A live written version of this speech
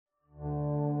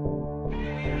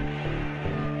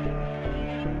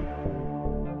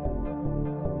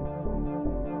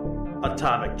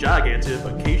atomic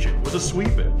gigantification was a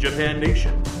sweeping Japan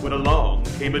nation when along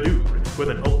came a dude with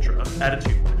an ultra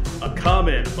attitude, a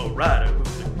Kamen Rider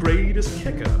who's the greatest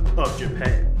kicker of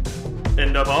Japan.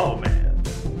 And of all, man,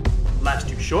 life's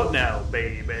too short now,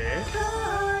 baby,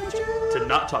 to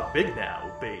not talk big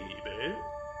now, baby.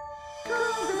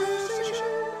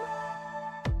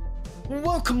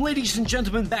 Welcome, ladies and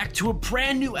gentlemen, back to a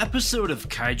brand new episode of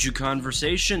Kaiju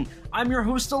Conversation. I'm your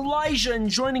host, Elijah, and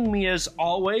joining me as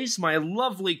always, my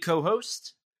lovely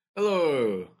co-host.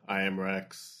 Hello, I am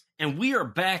Rex. And we are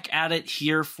back at it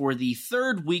here for the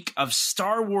third week of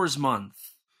Star Wars month.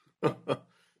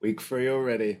 Week 3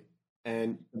 already.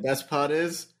 And the best part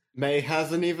is, May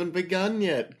hasn't even begun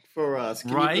yet for us.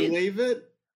 Can you believe it?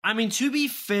 I mean, to be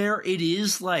fair, it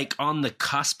is like on the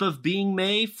cusp of being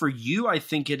May. For you, I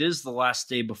think it is the last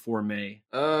day before May.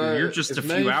 You're just a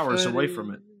few hours away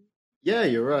from it. Yeah,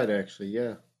 you're right, actually,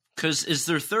 yeah. Because is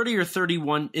there 30 or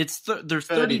 31? There's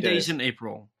 30 days in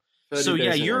April. So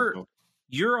yeah, you're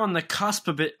on the cusp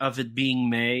of it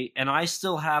being May, and I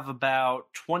still have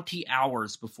about 20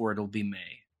 hours before it'll be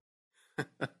May.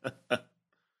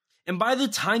 And by the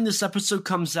time this episode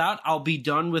comes out, I'll be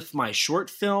done with my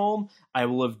short film. I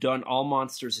will have done All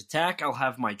Monsters Attack. I'll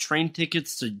have my train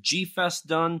tickets to G-Fest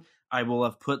done. I will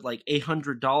have put like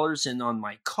 $800 in on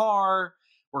my car.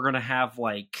 We're going to have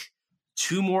like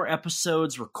 2 more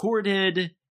episodes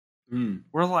recorded.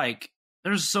 We're like,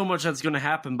 there's so much that's going to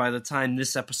happen by the time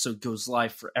this episode goes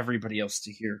live for everybody else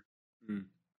to hear.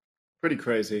 Pretty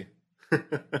crazy.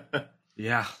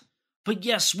 Yeah. But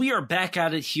yes, we are back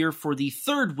at it here for the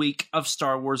third week of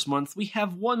Star Wars month. We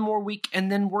have one more week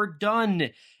and then we're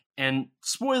done. And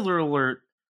spoiler alert,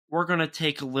 we're going to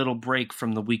take a little break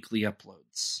from the weekly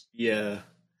uploads. Yeah.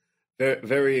 Very,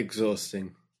 very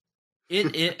exhausting.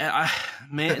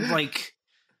 Man, like,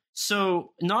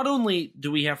 so not only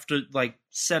do we have to like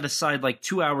set aside like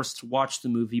 2 hours to watch the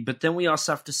movie, but then we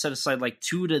also have to set aside like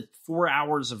 2 to 4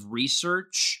 hours of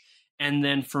research. And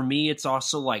then for me, it's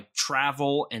also like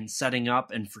travel and setting up.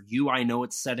 And for you, I know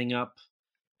it's setting up.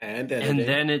 And editing. And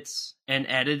then it's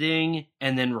editing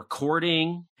and then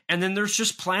recording. And then there's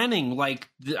just planning. Like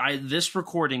this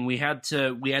recording, we had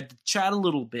to chat a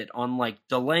little bit on like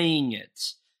delaying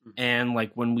it. And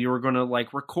like when we were going to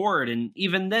like record. And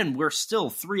even then, we're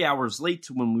still 3 hours late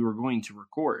to when we were going to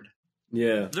record.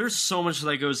 Yeah. There's so much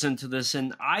that goes into this.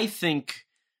 And I think...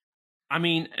 I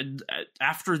mean,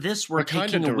 after this, we're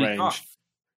taking a week off.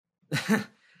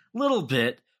 Little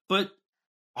bit, but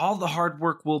all the hard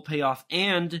work will pay off.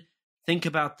 And think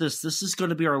about this. This is going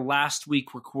to be our last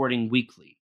week recording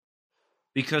weekly.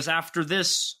 Because after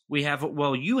this, we have,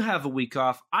 well, you have a week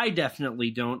off. I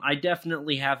definitely don't. I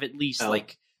definitely have at least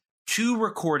like 2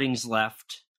 recordings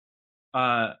left.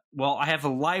 Well, I have a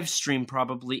live stream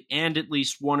probably and at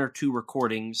least 1 or 2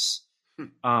 recordings.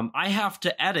 I have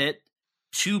to edit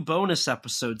 2 bonus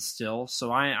episodes still,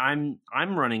 so I'm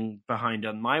running behind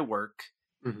on my work.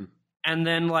 And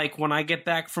then like when I get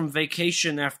back from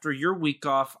vacation after your week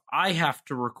off, I have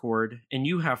to record and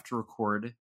you have to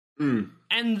record.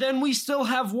 And then we still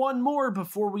have 1 more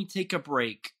before we take a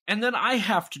break. And then I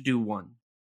have to do 1.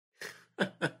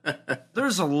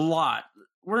 There's a lot.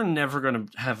 We're never going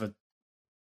to have a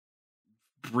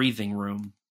breathing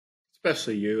room.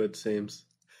 Especially you, it seems.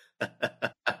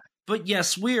 But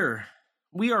yes, we are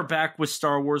back with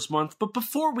Star Wars month, but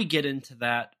before we get into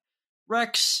that,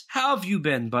 Rex, how have you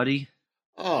been, buddy?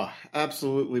 Oh,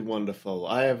 absolutely wonderful.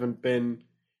 I haven't been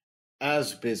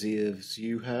as busy as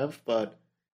you have, but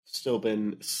still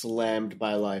been slammed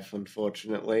by life,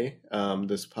 unfortunately,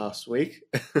 this past week.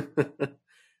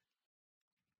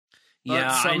 Yeah,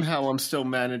 but somehow I'm still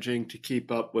managing to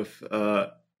keep up with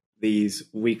these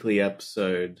weekly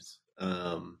episodes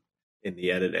in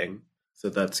the editing, so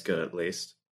that's good at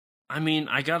least. I mean,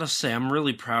 I gotta say, I'm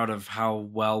really proud of how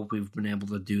well we've been able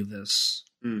to do this.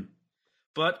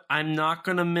 But I'm not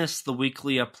gonna miss the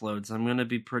weekly uploads. I'm gonna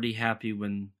be pretty happy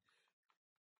when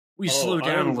we slow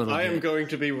down a little bit. I am going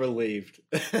to be relieved.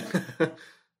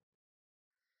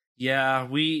 Yeah,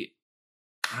 the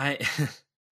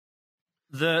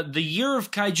year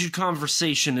of Kaiju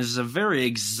Conversation is a very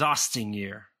exhausting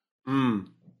year. I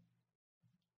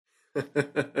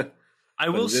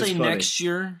will say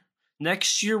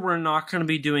Next year, we're not going to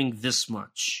be doing this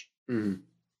much. We're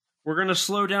going to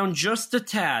slow down just a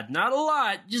tad. Not a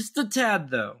lot, just a tad,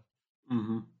 though.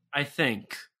 I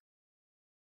think.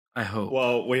 I hope.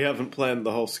 Well, we haven't planned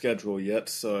the whole schedule yet,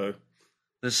 so...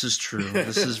 This is true.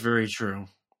 This is very true.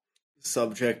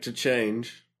 Subject to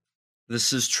change.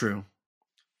 This is true.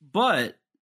 But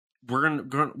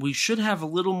we should have a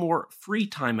little more free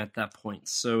time at that point,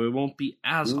 so it won't be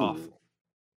as awful.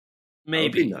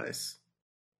 Maybe. That would be nice.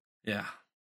 Yeah.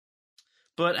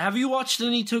 But have you watched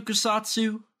any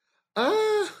tokusatsu?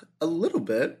 A little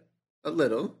bit. A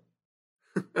little.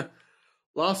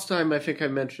 Last time I think I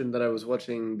mentioned that I was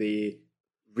watching the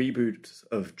reboot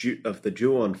of the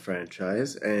Ju-On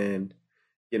franchise, and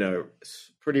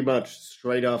pretty much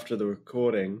straight after the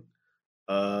recording,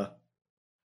 I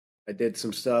did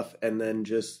some stuff and then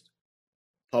just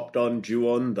popped on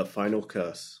Ju-On: The Final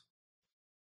Curse.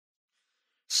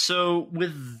 So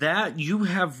with that, you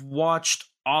have watched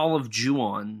all of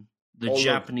Ju-On, the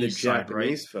Japanese side,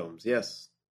 Japanese films, yes.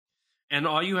 And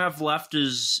all you have left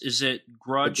is it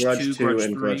Grudge 2, Grudge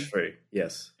 3? Grudge 3,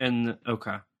 yes. And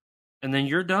okay. And then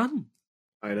you're done.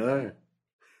 I know.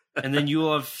 And then you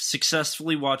will have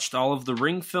successfully watched all of the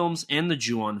Ring films and the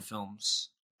Ju-On films.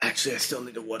 Actually, I still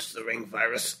need to watch the Ring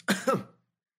Virus.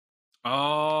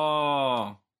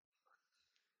 Oh.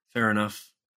 Fair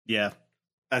enough. Yeah.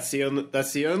 That's the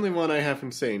only one I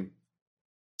haven't seen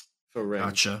for Ring.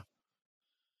 Gotcha.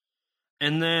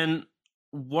 And then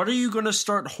what are you going to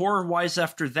start horror-wise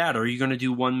after that? Are you going to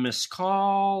do One Missed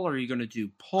Call? Are you going to do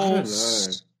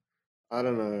Pulse? I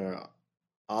don't know.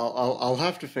 I'll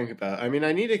have to think about it. I mean,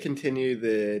 I need to continue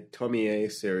the Tommy A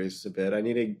series a bit. I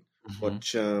need to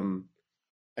watch. I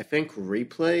think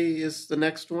Replay is the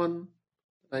next one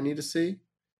I need to see,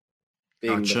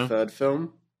 being the third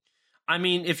film. I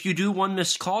mean, if you do One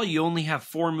Missed Call, you only have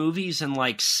 4 movies and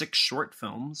like 6 short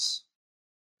films.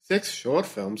 6 short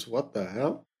films? What the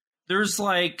hell? There's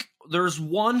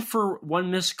one for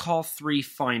One Missed Call 3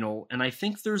 final, and I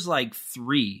think there's like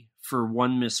 3 for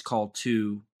One Missed Call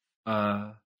 2.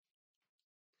 I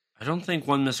don't think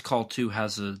One Missed Call 2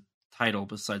 has a title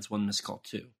besides One Missed Call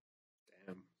 2.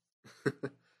 Damn.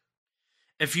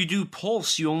 If you do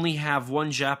Pulse, you only have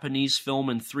 1 Japanese film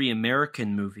and 3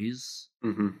 American movies.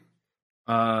 Mm-hmm.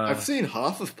 I've seen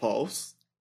half of Pulse.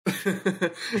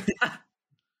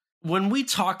 When we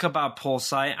talk about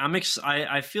Pulse,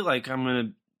 I feel like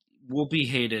we'll be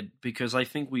hated because I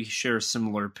think we share a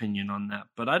similar opinion on that.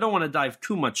 But I don't want to dive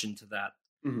too much into that.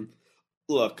 Mm-hmm.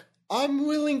 Look, I'm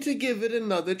willing to give it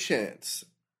another chance.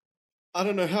 I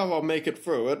don't know how I'll make it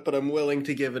through it, but I'm willing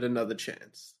to give it another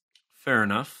chance. Fair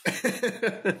enough.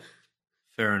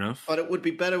 Fair enough. But it would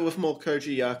be better with more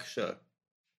Koji Yakusho.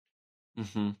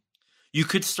 Mm-hmm. You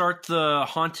could start the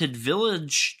Haunted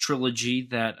Village trilogy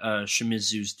that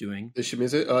Shimizu's doing. The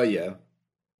Shimizu? Oh, yeah.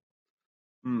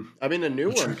 I mean, a new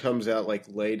one comes out like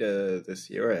later this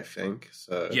year, I think.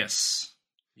 So Yes.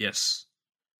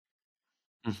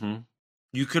 Mm-hmm.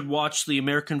 You could watch the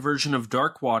American version of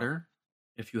Dark Water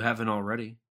if you haven't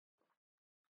already.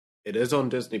 It is on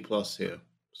Disney Plus here,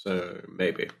 so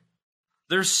maybe.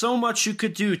 There's so much you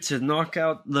could do to knock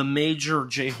out the major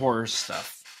J-horror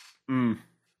stuff.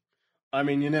 I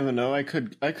mean, you never know. I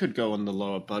could go on the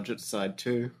lower budget side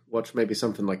too. Watch maybe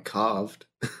something like Carved.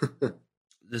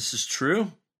 This is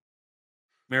true.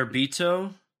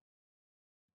 Maribito?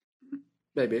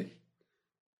 Maybe.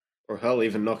 Or hell,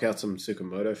 even knock out some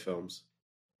Tsukamoto films.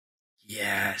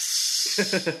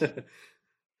 Yes.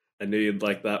 I knew you'd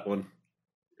like that one.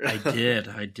 I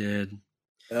did.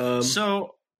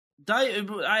 So,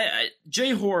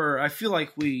 J-horror, I feel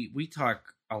like we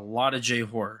talk a lot of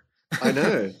J-horror. I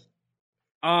know.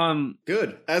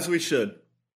 Good, as we should.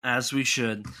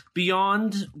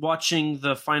 Beyond watching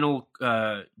the final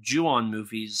Ju-On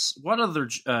movies, what other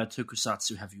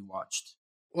tokusatsu have you watched?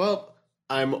 Well,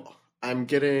 I'm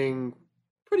getting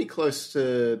pretty close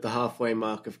to the halfway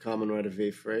mark of Kamen Rider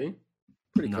V3.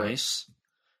 Pretty nice.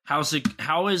 Close.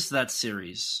 How is that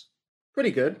series?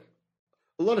 Pretty good.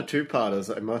 A lot of 2-parters,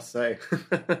 I must say,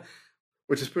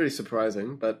 which is pretty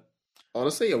surprising. But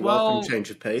honestly, a welcome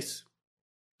change of pace.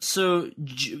 So,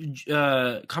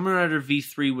 Kamen Rider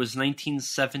V3 was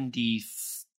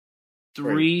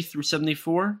 1973 through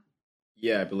 74?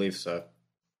 Yeah, I believe so.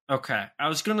 Okay. I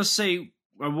was going to say,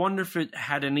 I wonder if it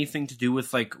had anything to do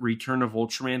with, like, Return of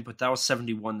Ultraman, but that was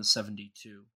 71 to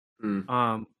 72.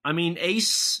 I mean,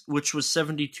 Ace, which was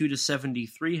 72 to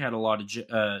 73, had a lot of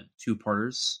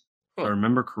 2-parters, if I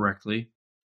remember correctly.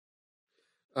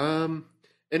 In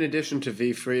addition to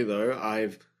V3, though,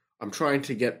 I'm trying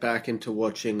to get back into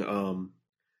watching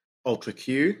Ultra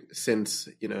Q since,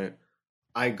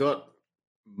 I got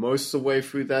most of the way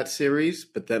through that series,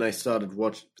 but then I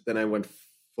went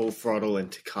full throttle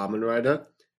into Kamen Rider,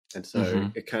 and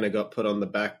so it kind of got put on the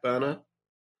back burner.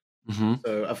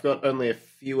 So I've got only a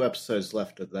few episodes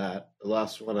left of that. The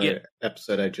last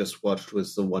episode I just watched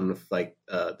was the one with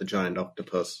the giant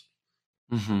octopus.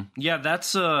 Yeah,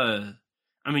 that's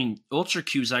I mean, Ultra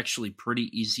Q is actually pretty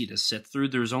easy to sit through.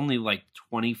 There's only like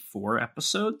 24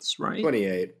 episodes, right?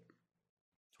 28.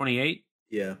 28?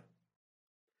 Yeah.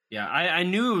 Yeah, I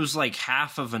knew it was like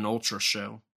half of an Ultra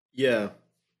show. Yeah.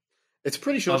 It's a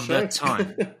pretty short show. Of that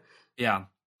time. Yeah.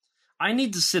 I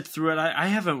need to sit through it. I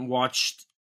haven't watched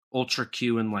Ultra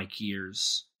Q in like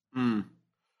years. I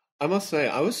must say,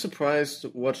 I was surprised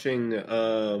watching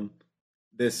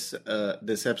this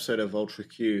episode of Ultra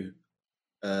Q,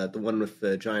 the one with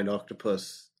the giant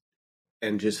octopus,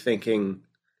 and just thinking,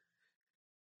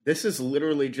 this is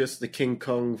literally just the King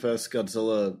Kong vs.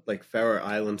 Godzilla, like, Faroe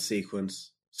Island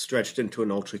sequence stretched into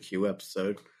an Ultra Q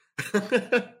episode.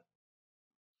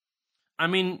 I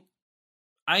mean,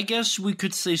 I guess we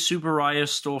could say Tsuburaya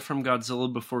stole from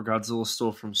Godzilla before Godzilla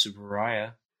stole from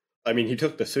Tsuburaya. I mean, he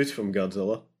took the suits from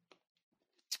Godzilla.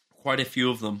 Quite a few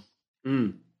of them.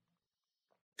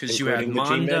 Because you had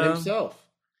Manda G-Man himself.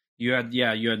 You had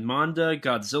Manda,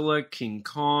 Godzilla, King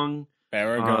Kong,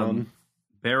 Baragon,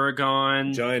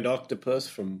 Giant Octopus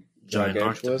from Giant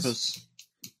Octopus,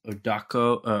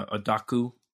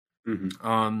 Odaku.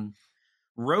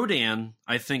 Rodan,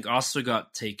 I think, also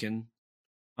got taken.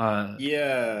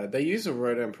 Yeah, they use a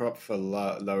Rodan prop for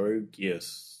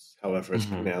Larugius, however it's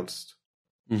pronounced.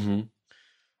 And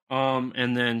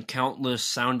then countless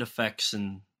sound effects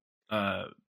and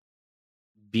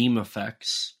beam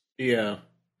effects. Yeah.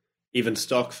 Even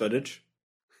stock footage.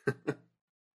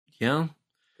 Yeah.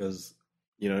 Because,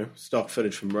 stock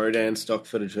footage from Rodan, stock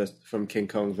footage from King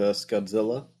Kong vs.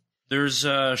 Godzilla. There's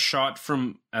a shot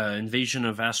from Invasion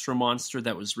of Astro Monster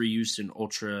that was reused in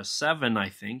Ultra 7, I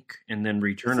think, and then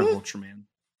Return of Ultraman.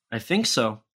 I think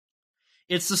so.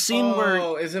 It's the scene where...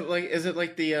 Oh, is it like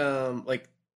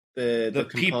the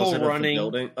people running? The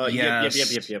building?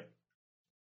 Yes. Yep.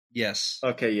 Yes.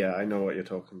 Okay, yeah, I know what you're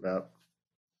talking about.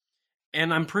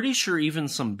 And I'm pretty sure even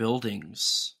some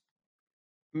buildings.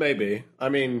 Maybe. I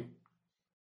mean,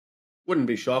 wouldn't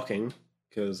be shocking,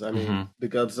 because, the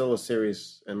Godzilla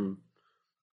series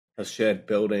has shared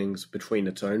buildings between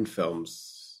its own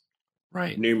films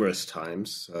numerous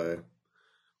times, so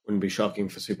wouldn't be shocking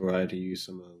for Tsuburaya to use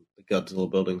some of the Godzilla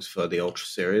buildings for the Ultra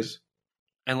series.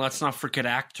 And let's not forget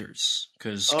actors,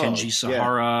 because Kenji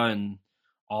Sahara and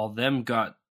all them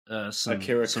got some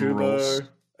Akira Kubo, roles.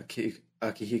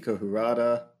 Akihiko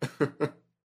Hirata.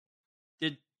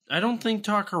 I don't think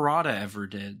Takarada ever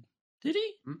did. Did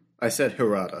he? I said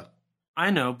Hirata. I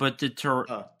know, but did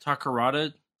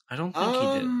Takarada? I don't think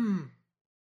he did.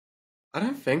 I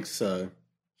don't think so.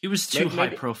 He was too high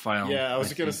profile. Yeah, I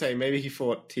was going to say, maybe he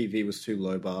thought TV was too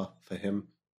low bar for him.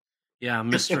 Yeah,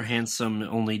 Mr. Handsome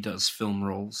only does film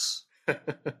roles.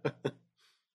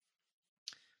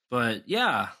 But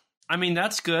yeah, I mean,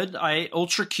 that's good.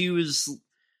 Ultra Q is...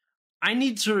 I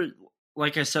need to...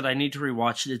 Like I said, I need to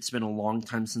rewatch it. It's been a long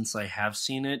time since I have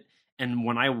seen it. And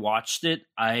when I watched it,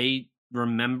 I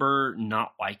remember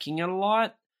not liking it a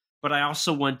lot. But I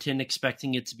also went in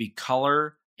expecting it to be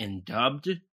color and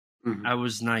dubbed. I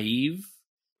was naive.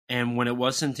 And when it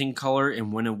wasn't in color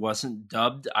and when it wasn't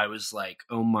dubbed, I was like,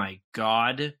 oh my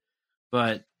God.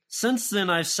 But since then,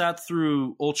 I've sat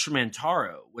through Ultraman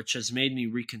Taro, which has made me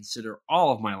reconsider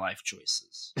all of my life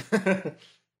choices.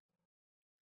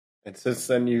 And since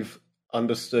then, you've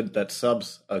understood that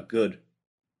subs are good.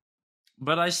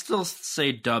 But I still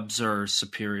say dubs are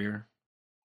superior.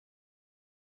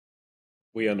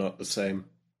 We are not the same.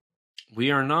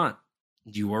 We are not.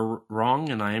 You are wrong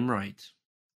and I am right.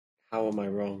 How am I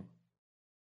wrong?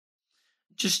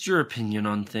 Just your opinion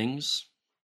on things.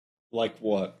 Like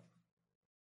what?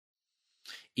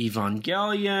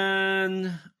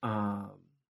 Evangelion.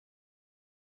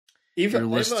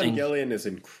 Evangelion is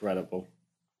incredible.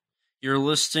 Your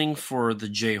listing for the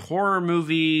J-horror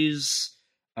movies.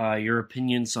 Your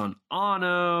opinions on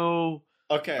Anno.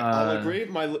 Okay, I'll agree.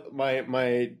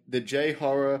 The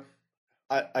J-horror,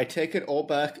 I take it all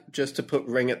back just to put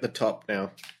Ring at the top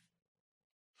now.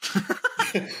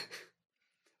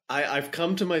 I've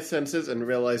come to my senses and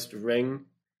realized Ring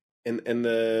in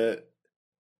the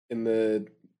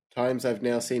times I've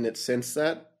now seen it since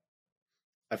that.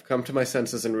 I've come to my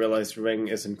senses and realized Ring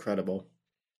is incredible.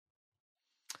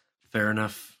 Fair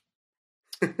enough.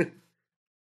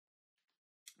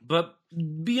 But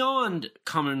beyond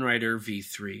Kamen Rider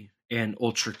V3 and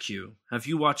Ultra Q, have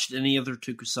you watched any other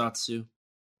tokusatsu?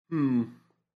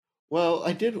 Well,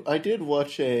 I did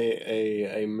watch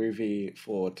a movie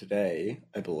for today,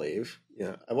 I believe.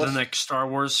 Yeah, I watched the next Star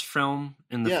Wars film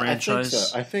in the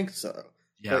franchise. I think so.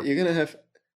 Yeah, but you're gonna have.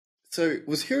 So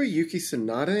was Hiroyuki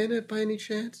Sanada in it by any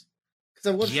chance?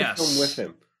 Because I watched the film with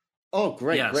him. Oh,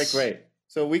 great, great.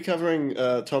 So are we covering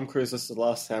Tom Cruise's The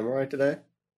Last Samurai today?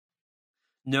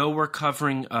 No, we're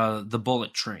covering The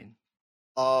Bullet Train.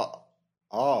 Oh.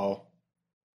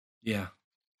 Yeah.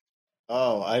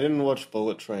 Oh, I didn't watch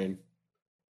Bullet Train.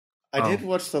 I did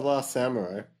watch The Last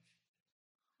Samurai.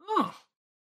 Oh.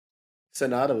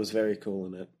 Sanada was very cool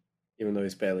in it, even though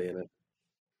he's barely in it.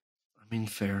 I mean,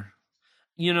 fair.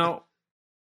 You know,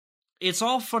 it's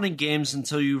all fun and games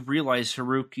until you realize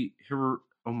oh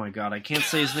my god, I can't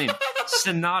say his name.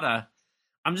 Sanada.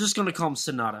 I'm just going to call him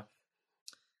Sanada.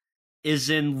 Is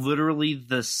in literally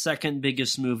the second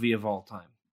biggest movie of all time.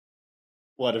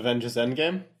 What, Avengers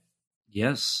Endgame?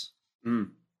 Yes.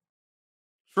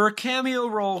 For a cameo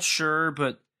role, sure,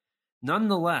 but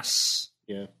nonetheless.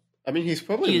 Yeah. I mean, he's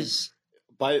probably,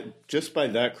 by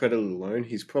that credit alone,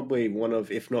 he's probably one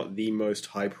of, if not the most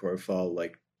high-profile,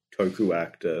 like, toku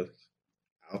actor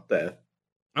out there.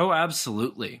 Oh,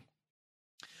 absolutely.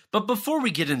 But before we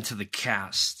get into the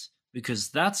cast, because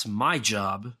that's my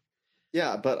job.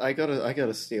 Yeah, but I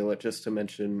gotta steal it just to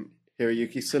mention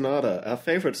Hiroyuki Sanada, our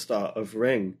favorite star of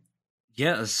Ring.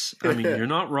 Yes, I mean, you're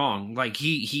not wrong. Like,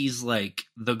 he's like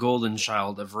the golden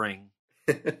child of Ring.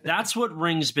 That's what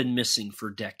Ring's been missing for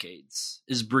decades,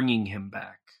 is bringing him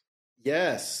back.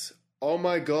 Yes. Oh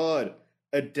my god.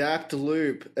 Adapt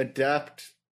Loop.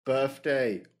 Adapt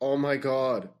Birthday. Oh my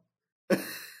god.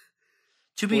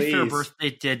 To be fair, Birthday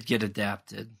did get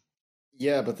adapted.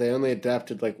 Yeah, but they only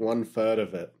adapted like 1/3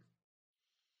 of it.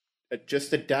 It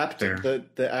just adapted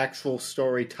the actual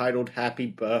story titled Happy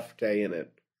Birthday in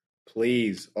it.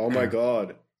 Please. Oh my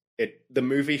god. The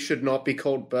movie should not be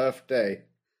called Birthday.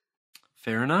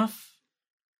 Fair enough.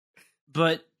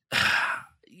 But,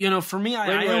 you know, for me,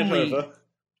 I only...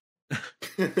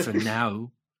 For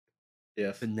now.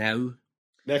 Yes. For now.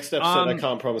 Next episode, I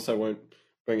can't promise I won't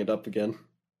bring it up again.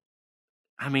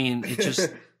 I mean, it just...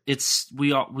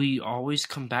 we always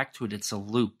come back to it. It's a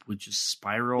loop. We just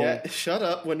spiral. Yeah, shut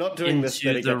up. We're not doing this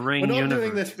bit again. We're not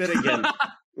doing this bit again.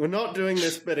 We're not doing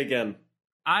this bit again.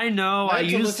 I know. I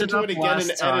used it up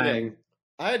last time. Editing.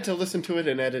 I had to listen to it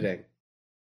in editing.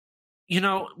 You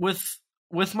know, with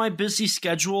my busy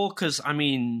schedule, because, I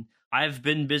mean, I've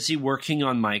been busy working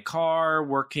on my car,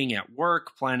 working at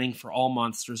work, planning for All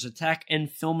Monsters Attack,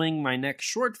 and filming my next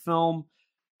short film.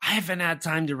 I haven't had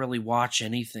time to really watch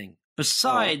anything.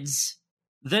 Besides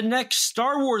the next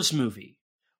Star Wars movie.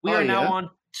 We are now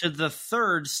on to the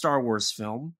third Star Wars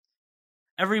film.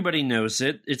 Everybody knows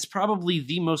it. It's probably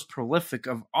the most prolific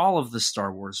of all of the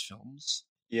Star Wars films.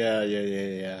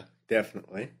 Yeah.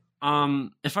 Definitely.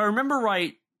 If I remember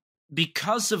right,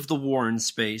 because of the war in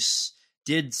space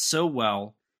did so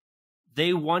well,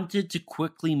 they wanted to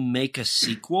quickly make a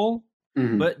sequel,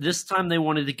 but this time they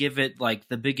wanted to give it like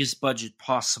the biggest budget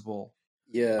possible.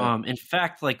 Yeah. In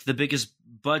fact, like the biggest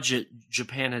budget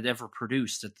Japan had ever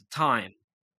produced at the time.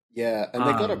 Yeah, and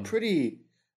they got a pretty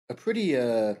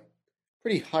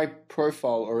high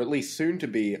profile, or at least soon to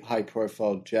be high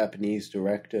profile Japanese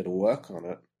director to work on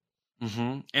it.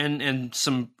 Mm-hmm.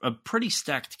 And a pretty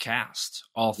stacked cast,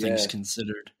 all things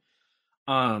considered.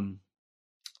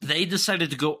 They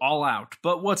decided to go all out,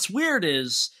 but what's weird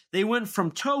is they went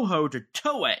from Toho to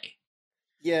Toei.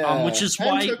 Yeah, which is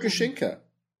why Tokushinka.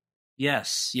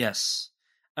 Yes.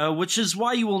 Which is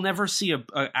why you will never see a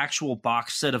actual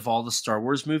box set of all the Star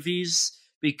Wars movies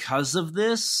because of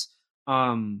this.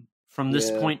 From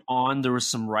this point on, there was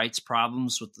some rights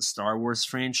problems with the Star Wars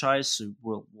franchise, so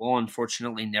we'll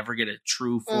unfortunately never get a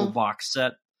true full box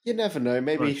set. You never know.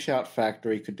 Maybe Shout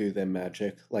Factory could do their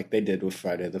magic, like they did with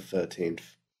Friday the 13th.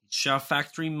 Shout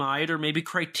Factory might, or maybe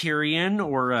Criterion,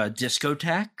 or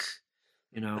Discotek.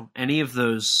 You know, any of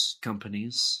those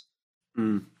companies.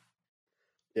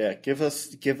 Yeah, give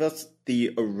us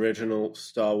the original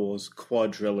Star Wars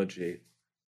quadrilogy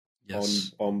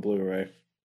on Blu-ray.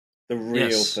 The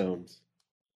real films.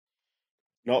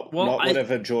 Not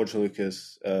whatever George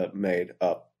Lucas made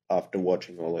up after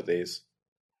watching all of these.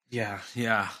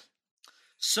 Yeah.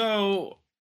 So,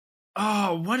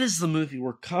 what is the movie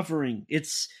we're covering?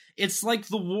 It's like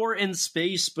the war in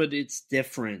space, but it's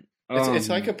different. It's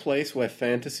like a place where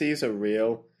fantasies are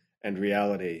real and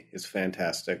reality is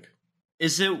fantastic.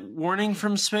 Is it Warning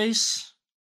from Space?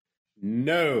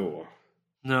 No.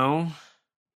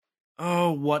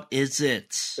 Oh, what is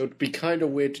it? It would be kind of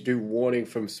weird to do Warning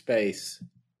from Space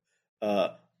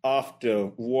after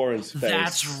War in Space.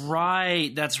 That's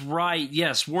right.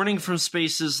 Yes, Warning from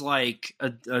Space is like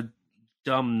a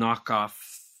dumb knockoff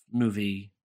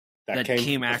movie that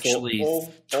came actually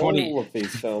all of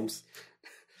these films.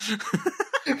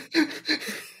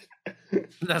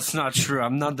 That's not true.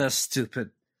 I'm not that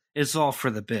stupid. It's all for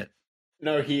the bit.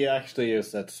 No, he actually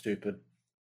is that stupid.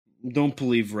 Don't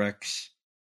believe Rex.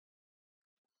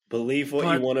 Believe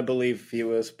what you want to believe,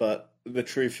 viewers, but the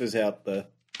truth is out there.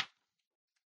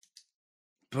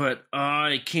 But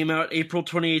it came out April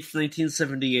 28th,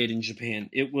 1978 in Japan.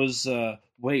 It was,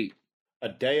 A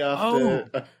day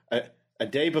after, a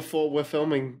day before we're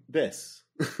filming this,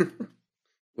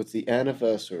 was the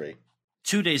anniversary.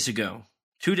 2 days ago.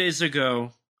 2 days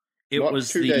ago, it Not was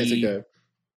 2 days ago.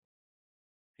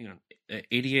 Hang on,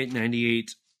 88,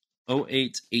 98,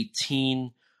 08,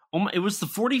 18. It was the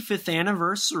 45th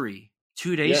anniversary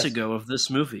 2 days ago of this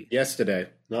movie. Yesterday,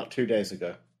 not 2 days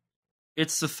ago.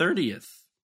 It's the 30th.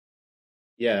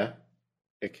 Yeah,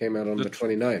 it came out on the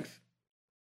 29th.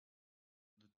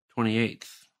 28th.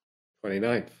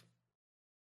 29th.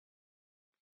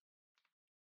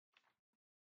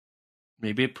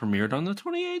 Maybe it premiered on the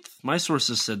 28th? My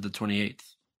sources said the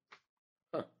 28th.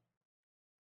 Huh.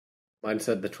 Mine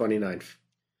said the 29th.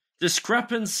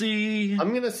 Discrepancy! I'm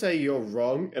going to say you're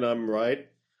wrong and I'm right.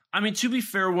 I mean, to be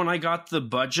fair, when I got the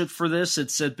budget for this, it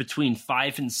said between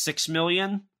 5 and 6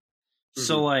 million. Mm-hmm.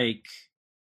 So, like,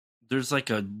 there's like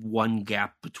a one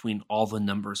gap between all the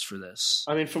numbers for this.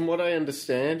 I mean, from what I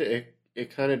understand, it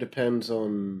kind of depends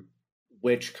on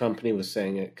which company was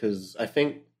saying it, because I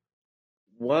think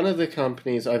one of the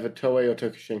companies, either Toei or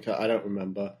Tokushinka, I don't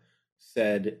remember,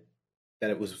 said that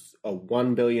it was a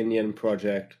 1 billion yen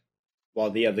project,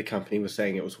 while the other company was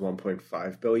saying it was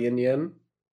 1.5 billion yen.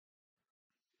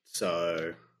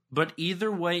 So... But either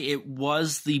way, it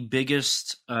was the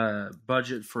biggest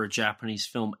budget for a Japanese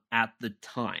film at the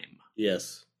time.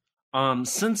 Yes.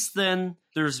 Since then,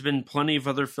 there's been plenty of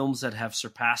other films that have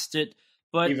surpassed it.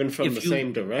 But even from the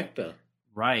same director.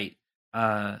 Right.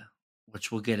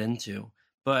 Which we'll get into.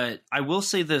 But I will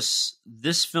say this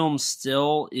film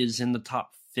still is in the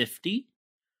top 50.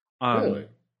 Really?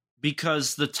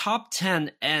 Because the top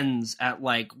 10 ends at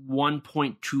like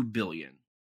 1.2 billion.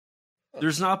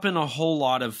 There's not been a whole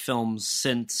lot of films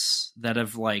since that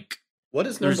have like... What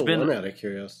is number one, out of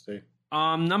curiosity?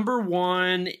 Number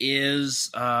one is...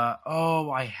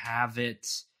 I have it.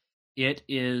 It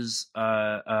is...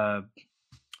 Let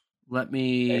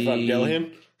me...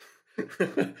 Evangelion?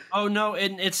 Oh, no,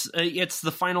 it's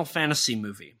the Final Fantasy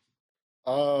movie.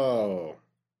 Oh.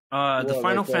 The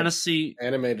Final Fantasy...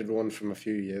 animated one from a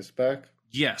few years back?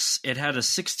 Yes, it had a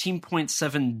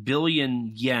 16.7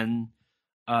 billion yen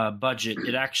budget.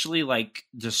 It actually, like,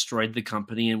 destroyed the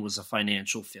company and was a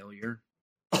financial failure.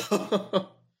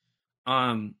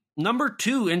 Number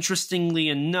two, interestingly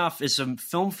enough, is a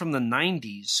film from the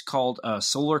 90s called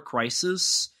Solar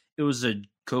Crisis. It was a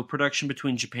co-production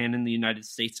between Japan and the United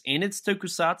States, and it's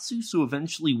tokusatsu, so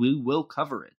eventually we will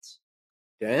cover it.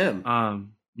 Damn.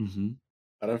 Mm-hmm.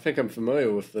 I don't think I'm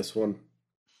familiar with this one.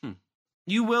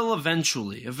 You will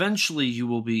eventually. Eventually you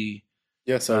will be...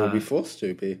 Yes, I will be forced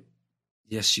to be.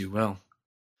 Yes, you will.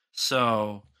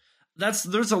 So...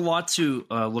 There's a lot to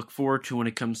look forward to when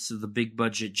it comes to the big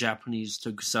budget Japanese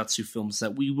tokusatsu films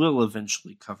that we will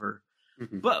eventually cover.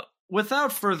 Mm-hmm. But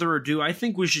without further ado, I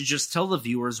think we should just tell the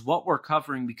viewers what we're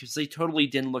covering because they totally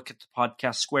didn't look at the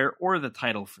podcast square or the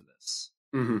title for this.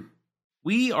 Mm-hmm.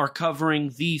 We are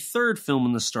covering the third film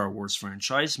in the Star Wars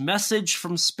franchise, Message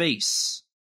from Space.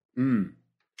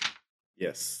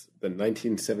 Yes, the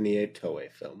 1978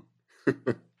 Toei film.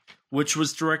 Which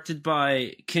was directed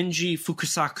by Kenji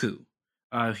Fukusaku.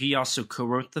 He also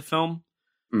co-wrote the film.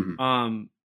 Mm-hmm.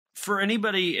 For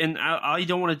anybody, and I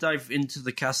don't want to dive into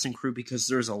the cast and crew because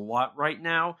there's a lot right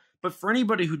now, but for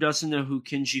anybody who doesn't know who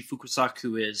Kenji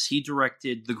Fukusaku is, he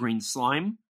directed The Green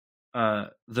Slime,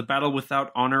 The Battle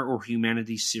Without Honor or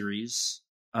Humanity series,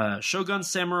 Shogun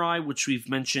Samurai, which we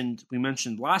mentioned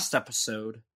last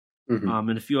episode, mm-hmm.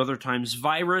 And a few other times,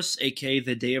 Virus, aka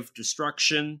The Day of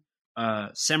Destruction,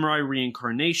 Samurai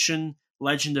Reincarnation,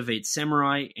 Legend of Eight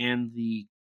Samurai, and the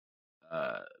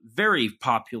very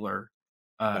popular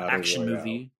action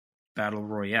movie Battle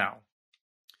Royale.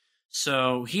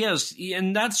 So he has,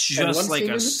 and that's just like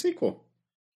a sequel.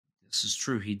 This is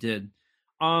true. He did.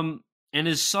 And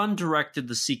his son directed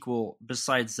the sequel.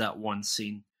 Besides that one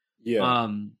scene, yeah.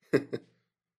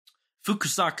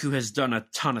 Fukusaku has done a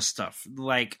ton of stuff.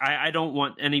 Like, I don't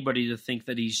want anybody to think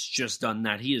that he's just done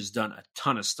that. He has done a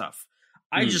ton of stuff.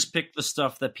 I just picked the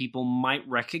stuff that people might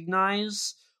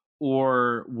recognize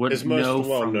or would his know most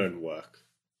well-known work.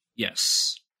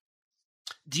 Yes.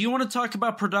 Do you want to talk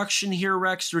about production here,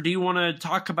 Rex, or do you want to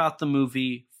talk about the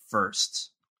movie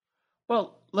first?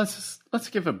 Well, let's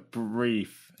give a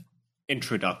brief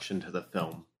introduction to the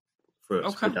film for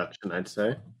its production, I'd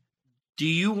say. Do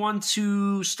you want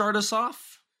to start us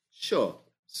off? Sure.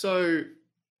 So,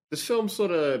 this film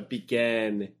sort of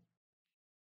began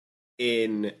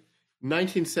in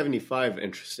 1975,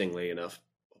 interestingly enough,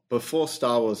 before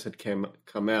Star Wars had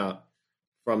come out,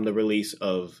 from the release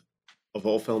of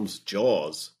all films,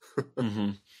 Jaws.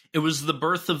 Mm-hmm. It was the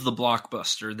birth of the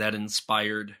blockbuster that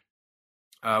inspired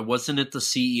Wasn't it the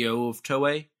CEO of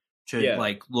Toei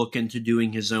to look into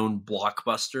doing his own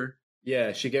blockbuster?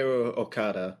 Yeah, Shigeru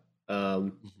Okada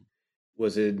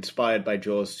was inspired by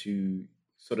Jaws to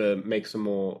sort of make some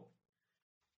more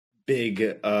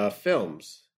big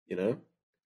films,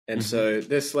 And so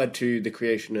this led to the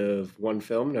creation of one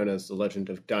film known as The Legend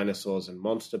of Dinosaurs and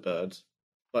Monster Birds,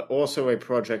 but also a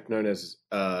project known as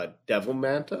Devil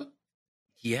Manta.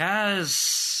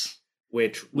 Yes.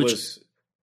 Which was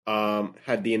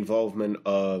had the involvement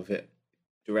of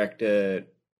director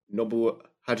Nobuo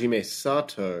Hajime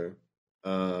Sato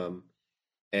and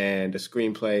a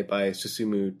screenplay by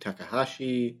Susumu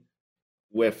Takahashi,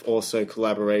 with also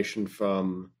collaboration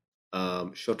from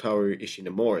Shotaro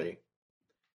Ishinomori,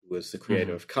 who was the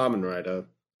creator of Kamen Rider,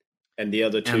 and the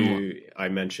other two I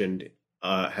mentioned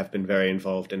have been very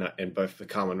involved in both the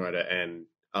Kamen Rider and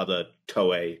other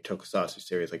Toei tokusatsu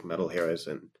series like Metal Heroes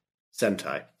and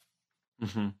Sentai.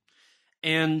 Mm-hmm.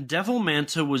 And Devil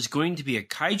Manta was going to be a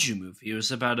kaiju movie. It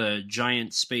was about a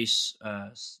giant space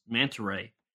manta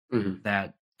ray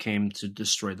that came to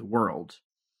destroy the world.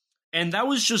 And that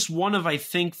was just one of, I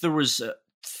think there was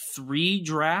 3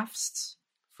 drafts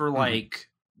for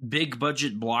big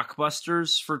budget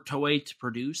blockbusters for Toei to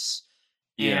produce.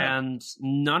 Yeah. And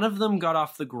none of them got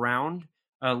off the ground.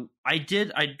 I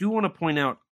do want to point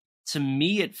out, to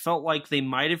me, it felt like they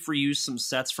might have reused some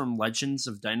sets from Legends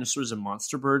of Dinosaurs and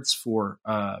Monster Birds for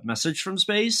Message from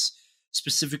Space,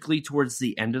 specifically towards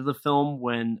the end of the film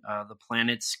when the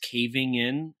planet's caving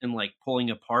in and pulling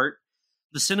apart.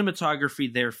 The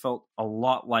cinematography there felt a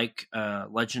lot like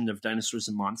Legend of Dinosaurs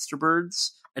and Monster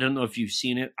Birds. I don't know if you've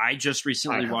seen it. I just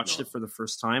recently watched it for the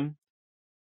first time,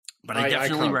 but I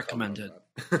definitely recommend it.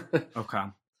 Okay.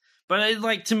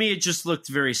 But to me, it just looked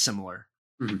very similar.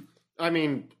 Mm-hmm. I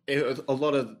mean,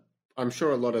 I'm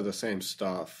sure a lot of the same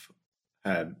staff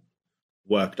had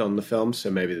worked on the film,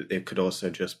 so maybe it could also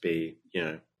just be,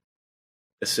 a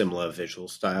similar visual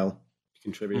style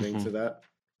contributing to that.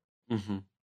 Mm-hmm.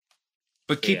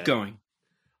 But keep going.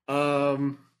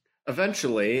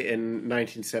 Eventually, in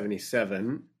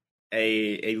 1977,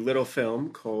 a little film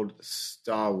called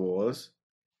Star Wars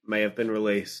may have been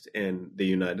released in the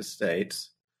United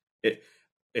States.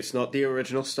 It's not the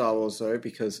original Star Wars, though,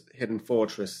 because Hidden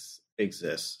Fortress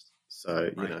exists.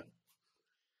 So,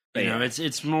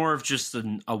 it's more of just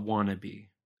a wannabe.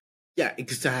 Yeah,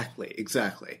 exactly.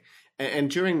 And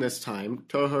during this time,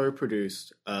 Toho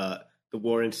produced The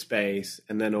War in Space,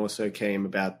 and then also came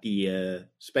about the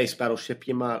Space Battleship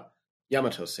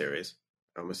Yamato series.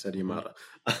 I almost said Yamato.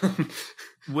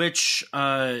 Which,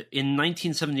 in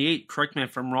 1978, correct me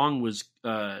if I'm wrong, was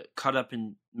cut up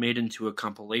and made into a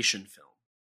compilation film.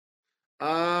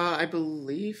 I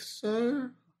believe so.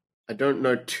 I don't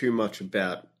know too much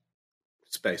about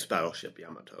Space Battleship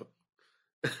Yamato.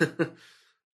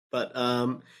 But,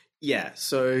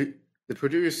 so the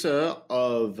producer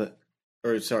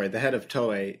the head of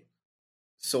Toei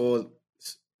saw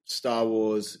Star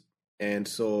Wars and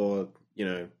saw,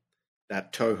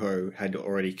 that Toho had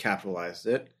already capitalized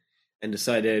it and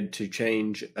decided to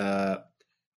change, to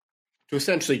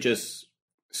essentially just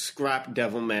scrap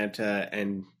Devil Manta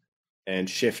and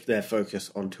shift their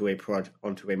focus onto a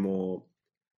more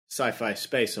sci-fi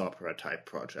space opera type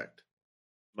project,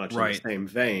 much in the same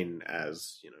vein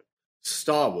as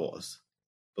Star Wars,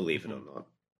 believe it or not.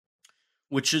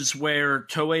 Which is where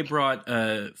Toei brought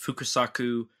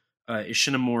Fukasaku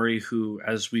Ishinomori, who,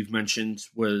 as we've mentioned,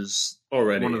 was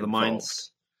already one of the involved.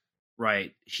 minds.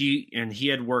 Right, he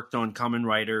had worked on Kamen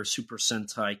Rider, Super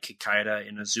Sentai,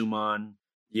 Kikaida, Inazuman.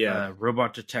 Yeah,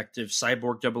 Robot Detective,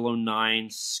 Cyborg 009,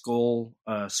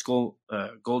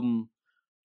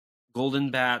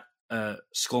 Golden Bat,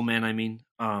 Skullman, I mean.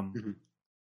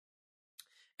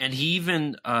 And he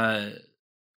even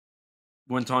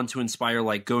went on to inspire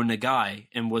Go Nagai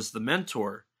and was the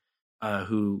mentor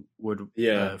who would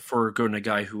for Go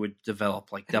Nagai, who would develop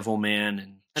Devilman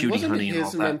and Cutie Honey and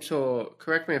all that. Mentor,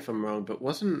 correct me if I'm wrong, but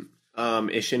wasn't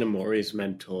Ishinomori's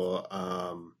mentor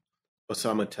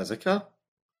Osamu Tezuka?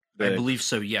 I believe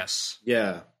so, yes.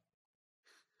 Yeah.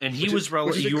 And he was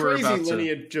relatively... You were about to...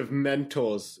 lineage of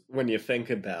mentors when you think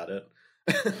about it.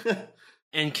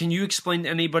 And can you explain to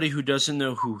anybody who doesn't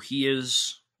know who he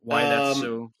is, why that's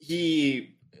so...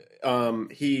 He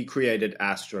created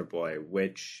Astro Boy,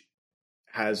 which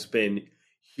has been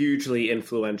hugely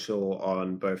influential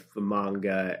on both the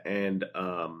manga and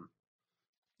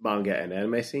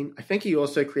anime scene. I think he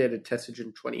also created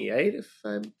Tetsujin 28, if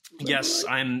I'm yes,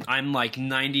 right. I'm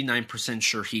 99%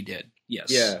 sure he did.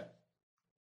 Yes. Yeah.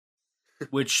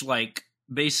 Which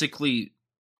basically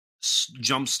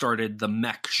jump started the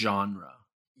mech genre.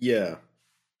 Yeah.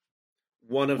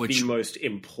 one of the most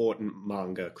important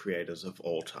manga creators of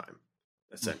all time,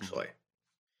 essentially.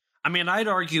 I mean, I'd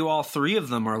argue all three of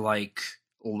them are like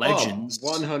legends.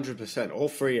 100%. All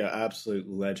three are absolute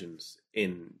legends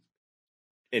in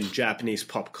Japanese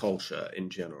pop culture in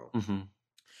general. Mm-hmm.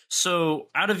 So,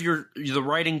 out of the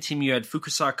writing team, you had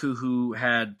Fukasaku, who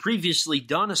had previously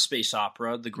done a space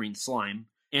opera, The Green Slime,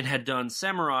 and had done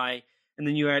Samurai. And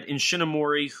then you had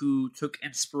Ishinomori, who took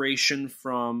inspiration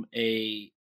from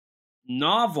a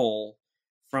novel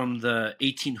from the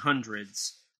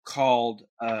 1800s called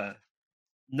Nanso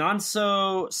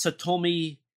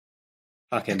Satomi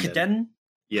Hakenden?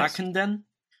 Yes. Hakenden,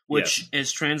 which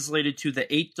is translated to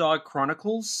the Eight Dog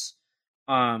Chronicles.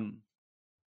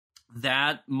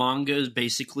 That manga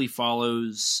basically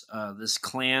follows this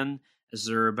clan as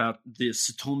they're about the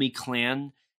Satomi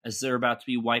clan. As they're about to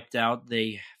be wiped out,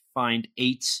 they find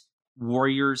 8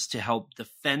 warriors to help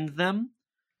defend them.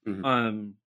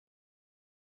 Mm-hmm.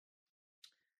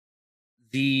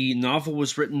 The novel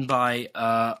was written by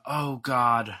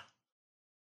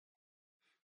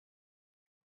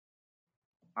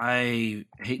I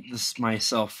hate this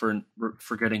myself for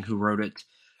forgetting who wrote it.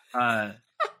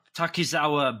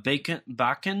 Takizawa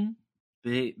Bakin,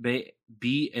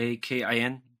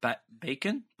 B-A-K-I-N,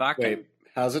 Bacon? Wait,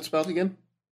 how's it spelled again?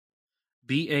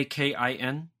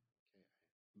 B-A-K-I-N.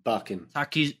 Bakin.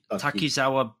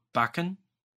 Takizawa Bakin.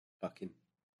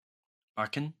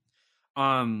 Bakin.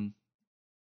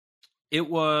 It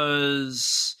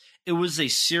was a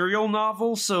serial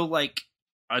novel, so like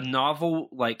a novel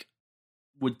like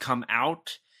would come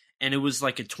out, and it was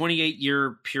like a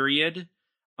 28-year period.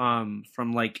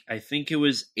 From like I think it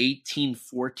was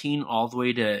 1814 all the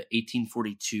way to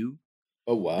 1842.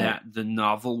 Oh wow! That the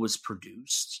novel was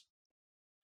produced.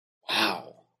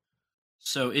 Wow!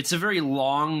 So it's a very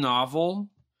long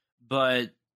novel,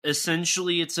 but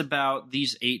essentially it's about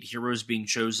these 8 heroes being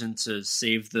chosen to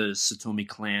save the Satomi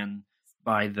clan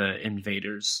by the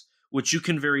invaders, which you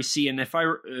can very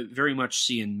much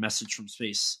see in Message from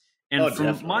Space. And from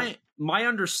definitely. My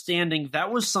understanding, that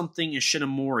was something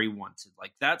Ishinomori wanted.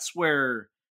 Like, that's where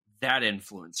that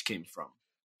influence came from.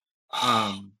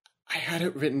 I had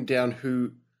it written down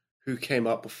who came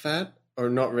up with that, or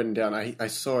not written down. I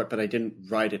saw it, but I didn't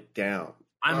write it down.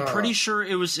 I'm pretty sure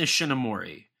it was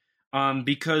Ishinomori,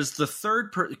 because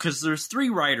because there's 3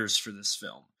 writers for this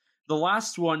film. The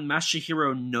last one,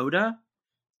 Masahiro Noda,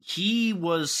 he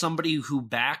was somebody who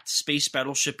backed Space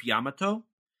Battleship Yamato.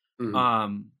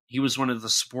 Mm-hmm. He was one of the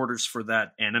supporters for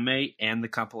that anime and the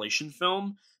compilation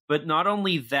film. But not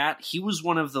only that, he was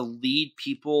one of the lead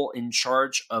people in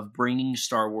charge of bringing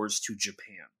Star Wars to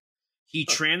Japan. He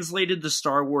translated the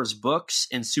Star Wars books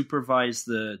and supervised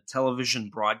the television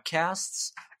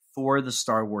broadcasts for the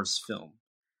Star Wars film.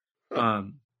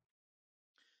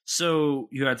 So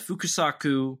you had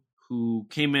Fukasaku, who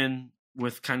came in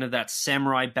with kind of that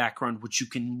samurai background, which you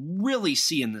can really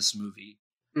see in this movie.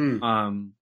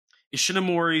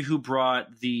 Ishinomori, who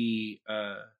brought the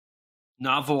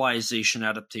novelization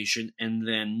adaptation, and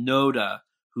then Noda,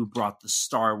 who brought the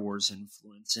Star Wars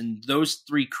influence. And those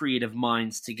 3 creative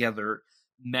minds together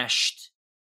meshed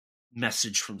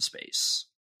Message from Space.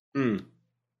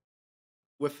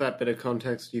 With that bit of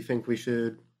context, do you think we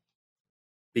should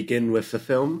begin with the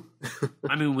film?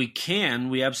 I mean,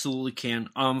 we absolutely can.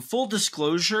 Full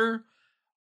disclosure,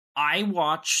 I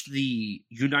watched the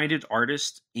United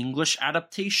Artists English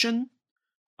adaptation.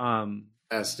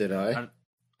 As did I.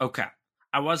 Okay.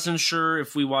 I wasn't sure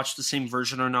if we watched the same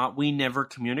version or not. We never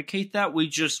communicate that. We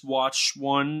just watch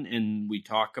one and we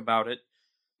talk about it.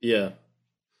 Yeah.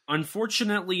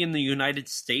 Unfortunately, in the United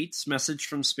States, Message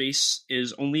from Space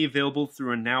is only available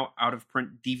through a now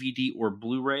out-of-print DVD or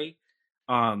Blu-ray.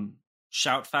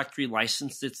 Shout Factory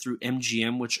licensed it through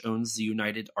MGM, which owns the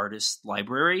United Artists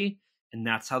Library. And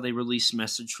that's how they release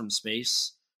Message from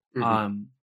Space. Mm-hmm.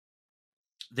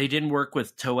 They didn't work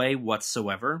with Toei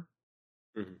whatsoever,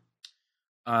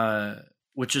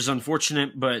 which is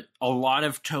unfortunate, but a lot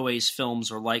of Toei's films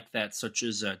are like that, such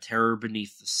as Terror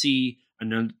Beneath the Sea,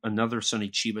 another Sonny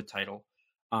Chiba title,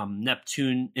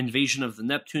 Neptune, Invasion of the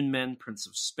Neptune Men, Prince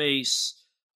of Space,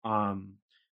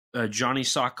 Johnny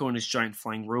Sokko and His Giant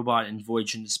Flying Robot, and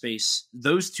Voyage into Space.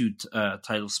 Those 2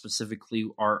 titles specifically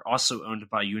are also owned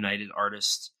by United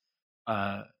Artists,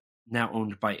 now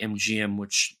owned by MGM,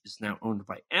 which is now owned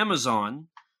by Amazon,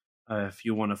 if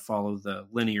you want to follow the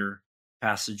linear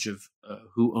passage of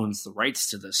who owns the rights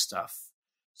to this stuff.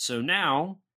 So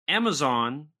now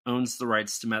Amazon owns the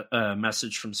rights to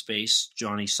Message from Space,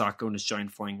 Johnny Sokko and His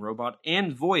Giant Flying Robot,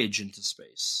 and Voyage into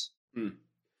Space.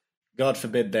 God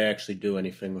forbid they actually do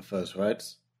anything with those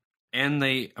rights. And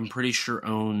they, I'm pretty sure,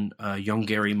 own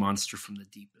Yongari Monster from the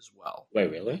Deep as well.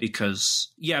 Wait, really?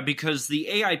 Because the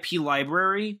AIP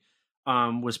library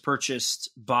was purchased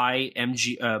by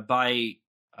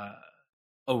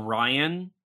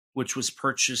Orion, which was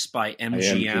purchased by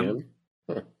MGM,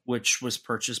 which was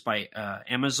purchased by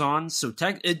Amazon. So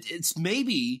it's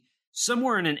maybe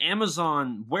somewhere in an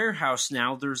Amazon warehouse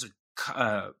now. There's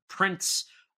a prints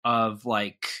of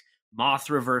like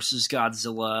Mothra versus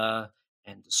Godzilla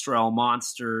and Destroy All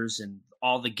Monsters and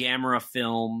all the Gamera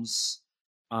films,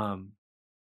 and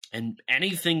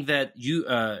anything that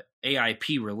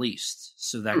AIP released.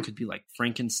 So that could be like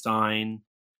Frankenstein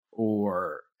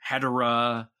or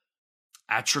Hedorah,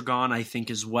 Atragon, I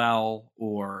think, as well.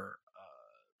 Or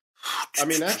I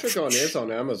mean, Atragon is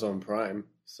on Amazon Prime,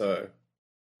 so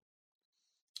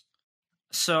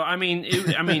I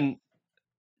mean,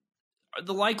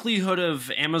 the likelihood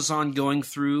of Amazon going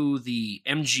through the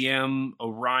MGM,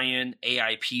 Orion,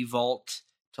 AIP vault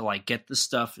to like get the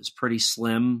stuff is pretty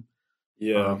slim.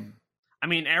 Yeah. I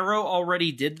mean, Arrow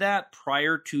already did that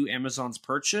prior to Amazon's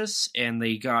purchase, and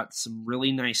they got some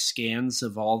really nice scans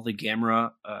of all the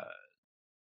Gamera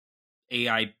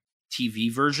AI TV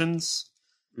versions.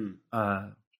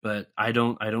 But I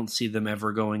don't see them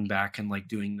ever going back and like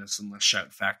doing this unless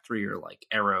Shout Factory or like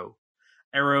Arrow.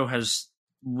 Arrow has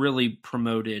really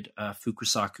promoted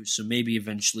Fukusaku, so maybe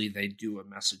eventually they do a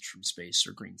Message from Space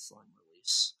or Green Slime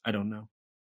release. I don't know.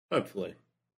 Hopefully.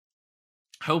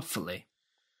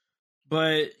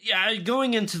 But yeah,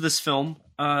 going into this film,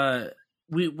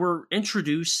 we were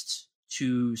introduced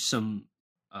to some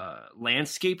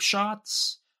landscape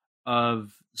shots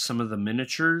of some of the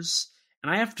miniatures,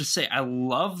 and I have to say, I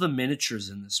love the miniatures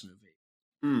in this movie.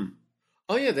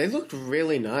 Oh yeah, they looked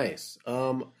really nice.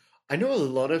 I know a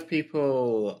lot of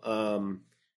people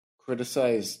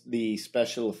criticize the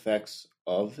special effects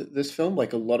of this film.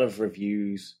 Like a lot of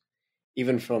reviews,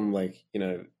 even from like, you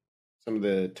know, some of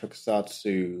the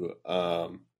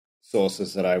tokusatsu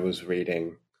sources that I was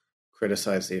reading,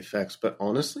 criticize the effects. But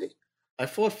honestly, I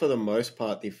thought for the most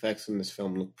part the effects in this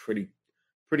film look pretty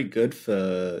good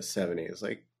for 70s.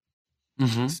 Like,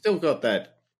 it's still got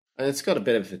that, and it's got a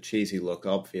bit of a cheesy look,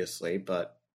 obviously,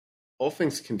 but all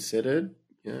things considered,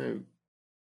 you know,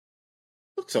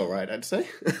 looks all right, I'd say.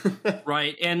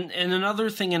 Right, and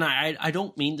another thing, and I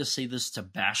don't mean to say this to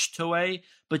bash Toei,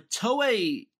 but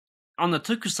Toei on the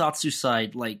tokusatsu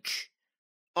side, like,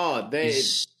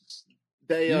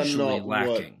 they are not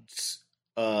lacking.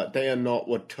 They are not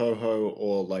what Toho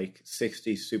or like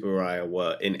 60 Tsuburaya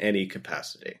were in any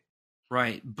capacity.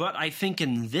 Right, but I think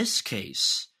in this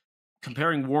case,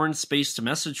 comparing War in Space to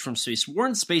Message from Space, War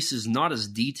in Space is not as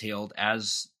detailed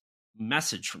as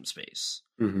Message from Space.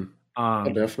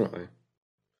 Definitely.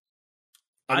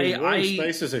 I mean, War in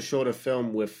Space is a shorter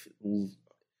film with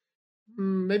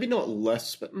maybe not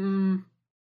less, but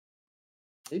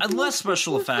less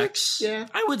special effects. Yeah,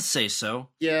 I would say so.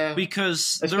 Yeah,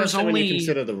 because especially there's only, when you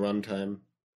consider the runtime.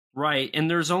 Right, and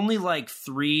there's only like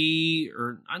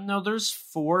there's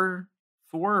four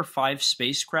or five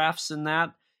spacecrafts in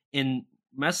that. In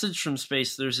Message from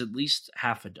Space, there's at least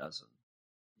half a dozen.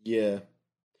 Yeah.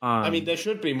 I mean, there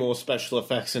should be more special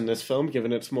effects in this film,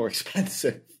 given it's more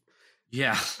expensive.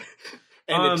 Yeah.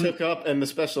 And and the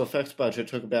special effects budget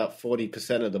took about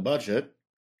 40% of the budget.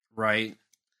 Right.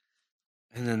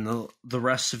 And then the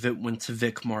rest of it went to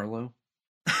Vic Marlowe.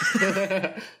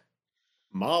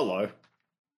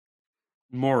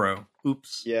 Morrow.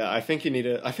 Oops. Yeah, I think you need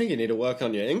to work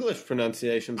on your English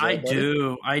pronunciations. I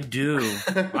do.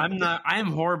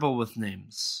 I'm horrible with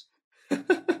names.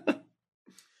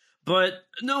 But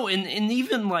no, and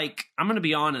even like, I'm going to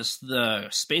be honest, the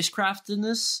spacecraft in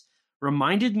this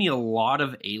reminded me a lot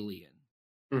of Alien.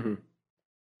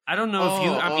 I don't know if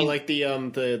you, I mean, like the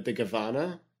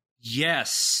Gavana.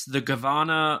 Yes, the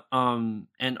Gavana,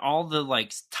 and all the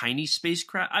like tiny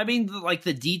spacecraft. I mean, like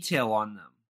the detail on them.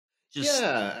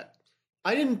 Yeah,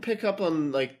 I didn't pick up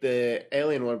on like the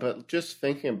Alien one, but just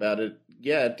thinking about it,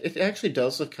 yeah, it actually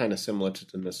does look kind of similar to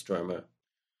the Nostromo.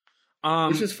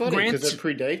 Which is funny because it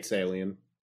predates Alien.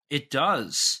 It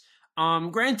does.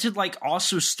 Granted, like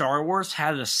also Star Wars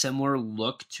had a similar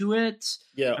look to it.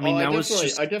 Yeah, I mean, I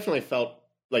definitely felt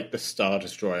like the Star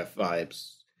Destroyer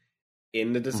vibes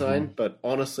in the design, but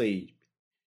honestly,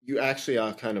 you actually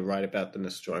are kind of right about the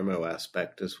Nostromo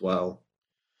aspect as well.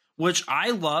 Which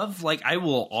I love. Like, I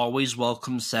will always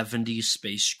welcome 70s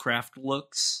spacecraft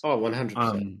looks. Oh,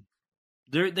 100%.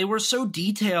 They were so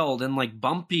detailed and like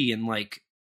bumpy and like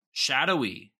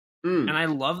shadowy. And I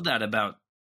love that about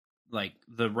like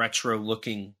the retro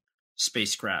looking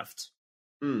spacecraft.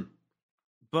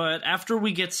 But after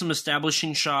we get some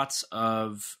establishing shots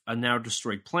of a now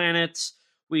destroyed planet,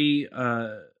 we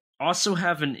also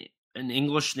have an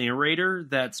English narrator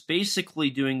that's basically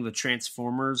doing the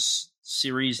Transformers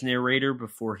series narrator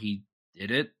before he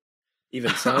did it.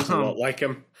 Even sounds a lot like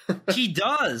him. He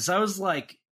does. I was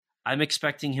like, I'm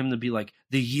expecting him to be like,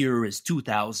 the year is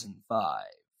 2005.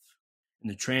 And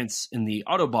the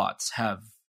Autobots have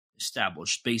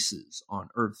established bases on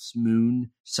Earth's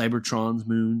moon, Cybertron's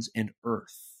moons, and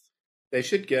Earth. They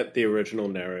should get the original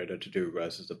narrator to do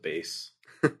Res as a base.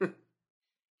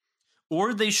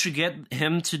 Or they should get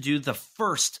him to do the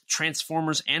first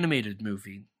Transformers animated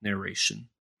movie narration.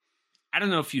 I don't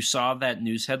know if you saw that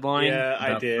news headline. Yeah,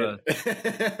 I did.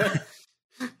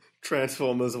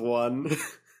 Transformers 1.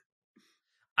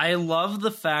 I love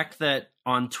the fact that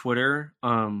on Twitter,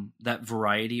 that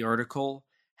Variety article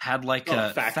had like a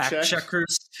fact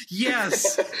checkers.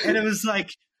 Yes. And it was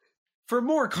like, for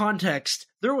more context,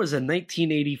 there was a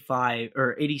 1985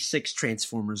 or 86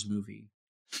 Transformers movie.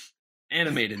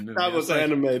 Animated movie. That was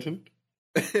animated.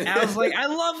 I was like, I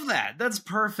love that. That's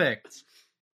perfect.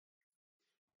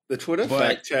 The Twitter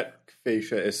fact check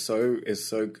feature is so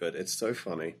good. It's so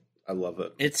funny. I love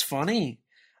it. It's funny.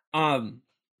 But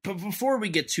before we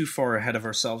get too far ahead of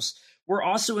ourselves, we're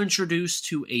also introduced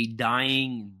to a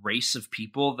dying race of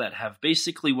people that have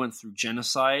basically went through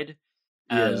genocide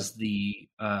as the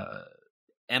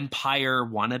Empire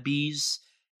wannabes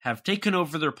have taken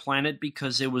over their planet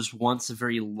because it was once a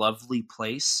very lovely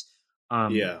place.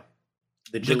 The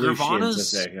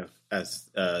Gelusians as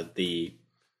the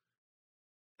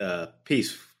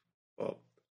peace. Well,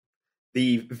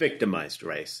 the victimized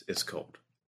race is called.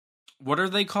 What are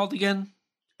they called again?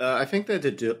 I think they're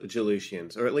the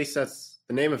Gelusians, or at least that's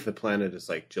the name of the planet is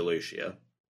like Gelusia.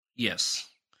 Yes.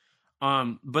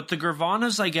 But the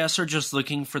Gurvanas, I guess, are just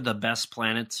looking for the best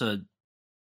planet to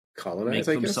colonize,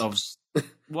 make themselves.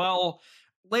 Well,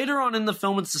 later on in the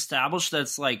film, it's established that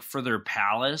it's like for their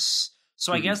palace.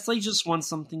 So I guess they just want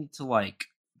something to like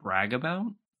brag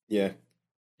about. Yeah.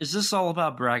 Is this all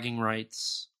about bragging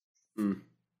rights?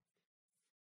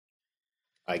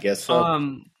 I guess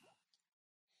so.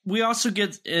 We also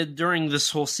get, during this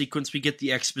whole sequence, we get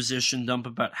the exposition dump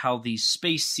about how these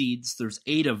space seeds, there's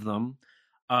 8 of them,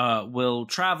 will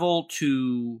travel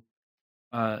to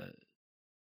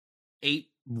 8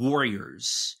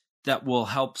 warriors that will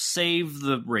help save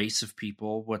the race of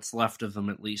people, what's left of them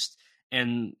at least,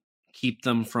 and keep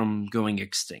them from going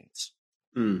extinct.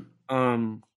 They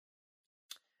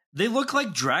look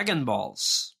like Dragon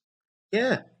Balls.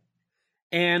 Yeah.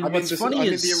 And what's funny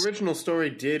is the original story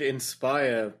did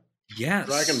inspire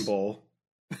Dragon Ball.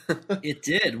 It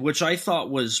did, which I thought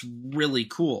was really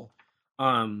cool.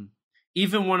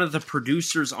 Even one of the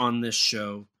producers on this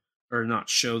show, or not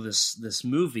show, this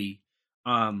movie,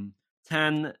 Takiwa.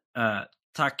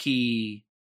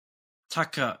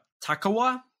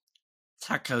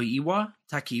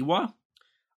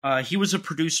 He was a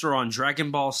producer on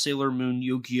Dragon Ball, Sailor Moon,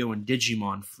 Yu-Gi-Oh, and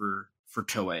Digimon for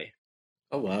Toei.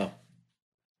 Oh wow!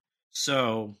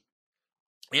 So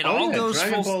it all goes.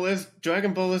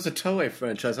 Dragon Ball is a Toei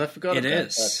franchise. I forgot about that. It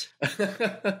is.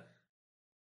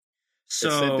 So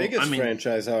it's their biggest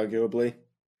franchise, arguably.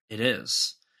 It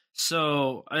is.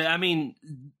 So I mean,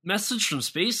 Message from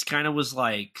Space kind of was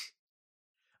like,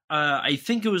 I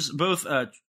think it was both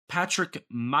Patrick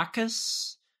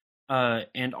Mackes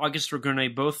and August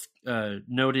Ragone both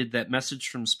noted that Message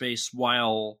from Space,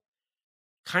 while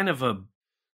kind of a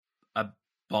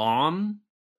bomb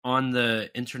on the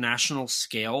international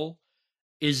scale,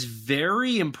 is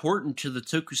very important to the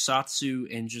tokusatsu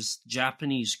and just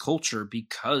Japanese culture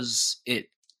because it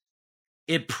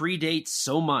predates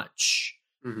so much.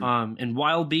 And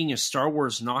while being a Star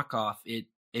Wars knockoff, it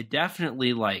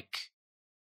definitely like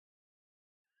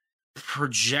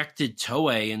projected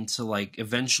Toei into like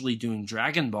eventually doing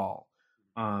Dragon Ball.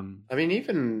 I mean,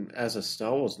 even as a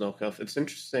Star Wars knockoff, it's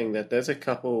interesting that there's like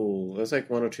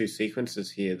 1 or 2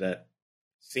 sequences here that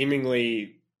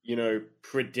seemingly,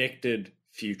 predicted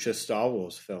future Star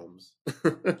Wars films.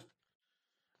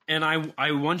 And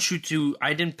I want you to,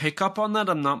 I didn't pick up on that.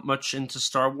 I'm not much into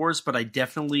Star Wars, but I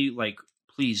definitely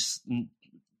please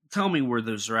tell me where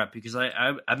those are at, because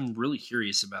I'm really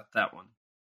curious about that one.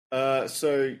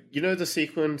 So the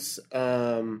sequence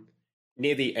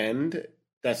near the end,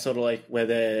 that's sort of like where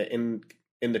they're in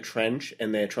the trench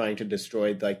and they're trying to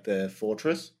destroy like the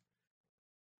fortress.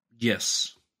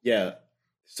 Yes. Yeah.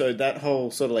 So that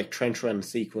whole sort of like trench run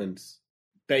sequence,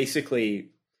 that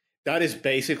is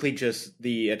basically just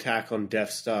the attack on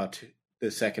Death Star,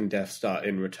 the second Death Star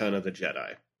in Return of the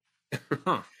Jedi,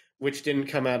 which didn't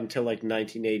come out until like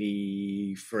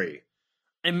 1983.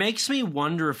 It makes me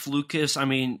wonder if Lucas, I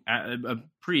mean, a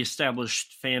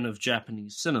pre-established fan of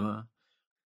Japanese cinema,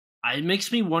 it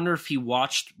makes me wonder if he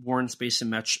watched War in Space and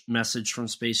Message from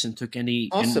Space and took any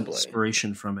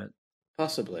inspiration from it.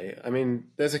 Possibly. I mean,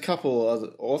 there's a couple other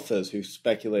authors who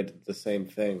speculated the same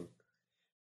thing.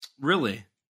 Really?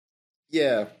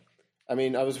 Yeah. I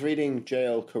mean, I was reading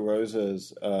J.L.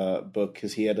 Carosa's book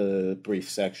because he had a brief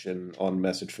section on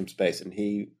Message from Space, and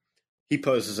he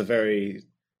poses a very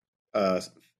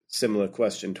similar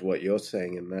question to what you're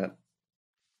saying in that.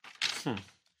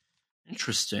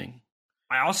 Interesting.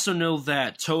 I also know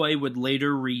that Toei would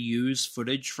later reuse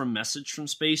footage from Message from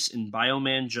Space in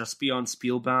Bioman, Just Beyond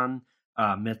Spielbahn,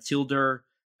 Matilda,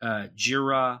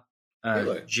 Jira,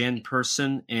 Really? Jan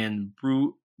Person, and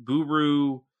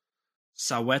Buru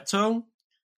Saweto.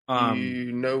 Do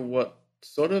you know what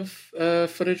sort of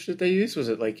footage did they use? Was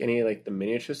it like any like the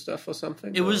miniature stuff or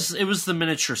something? It was the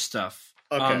miniature stuff.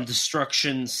 Okay.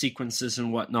 Destruction sequences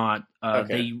and whatnot.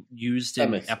 They used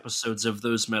in episodes of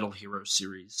those Metal Hero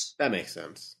series. That makes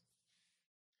sense.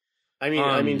 I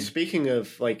mean, speaking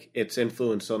of like its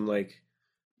influence on like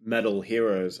Metal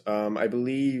Heroes, I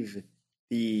believe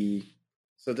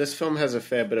so this film has a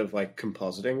fair bit of like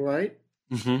compositing, right?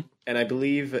 Mm-hmm. And I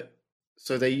believe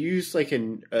so they use like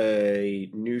a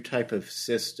new type of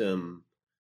system.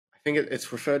 I think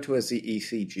it's referred to as the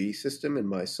ECG system in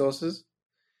my sources.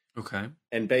 Okay.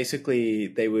 And basically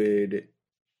they would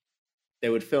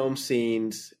film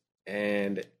scenes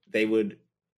and they would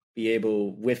be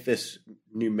able, with this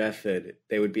new method,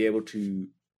 they would be able to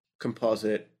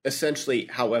composite essentially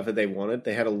however they wanted.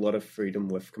 They had a lot of freedom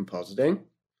with compositing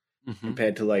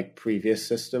compared to like previous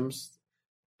systems.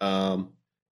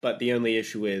 But the only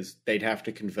issue is they'd have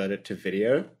to convert it to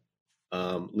video,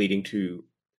 leading to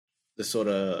the sort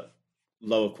of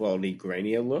lower quality,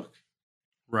 grainier look.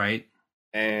 Right.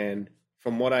 And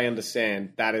from what I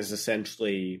understand, that is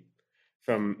essentially,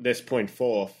 from this point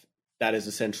forth, that is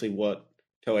essentially what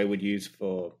Toei would use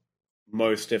for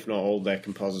most, if not all, their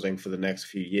compositing for the next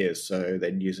few years. So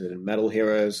they'd use it in Metal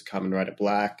Heroes, Kamen Rider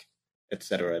Black,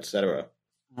 etc., etc.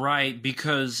 Right,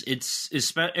 because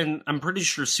and I'm pretty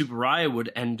sure Tsuburaya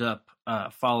would end up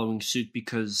following suit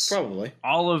because probably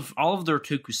all of their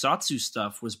tokusatsu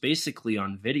stuff was basically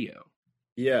on video.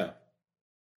 Yeah.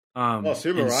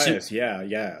 Tsuburaya,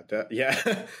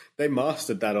 yeah. They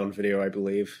mastered that on video, I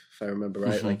believe, if I remember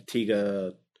right. Like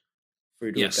Tiga,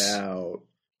 Fruit About.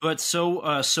 But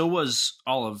so was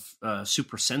all of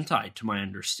Super Sentai, to my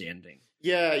understanding.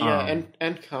 Yeah,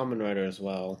 and Kamen Rider as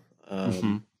well.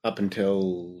 Up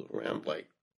until around like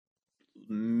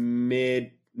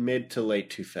mid to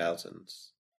late 2000s,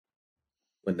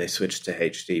 when they switched to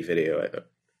HD video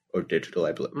or digital,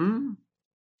 I believe.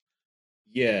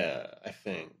 Yeah, I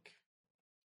think.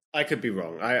 I could be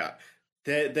wrong.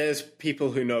 There's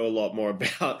people who know a lot more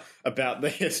about the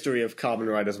history of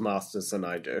Kamen Rider's Masters than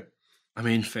I do. I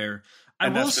mean, fair.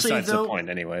 And I will say, besides the point,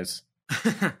 anyways.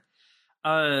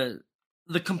 The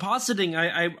compositing,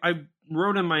 I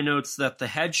wrote in my notes that the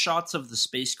headshots of the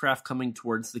spacecraft coming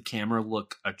towards the camera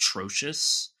look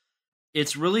atrocious.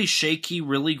 It's really shaky,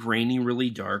 really grainy, really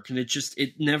dark, and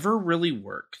it never really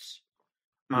worked.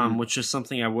 Which is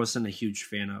something I wasn't a huge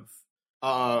fan of.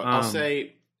 I'll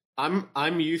say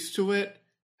I'm used to it,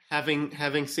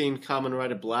 having seen Kamen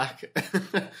Rider Black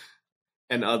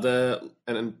and a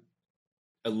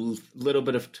little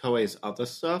bit of Toei's other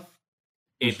stuff.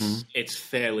 It's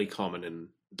fairly common in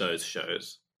those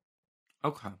shows.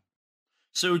 Okay,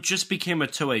 so it just became a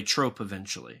Toei trope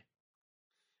eventually.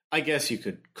 I guess you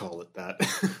could call it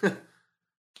that,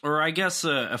 or I guess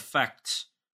effect.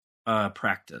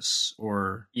 Practice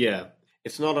or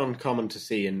it's not uncommon to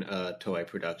see in Toei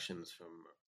productions from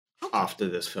after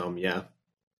this film.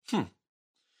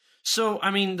 So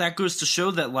I mean that goes to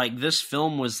show that like this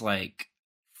film was like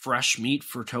fresh meat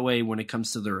for Toei when it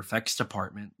comes to their effects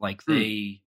department. Like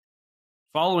they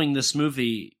following this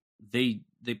movie, they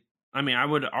I mean I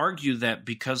would argue that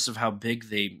because of how big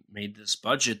they made this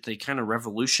budget, they kind of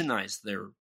revolutionized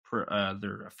their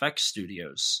effects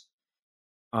studios.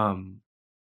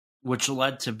 Which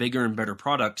led to bigger and better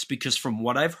products, because from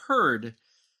what I've heard,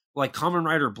 like Kamen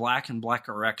Rider Black and Black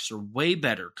RX are way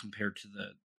better compared to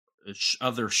the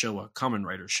other Kamen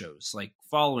Rider shows. Like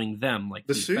following them, like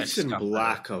the suits in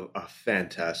Black are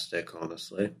fantastic,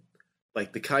 honestly.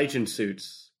 Like the Kaijin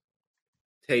suits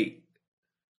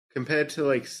compared to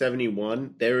like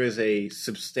 71, there is a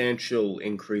substantial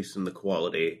increase in the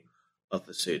quality of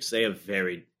the suits. They are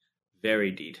very, very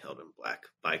detailed in Black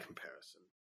by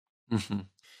comparison.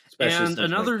 And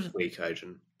another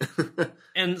Kaijin.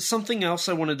 And something else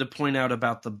I wanted to point out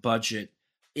about the budget.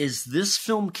 is this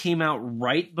film came out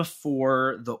right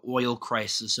before the oil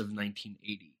crisis of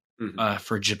 1980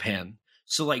 for Japan.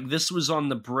 So, like, this was on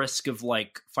the brisk of,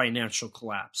 like, financial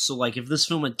collapse. So, like, if this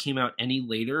film had came out any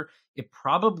later, it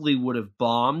probably would have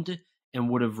bombed and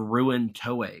would have ruined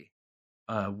Toei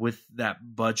with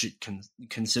that budget,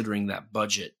 considering that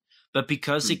budget. But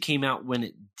because it came out when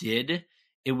it did,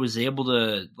 it was able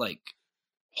to, like,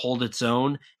 hold its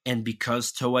own. And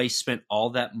because Toei spent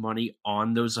all that money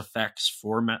on those effects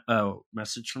for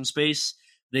Message from Space,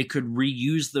 they could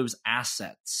reuse those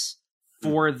assets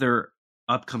for their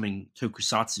upcoming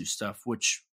tokusatsu stuff,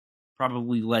 which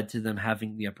probably led to them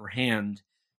having the upper hand,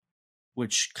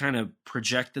 which kind of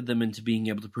projected them into being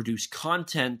able to produce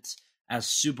content as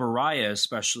Tsuburaya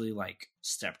especially, like,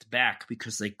 stepped back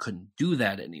because they couldn't do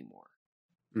that anymore.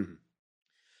 Mm-hmm.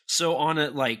 So on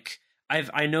it, like,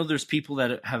 I know there's people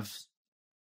that have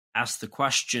asked the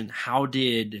question, how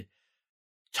did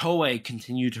Toei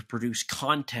continue to produce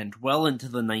content well into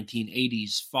the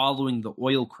 1980s following the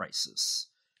oil crisis?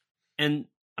 And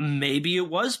maybe it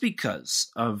was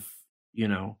because of, you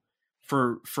know,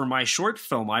 for my short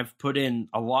film, I've put in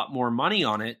a lot more money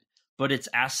on it, but it's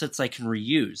assets I can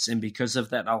reuse. And because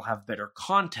of that, I'll have better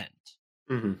content.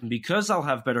 Mm-hmm. And because I'll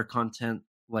have better content,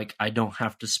 like, I don't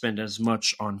have to spend as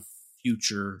much on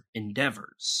future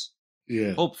endeavors.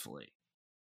 Yeah. Hopefully.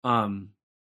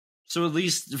 So at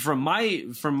least from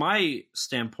my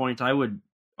standpoint, I would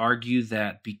argue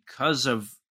that because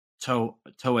of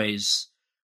Toei's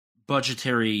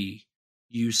budgetary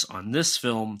use on this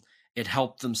film, it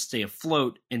helped them stay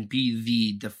afloat and be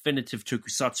the definitive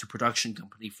tokusatsu production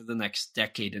company for the next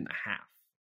decade and a half.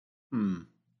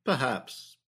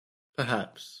 Perhaps.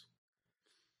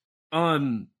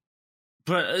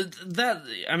 But that,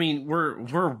 I mean,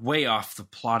 we're way off the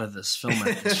plot of this film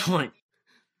at this point.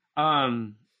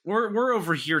 We're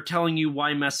over here telling you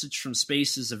why Message from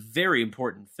Space is a very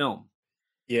important film.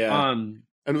 Yeah.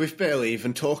 And we've barely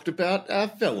even talked about our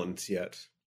villains yet.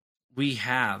 We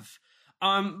have.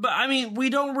 But I mean, we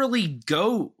don't really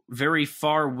go very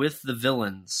far with the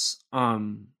villains.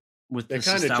 With they're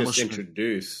kind of just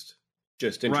introduced.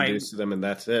 Just introduced to them, and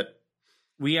that's it.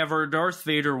 We have our Darth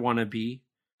Vader wannabe.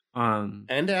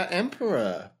 And our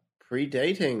Emperor,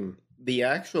 predating the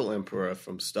actual Emperor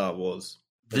from Star Wars.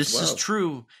 This is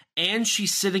true. And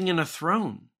she's sitting in a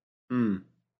throne.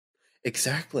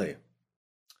 Exactly.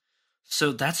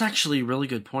 So that's actually a really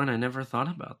good point. I never thought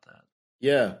about that.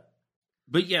 Yeah.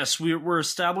 But yes, we're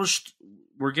established.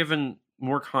 We're given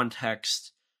more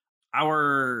context.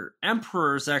 Our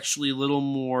Emperor is actually a little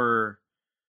more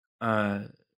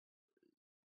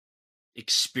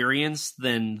experienced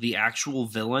than the actual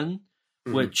villain,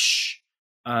 which,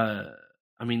 I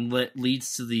mean,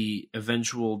 leads to the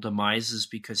eventual demises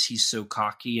because he's so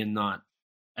cocky and not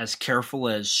as careful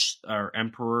as our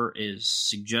Emperor is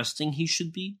suggesting he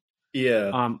should be.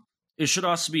 Yeah. It should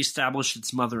also be established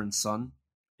it's mother and son.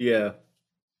 Yeah.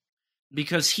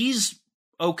 Because he's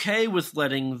okay with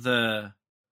letting the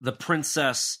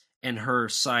princess and her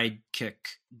sidekick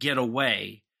get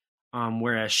away,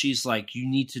 whereas she's like, you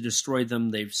need to destroy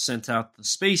them. They've sent out the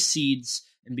space seeds,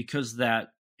 and because of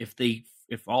that, if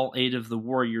all 8 of the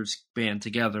warriors band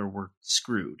together, we're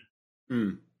screwed.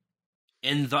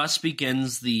 And thus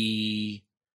begins the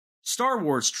Star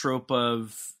Wars trope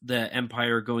of the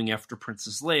Empire going after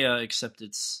Princess Leia, except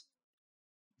it's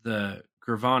the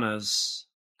Gurvanas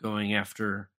going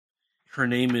after. Her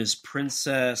name is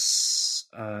Princess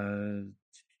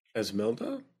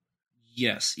Esmeralda?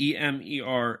 Yes,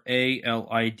 Emeralida.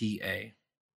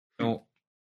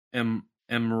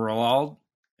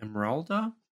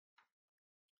 Emeralda?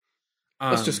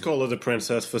 Let's just call her the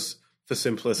princess for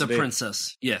simplicity. The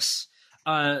princess, yes.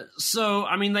 So,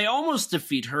 I mean, they almost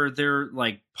defeat her. They're,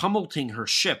 like, pummeling her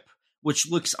ship, which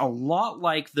looks a lot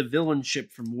like the villain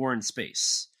ship from War in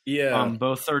Space. Yeah.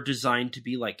 Both are designed to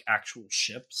be, like, actual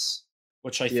ships,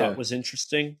 which I thought was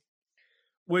interesting.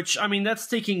 Which, I mean, that's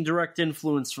taking direct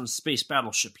influence from Space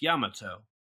Battleship Yamato.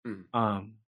 At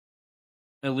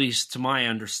least to my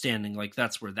understanding, like,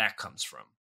 that's where that comes from.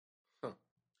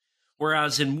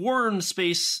 Whereas in War in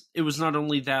Space, it was not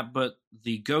only that, but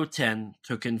the Goten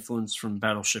took influence from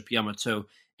Battleship Yamato.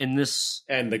 In this,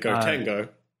 and the Gotengo.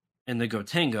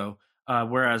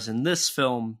 Whereas in this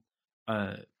film,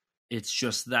 it's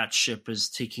just that ship is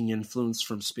taking influence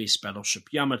from Space Battleship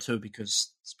Yamato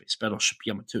because Space Battleship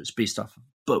Yamato is based off of a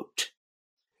boat.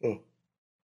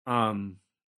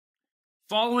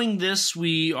 Following this,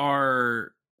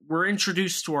 we're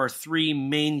introduced to our 3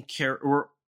 main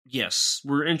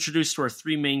we're introduced to our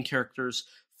 3 main characters.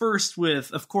 First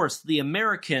with, of course, the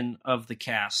American of the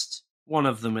cast, one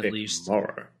of them at least.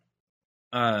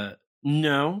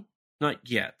 No, not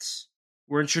yet.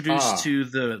 We're introduced to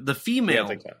the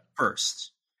female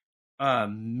first.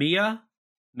 Maya.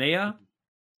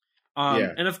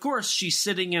 And of course, she's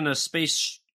sitting in a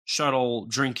space shuttle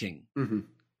drinking,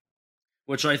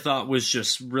 which I thought was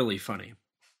just really funny.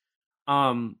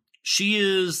 She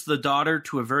is the daughter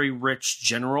to a very rich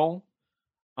general,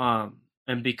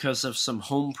 and because of some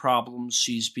home problems,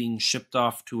 she's being shipped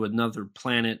off to another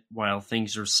planet while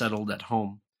things are settled at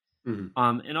home.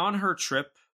 And on her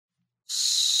trip,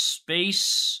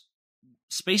 space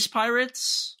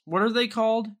pirates, what are they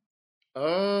called?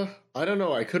 I don't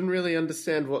know. I couldn't really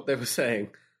understand what they were saying.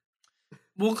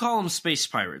 We'll call them space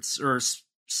pirates or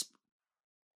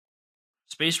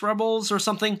space rebels or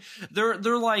something.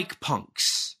 They're like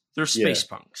punks. They're space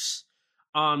punks.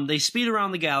 They speed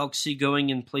around the galaxy, going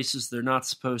in places they're not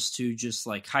supposed to, just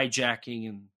like hijacking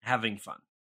and having fun.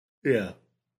 Yeah.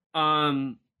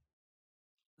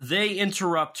 They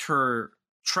interrupt her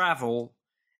travel,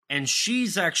 and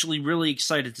she's actually really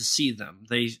excited to see them.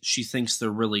 She thinks they're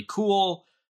really cool.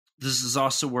 This is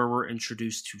also where we're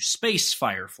introduced to space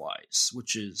fireflies,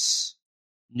 which is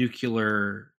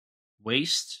nuclear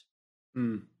waste.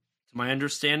 To my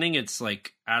understanding, it's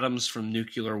like atoms from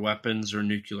nuclear weapons or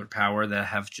nuclear power that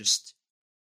have just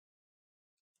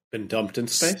been dumped in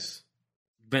space?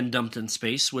 Been dumped in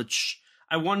space, which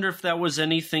I wonder if that was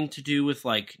anything to do with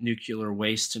like nuclear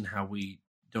waste and how we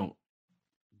don't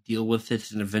deal with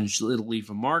it and eventually it'll leave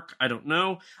a mark. I don't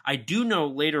know. I do know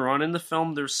later on in the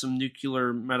film there's some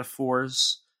nuclear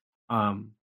metaphors, but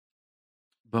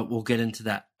we'll get into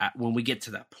that when we get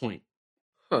to that point.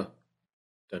 Huh.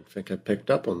 Don't think I picked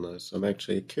up on those. I'm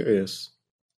actually curious.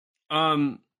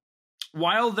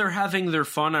 While they're having their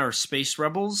fun, our space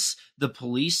rebels, the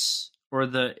police, or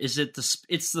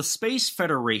it's the Space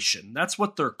Federation. That's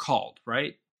what they're called,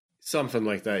 right? Something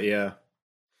like that, yeah.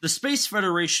 The Space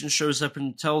Federation shows up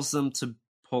and tells them to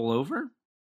pull over.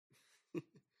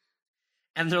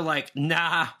 And they're like,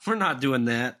 nah, we're not doing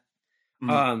that.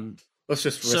 Let's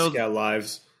just risk our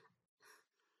lives.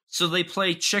 So they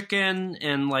play chicken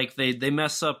and like they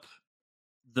mess up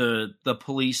the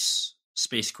police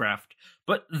spacecraft,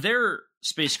 but their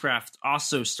spacecraft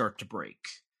also start to break.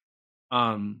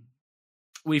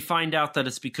 We find out that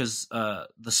it's because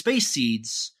the space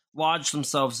seeds lodged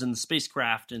themselves in the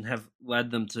spacecraft and have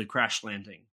led them to crash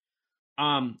landing.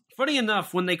 Funny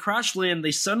enough, when they crash land,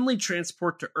 they suddenly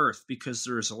transport to Earth because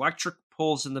there's electric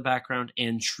poles in the background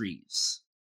and trees,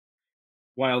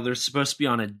 while they're supposed to be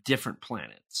on a different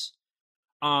planet.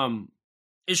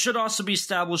 It should also be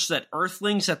established that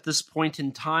Earthlings at this point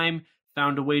in time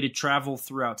found a way to travel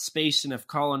throughout space and have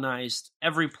colonized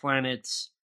every planet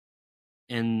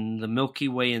in the Milky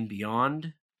Way and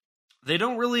beyond. They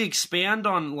don't really expand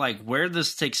on like where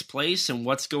this takes place and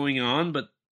what's going on, but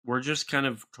we're just kind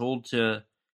of told to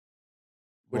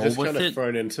we're just kind of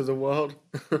thrown into the world.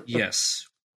 Yes.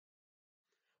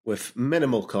 With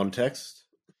minimal context.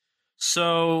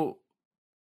 So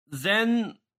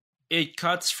then it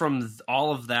cuts from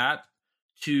all of that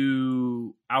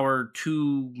to our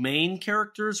two main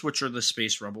characters, which are the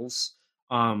space rebels.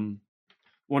 One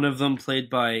of them played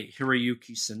by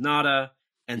Hiroyuki Sanada,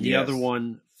 and the other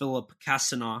one, Philip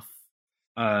Kasanoff.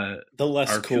 The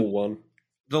less cool one.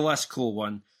 The less cool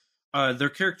one. Their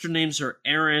character names are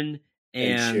Aaron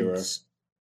and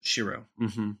Shiro.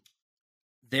 Mm-hmm.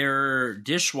 They're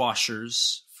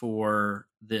dishwashers for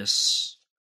this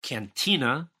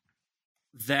cantina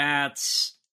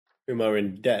whom are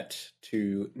in debt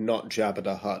to not Jabba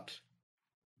the Hutt,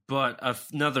 but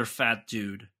another fat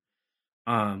dude.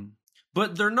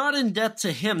 But they're not in debt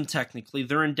to him technically.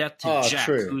 They're in debt to Jack,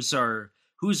 true.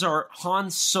 who's our Han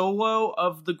Solo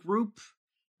of the group.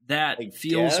 That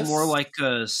feels more like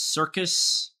a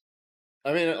circus.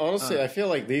 I mean, honestly, I feel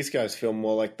like these guys feel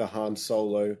more like the Han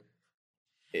Solo.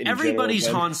 Everybody's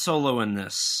Han Solo in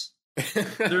this.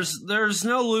 There's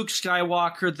no Luke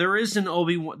Skywalker. There is an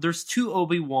Obi-Wan. There's two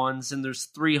Obi-Wans and there's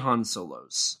three Han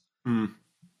Solos.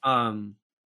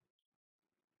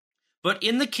 But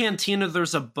in the cantina,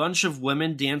 there's a bunch of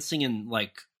women dancing in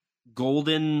like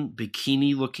golden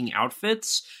bikini-looking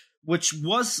outfits, which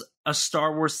was a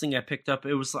Star Wars thing I picked up.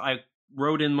 I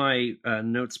wrote in my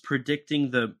notes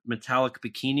predicting the metallic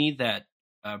bikini that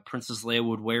Princess Leia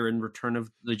would wear in Return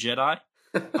of the Jedi.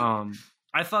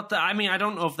 I thought that, I mean, I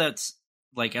don't know if that's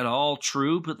like at all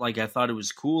true, but like I thought it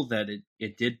was cool that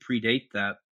it did predate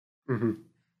that. Mm-hmm.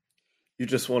 You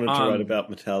just wanted to write about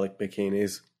metallic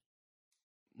bikinis.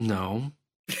 No.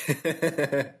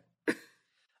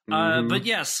 But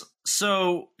yes,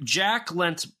 so Jack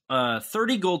lent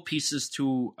 30 gold pieces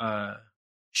to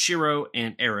Shiro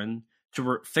and Aaron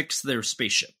to fix their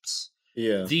spaceships.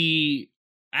 Yeah. The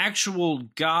actual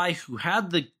guy who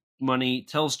had the money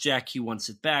tells Jack he wants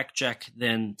it back. Jack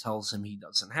then tells him he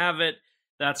doesn't have it.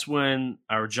 That's when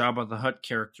our Jabba the Hutt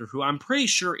character, who I'm pretty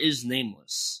sure is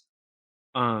nameless,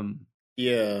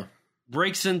 yeah,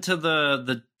 breaks into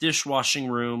the dishwashing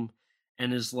room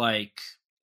and is like,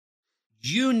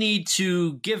 you need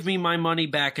to give me my money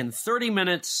back in 30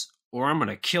 minutes or I'm going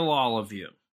to kill all of you.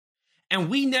 And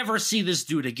we never see this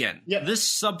dude again. Yep. This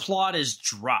subplot is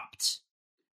dropped.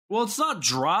 Well, it's not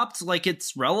dropped, like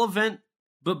it's relevant,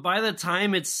 but by the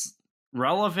time it's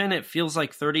relevant, it feels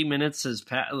like 30 minutes has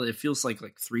passed. It feels like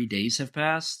 3 days have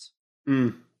passed.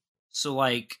 So,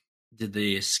 like, did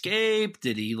they escape?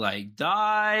 Did he,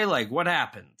 die? What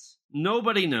happened?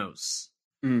 Nobody knows.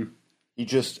 He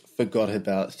just forgot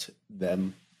about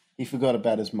them. He forgot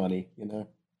about his money,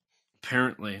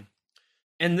 Apparently.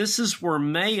 And this is where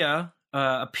Maya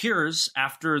appears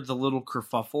after the little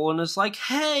kerfuffle and is like,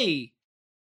 hey!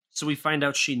 So we find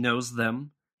out she knows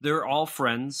them. They're all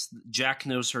friends. Jack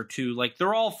knows her too.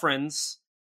 They're all friends.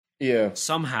 Yeah.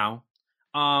 Somehow.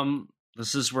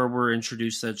 This is where we're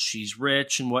introduced that she's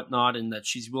rich and whatnot, and that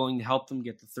she's willing to help them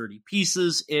get the 30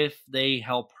 pieces if they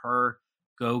help her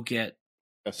go get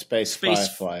a space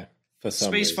firefly for some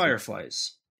space reason.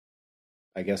 Fireflies.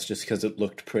 I guess just because it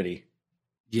looked pretty.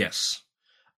 Yes.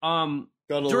 Gotta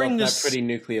love that pretty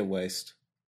nuclear waste.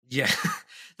 Yeah.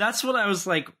 That's what I was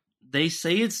like. They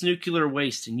say it's nuclear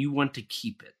waste and you want to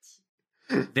keep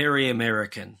it. Very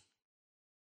American.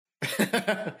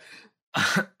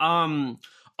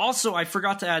 Also, I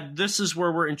forgot to add, this is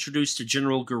where we're introduced to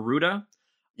General Garuda.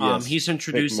 Yes, he's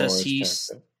introduced as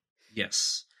character.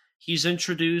 Yes. He's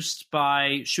introduced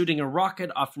by shooting a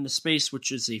rocket off into space,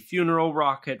 which is a funeral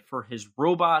rocket for his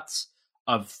robots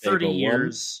of 30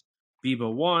 years.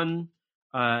 Biba 1.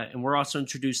 And we're also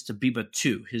introduced to Biba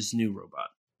 2, his new robot.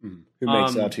 Who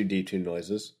makes R2-D2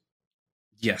 noises.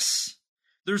 Yes.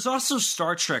 There's also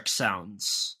Star Trek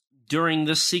sounds during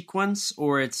this sequence,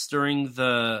 or it's during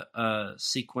the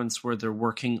sequence where they're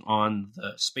working on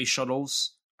the space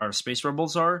shuttles, our space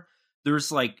rebels are.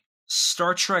 There's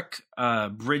Star Trek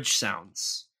bridge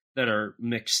sounds that are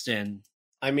mixed in.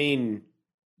 I mean,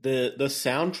 the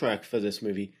soundtrack for this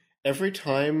movie, every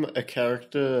time a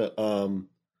character,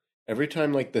 every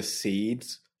time the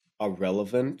seeds are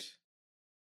relevant,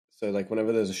 so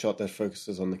whenever there's a shot that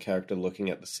focuses on the character looking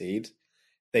at the seeds,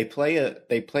 they play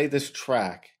this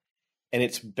track, and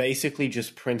it's basically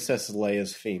just Princess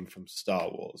Leia's theme from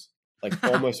Star Wars,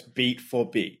 almost beat for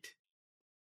beat.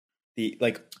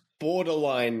 The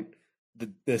borderline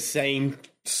the same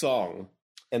song,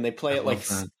 and they play it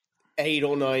 8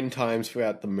 or 9 times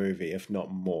throughout the movie, if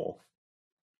not more.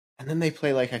 And then they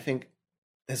play I think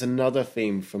there's another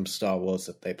theme from Star Wars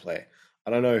that they play.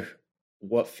 I don't know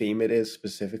what theme it is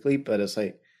specifically, but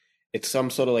it's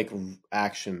some sort of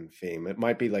action theme. It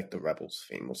might be the Rebels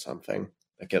theme or something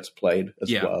that gets played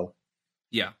as well.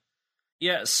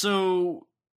 Yeah. So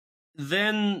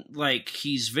then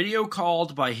he's video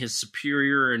called by his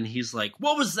superior, and he's like,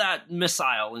 what was that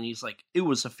missile? And he's like, it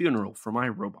was a funeral for my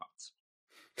robots.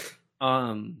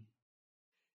 And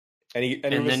he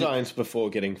resigns before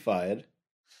getting fired.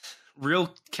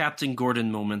 Real Captain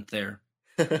Gordon moment there.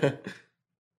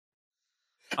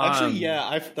 Actually,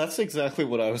 yeah, that's exactly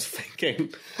what I was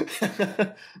thinking.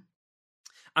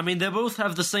 I mean, they both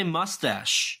have the same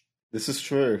mustache. This is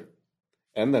true.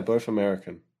 And they're both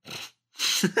American.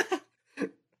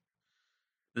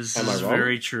 This is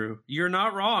very true. You're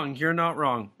not wrong. You're not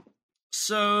wrong.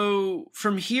 So,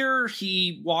 from here,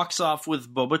 he walks off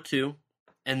with Boba 2,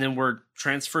 and then we're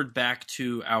transferred back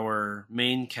to our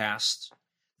main cast.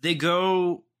 They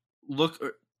go look...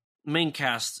 Main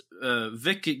cast,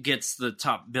 Vic gets the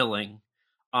top billing,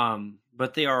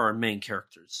 but they are our main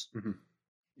characters. Mm-hmm.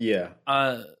 Yeah.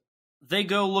 They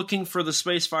go looking for the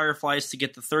Space Fireflies to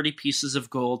get the 30 pieces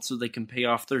of gold so they can pay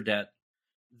off their debt.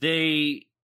 They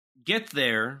get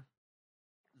there.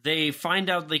 They find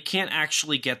out they can't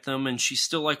actually get them, and she's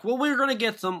still like, well, we're going to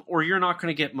get them, or you're not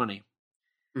going to get money.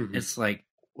 Mm-hmm. It's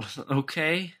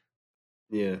okay.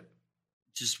 Yeah.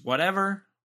 Just whatever.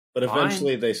 But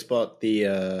eventually they spot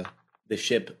the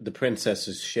ship, the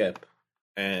princess's ship,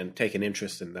 and take an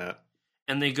interest in that.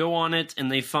 And they go on it,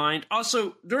 and they find...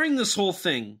 Also, during this whole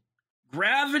thing,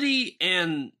 gravity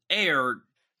and air,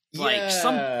 that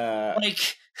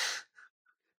what?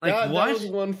 That was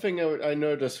one thing I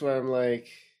noticed where I'm like,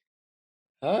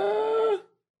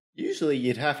 usually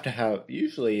you'd have to have...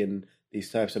 Usually in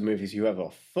these types of movies, you have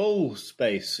a full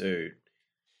spacesuit.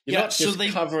 You're not just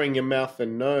covering your mouth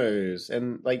and nose.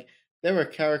 And, there are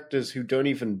characters who don't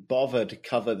even bother to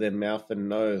cover their mouth and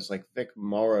nose, like Vic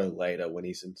Morrow later when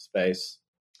he's in space.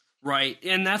 Right.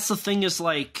 And that's the thing is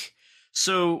like,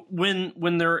 so when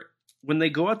they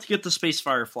go out to get the space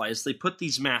fireflies, they put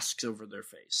these masks over their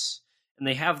face and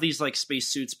they have these like space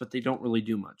suits, but they don't really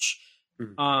do much.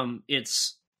 Mm-hmm.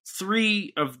 It's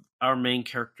 3 of our main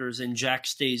characters and Jack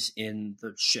stays in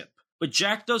the ship, but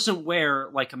Jack doesn't wear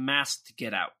like a mask to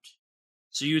get out.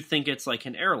 So you'd think it's like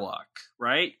an airlock,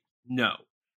 right? No,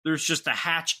 there's just a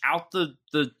hatch out the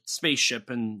spaceship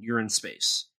and you're in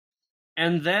space.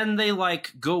 And then they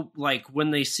like go, like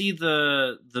when they see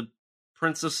the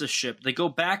princess's ship, they go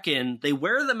back in, they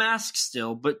wear the mask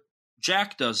still, but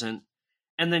Jack doesn't.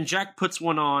 And then Jack puts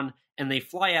one on and they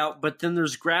fly out, but then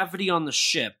there's gravity on the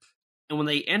ship. And when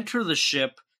they enter the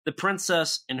ship, the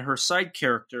princess and her side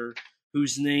character,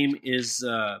 whose name is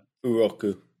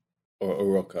Uroku or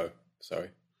Uroko, sorry.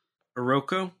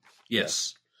 Uroko?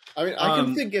 Yes. Yeah. I mean, I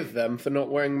can forgive them for not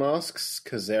wearing masks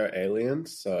because they're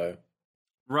aliens, so...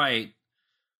 Right.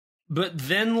 But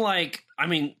then, like, I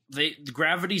mean, the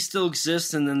gravity still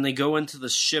exists, and then they go into the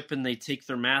ship and they take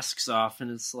their masks off,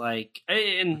 and it's like,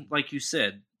 and like you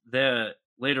said,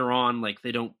 later on, like,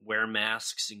 they don't wear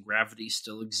masks, and gravity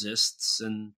still exists,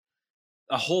 and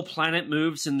a whole planet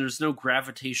moves, and there's no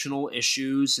gravitational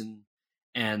issues,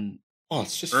 and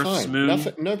it's just Earth's fine.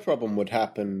 moon, no problem would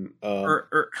happen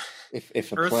if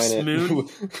a Earth's planet moon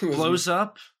blows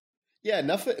up. Yeah,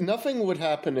 nothing would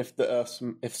happen if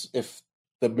if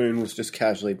the moon was just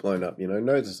casually blown up,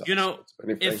 no disaster.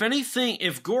 If anything,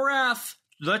 if Gorath,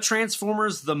 the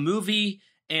Transformers, the movie,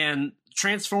 and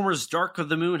Transformers Dark of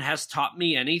the Moon has taught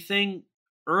me anything,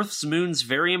 Earth's moon's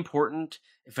very important.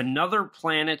 If another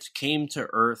planet came to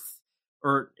Earth,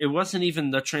 or it wasn't even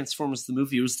the Transformers the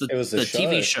movie, it was the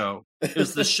TV show. It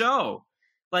was the show.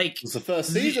 Like, it was the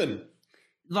first season.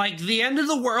 Like, the end of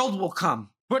the world will come,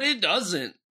 but it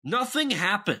doesn't. Nothing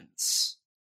happens.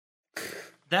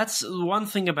 That's one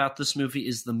thing about this movie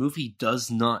is the movie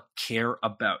does not care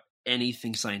about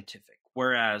anything scientific,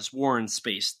 whereas War in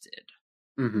Space did.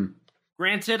 Mm-hmm.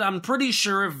 Granted, I'm pretty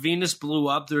sure if Venus blew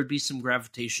up, there would be some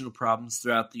gravitational problems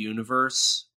throughout the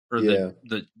universe or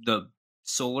the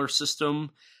solar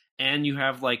system, and you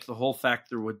have like the whole fact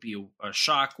there would be a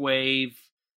shock wave,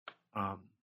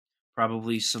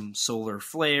 probably some solar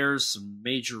flares, some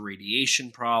major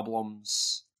radiation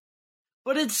problems.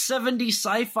 But it's 70s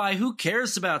sci-fi. Who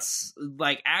cares about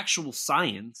like actual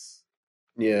science?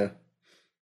 Yeah.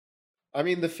 I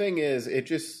mean, the thing is, it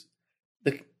just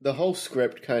the whole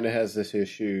script kind of has this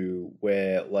issue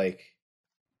where like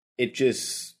it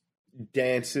just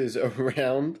dances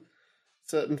around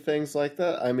certain things like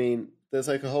that. I mean, there's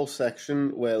like a whole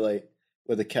section where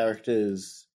the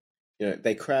characters,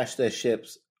 they crash their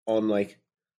ships on like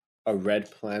a red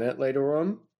planet later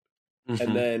on, mm-hmm.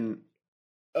 and then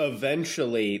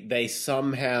eventually they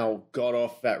somehow got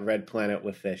off that red planet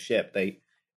with their ship.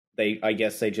 I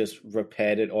guess they just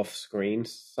repaired it off screen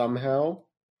somehow.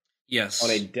 Yes. On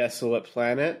a desolate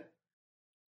planet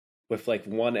with like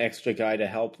one extra guy to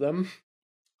help them.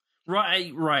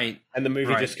 Right. And the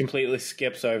movie just completely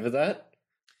skips over that.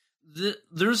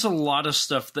 There's a lot of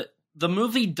stuff that the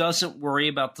movie doesn't worry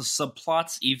about the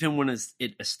subplots even when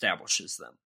it establishes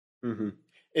them. Mm-hmm.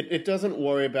 It doesn't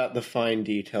worry about the fine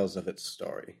details of its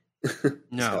story.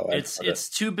 No, it's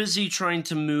too busy trying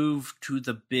to move to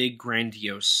the big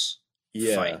grandiose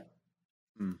fight.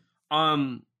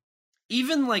 Mm.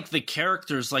 Even like the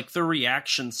characters, like their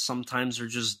reactions sometimes are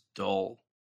just dull.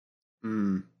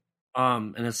 Mm.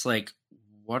 And it's like,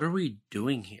 what are we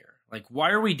doing here? Like, why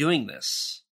are we doing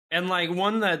this? And like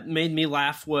one that made me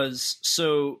laugh was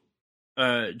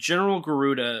General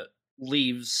Garuda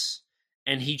leaves.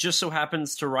 And he just so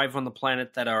happens to arrive on the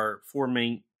planet that our 4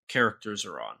 main characters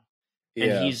are on. Yeah.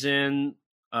 And he's in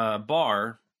a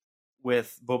bar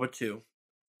with Boba 2.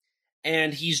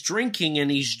 And he's drinking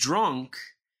and he's drunk.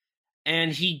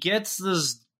 And he gets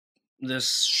this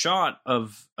shot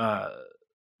of, I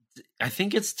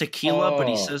think it's tequila, but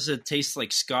he says it tastes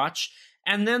like scotch.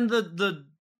 And then the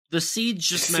seed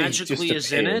just magically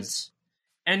is in it.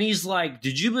 And he's like,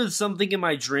 did you put something in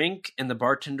my drink? And the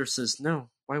bartender says, no,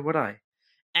 why would I?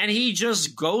 And he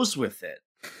just goes with it.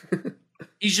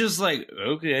 He's just like,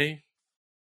 okay,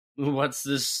 what's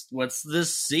this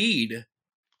seed?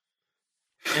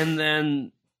 And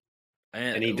then...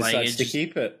 And he decides to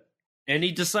keep it. And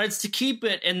he decides to keep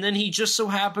it, and then he just so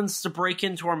happens to break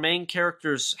into our main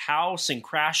character's house and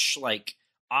crash, like,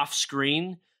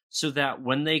 off-screen, so that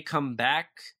when they come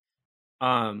back...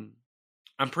 I'm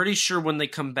pretty sure when they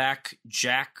come back,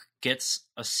 Jack gets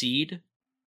a seed,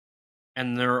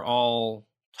 and they're all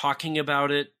talking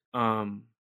about it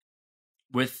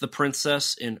with the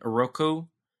princess and Uroko,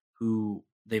 who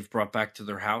they've brought back to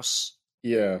their house.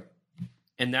 Yeah.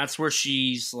 And that's where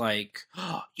she's like,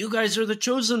 oh, you guys are the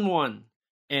chosen one.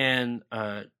 And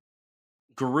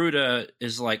Garuda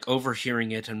is like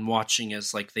overhearing it and watching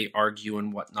as like they argue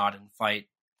and whatnot and fight.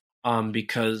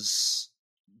 Because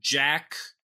Jack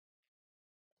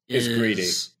is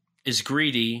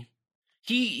greedy.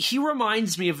 He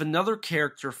reminds me of another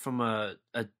character from a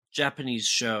Japanese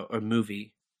show or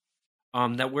movie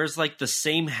that wears like the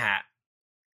same hat.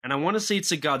 And I want to say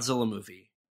it's a Godzilla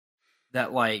movie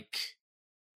that like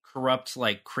corrupt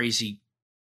like crazy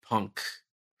punk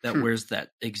that wears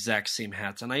that exact same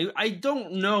hat. And I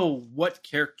don't know what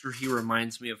character he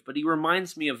reminds me of, but he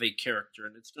reminds me of a character,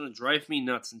 and it's going to drive me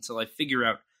nuts until I figure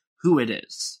out who it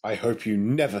is. I hope you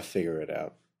never figure it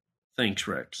out. Thanks,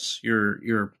 Rex.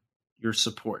 Your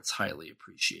support's highly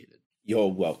appreciated.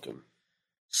 You're welcome.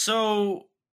 So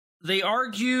they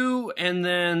argue, and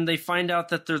then they find out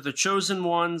that they're the chosen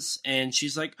ones, and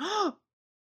she's like, oh,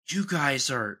 you guys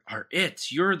are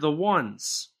it. You're the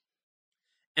ones.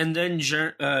 And then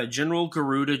General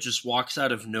Garuda just walks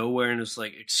out of nowhere and is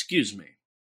like, excuse me,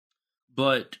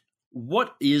 but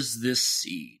what is this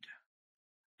seed?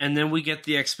 And then we get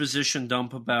the exposition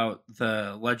dump about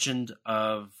the legend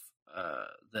of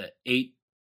the eight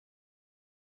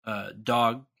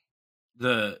dog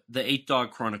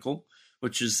chronicle,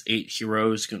 which is 8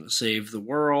 heroes going to save the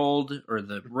world or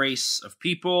the race of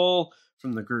people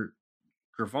from the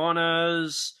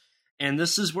Gurvanas. And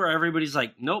this is where everybody's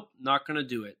like, nope, not going to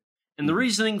do it. And the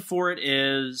reasoning for it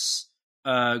is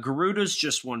Garuda's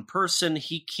just one person.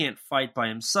 He can't fight by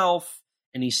himself.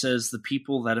 And he says the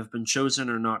people that have been chosen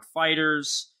are not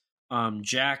fighters.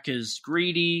 Jack is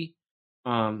greedy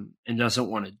and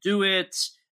doesn't want to do it.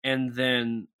 And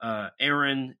then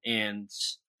Aaron and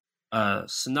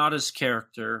Sanada's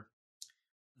character,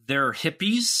 they're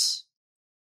hippies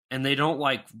and they don't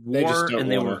like war,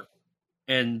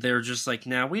 and they're just like,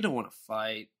 nah, we don't want to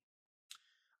fight.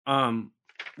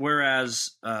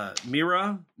 Whereas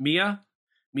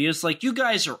Mia's like, you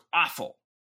guys are awful.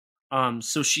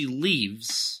 So she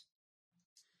leaves.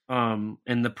 And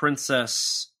the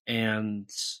princess and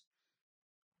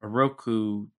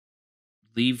Oroku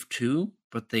leave too,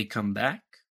 but they come back.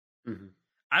 Mm-hmm.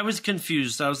 I was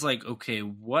confused. I was like, okay,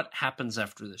 what happens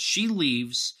after this? She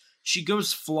leaves. She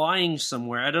goes flying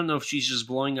somewhere. I don't know if she's just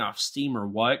blowing off steam or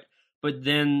what, but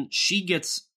then she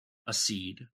gets a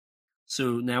seed.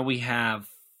 So now we have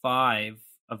 5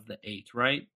 of the 8,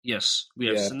 right? Yes. We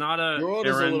have Sanada. Your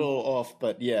order's Aaron. A little off,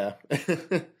 but yeah.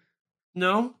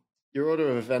 No? Your order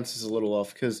of events is a little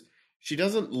off because she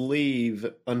doesn't leave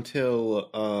until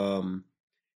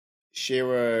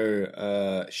Shiro,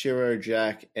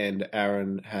 Jack, and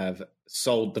Aaron have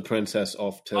sold the princess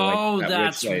off to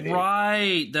that's witch lady.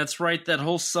 Right. That's right. That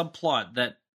whole subplot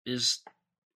that is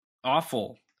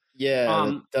awful.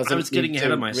 Yeah, I was getting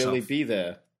ahead of myself. Really be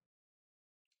there.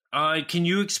 Can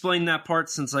you explain that part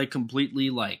since I completely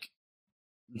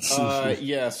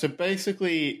yeah, so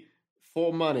basically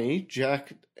for money,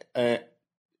 Jack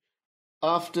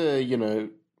after,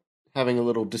 having a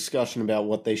little discussion about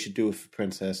what they should do with the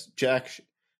princess,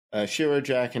 Shiro,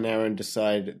 Jack, and Aaron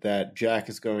decide that Jack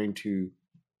is going to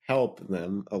help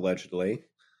them, allegedly.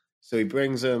 So he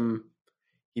brings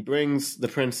the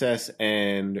princess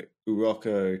and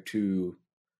Uroko to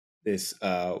this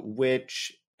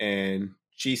witch, and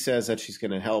she says that she's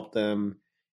going to help them,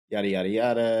 yada, yada,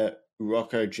 yada.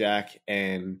 Uroko, Jack,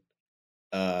 and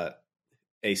a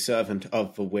servant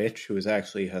of the witch, who is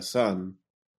actually her son,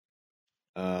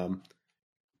 go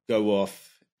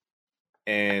off,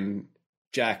 and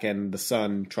Jack and the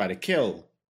son try to kill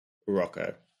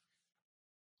Uroko.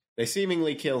 They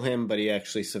seemingly kill him, but he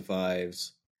actually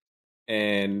survives.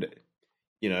 And,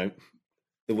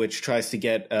 the witch tries to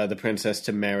get the princess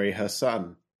to marry her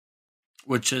son.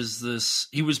 Which is this...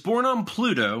 He was born on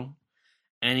Pluto,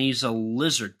 and he's a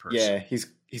lizard person. Yeah,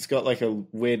 he's got like a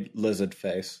weird lizard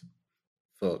face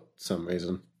for some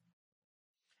reason.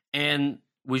 And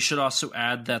we should also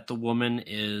add that the woman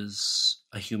is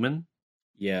a human.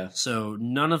 Yeah. So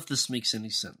none of this makes any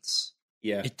sense.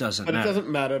 Yeah. It doesn't matter. But it doesn't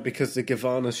matter because the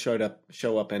Gurvanas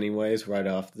show up anyways right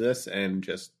after this and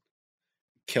just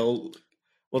kill...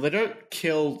 Well, they don't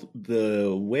kill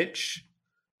the witch,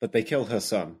 but they kill her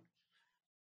son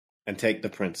and take the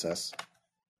princess.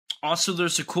 Also,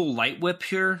 there's a cool light whip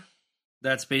here.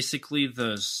 That's basically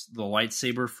the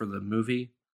lightsaber for the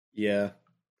movie. Yeah.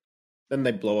 Then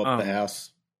they blow up the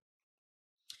house.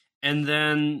 And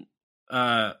then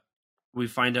we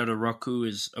find out Oroku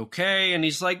is okay, and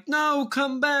he's like, no,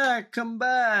 come back. And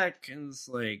it's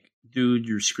like, dude,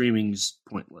 your screaming's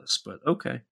pointless, but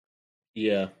okay.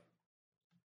 Yeah.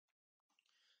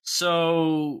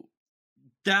 So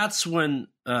that's when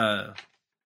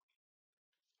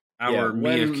Our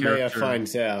Mia when character. Maya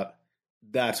finds out,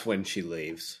 that's when she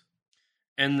leaves.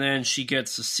 And then she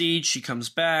gets a seed, she comes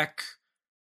back.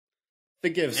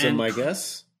 Forgives him, I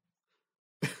guess.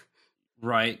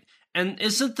 Right. And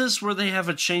isn't this where they have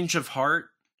a change of heart?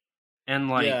 And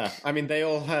like, yeah, I mean, they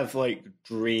all have like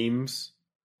dreams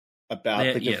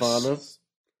about the Gavannas. Yes.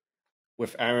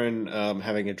 With Aaron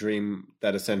having a dream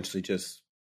that essentially just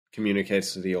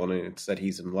communicates to the audience that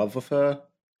he's in love with her,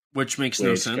 which makes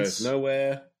no sense. Goes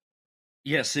nowhere.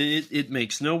 Yes, it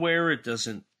makes nowhere. It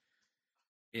doesn't.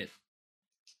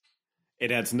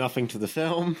 It adds nothing to the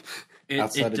film.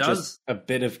 Outside of just a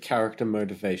bit of character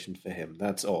motivation for him.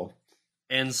 That's all.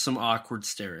 And some awkward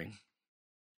staring.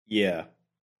 Yeah,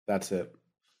 that's it.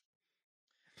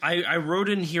 I wrote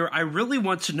in here, I really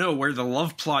want to know where the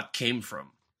love plot came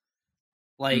from.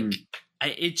 Like,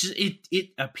 it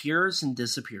appears and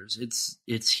disappears.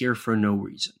 It's here for no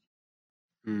reason.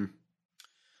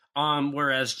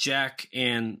 Whereas Jack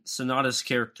and Sonata's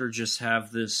character just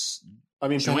have this. I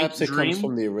mean, perhaps it comes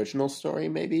from the original story,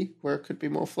 maybe, where it could be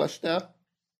more fleshed out.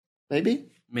 Maybe.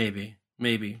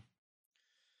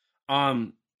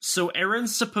 So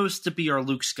Aaron's supposed to be our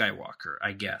Luke Skywalker,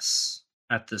 I guess,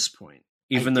 at this point,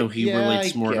 even though he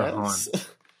relates more to Han.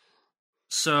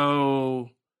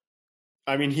 So,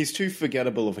 I mean, he's too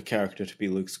forgettable of a character to be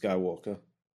Luke Skywalker.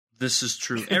 This is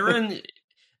true. Aaron,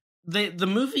 the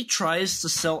movie tries to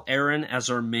sell Aaron as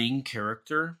our main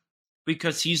character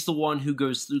because he's the one who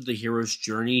goes through the hero's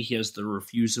journey. He has the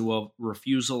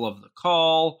refusal of the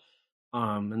call,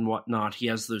 and whatnot. He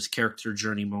has those character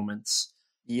journey moments.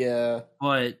 Yeah,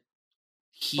 but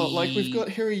like we've got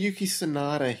Hiroyuki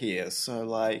Sanada here, so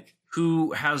like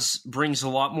who brings a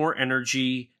lot more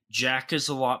energy. Jack is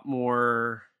a lot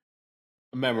more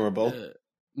memorable.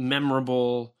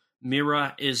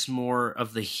 Mira is more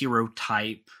of the hero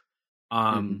type.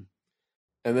 And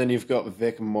then you've got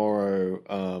Vic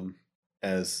Morrow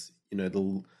as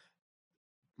the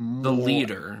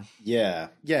leader. Yeah,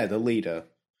 the leader.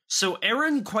 So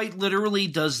Aaron quite literally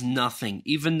does nothing,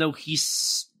 even though he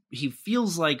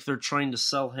feels like they're trying to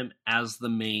sell him as the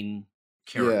main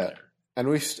character. Yeah,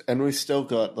 and we've still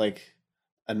got like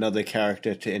another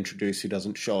character to introduce who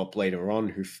doesn't show up later on,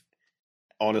 who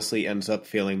honestly ends up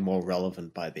feeling more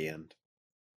relevant by the end.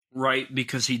 Right,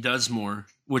 because he does more,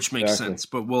 which makes sense,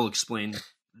 but we'll explain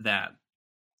that.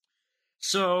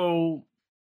 So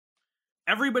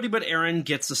everybody but Aaron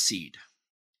gets a seed.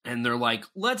 And they're like,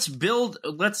 let's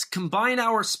combine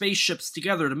our spaceships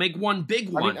together to make one big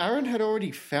one. I mean, Aaron had already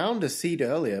found a seed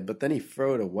earlier, but then he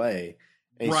threw it away.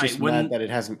 And he's just mad that it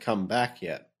hasn't come back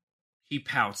yet. He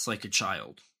pouts like a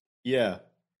child. Yeah.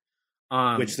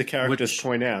 Which the characters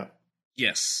point out.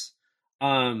 Yes.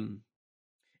 This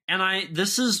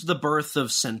is the birth of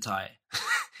Sentai.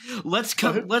 Let's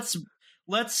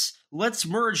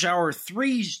merge our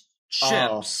three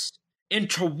ships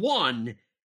into one.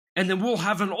 And then we'll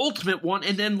have an ultimate one,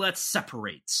 and then let's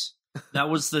separate. That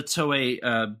was the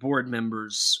Toei board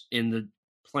members in the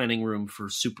planning room for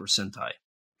Super Sentai.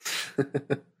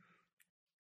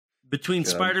 Between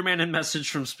Spider-Man and Message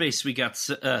from Space, we got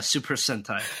Super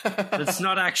Sentai. That's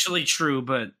not actually true,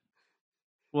 but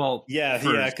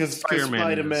because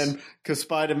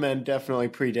Spider-Man definitely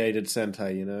predated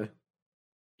Sentai.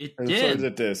 It and did. So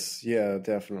did this, yeah,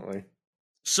 definitely.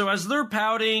 So as they're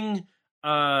pouting,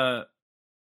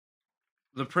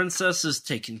 the princess is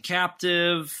taken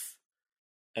captive.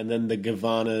 And then the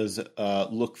Gavannas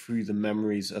look through the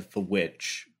memories of the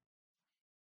witch.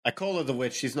 I call her the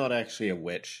witch. She's not actually a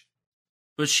witch.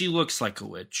 But she looks like a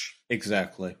witch.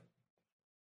 Exactly.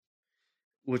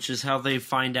 Which is how they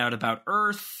find out about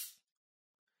Earth.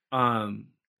 And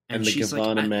the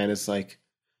Gavanna man is like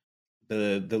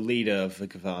the leader of the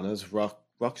Gavannas,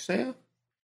 Rocksayer?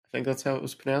 I think that's how it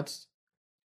was pronounced.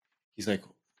 He's like,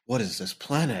 what is this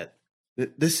planet?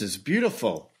 This is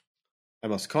beautiful. I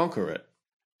must conquer it.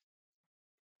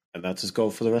 And that's his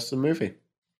goal for the rest of the movie.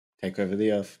 Take over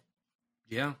the Earth.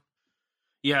 Yeah.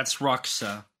 Yeah, it's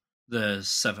Roxa, the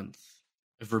seventh,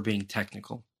 if we're being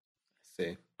technical. I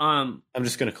see. I'm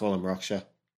just going to call him Roksha.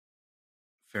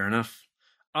 Fair enough.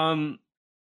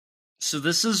 So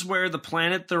this is where the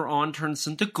planet they're on turns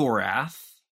into Gorath.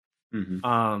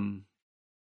 Mm-hmm.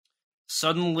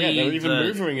 Suddenly, they're even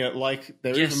moving it like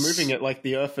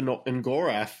the Earth in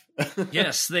Gorath.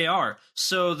 Yes, they are.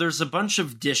 So there's a bunch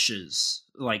of dishes,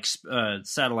 like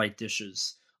satellite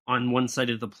dishes, on one side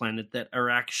of the planet that are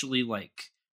actually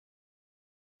like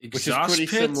exhaust which is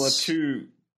pretty pits similar to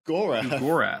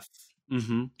Gorath.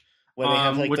 Mm-hmm. Where they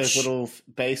have those little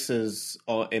bases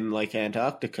in like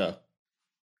Antarctica,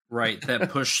 right? That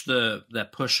push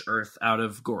Earth out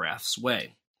of Gorath's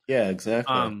way. Yeah,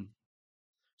 exactly.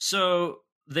 So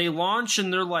they launch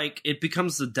and they're like, it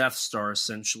becomes the Death Star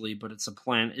essentially, but it's a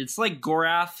planet. It's like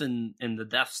Gorath and the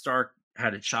Death Star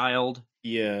had a child.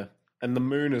 Yeah, and the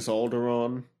moon is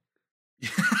Alderaan.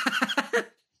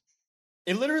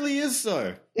 It literally is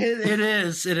so. It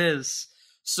is.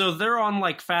 So they're on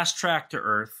like fast track to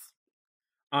Earth.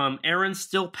 Aaron's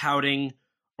still pouting.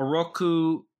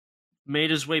 Oroku made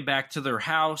his way back to their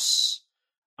house.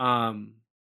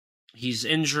 He's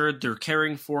injured. They're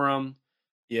caring for him.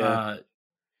 Yeah.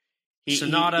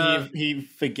 Sonata. He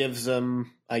forgives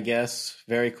them, I guess,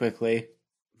 very quickly.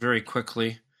 Very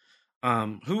quickly.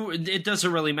 It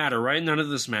doesn't really matter, right? None of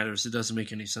this matters. It doesn't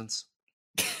make any sense.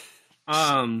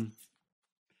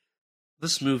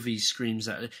 This movie screams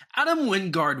at it. Adam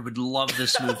Wingard would love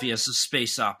this movie as a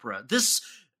space opera.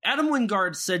 Adam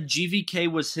Wingard said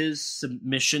GVK was his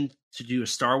submission to do a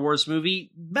Star Wars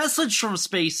movie. Message from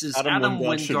Space is Adam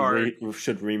Wingard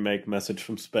should remake Message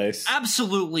from Space.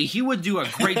 Absolutely, he would do a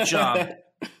great job.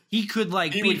 He could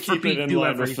beat for beat do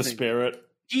everything. With the spirit.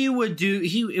 He would do.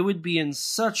 It would be in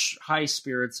such high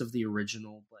spirits of the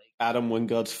original. Adam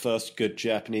Wingard's first good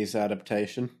Japanese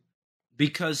adaptation.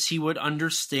 Because he would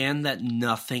understand that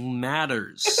nothing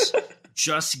matters.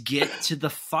 Just get to the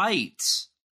fight.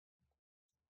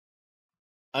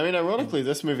 I mean, ironically,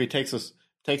 this movie takes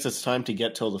its time to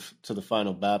get to the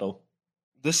final battle.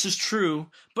 This is true,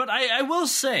 but I will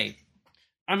say,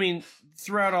 I mean,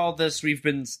 throughout all this, we've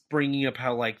been bringing up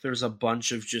how there's a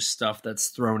bunch of just stuff that's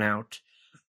thrown out.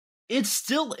 It's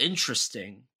still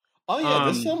interesting. Oh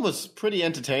yeah, this film was pretty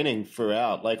entertaining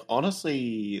throughout.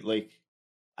 Honestly,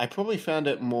 I probably found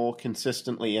it more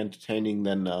consistently entertaining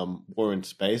than War in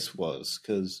Space was,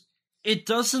 because it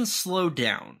doesn't slow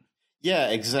down. Yeah,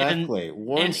 exactly.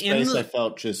 War in Space, I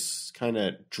felt just kind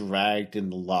of dragged in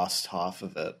the last half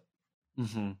of it.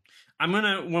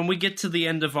 Mm-hmm. When we get to the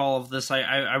end of all of this,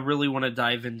 I really want to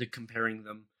dive into comparing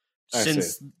them,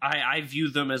 since I view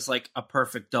them as a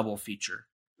perfect double feature.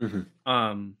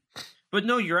 Mm-hmm. But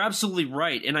no, you're absolutely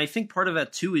right, and I think part of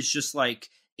that too is just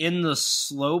in the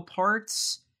slow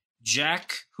parts,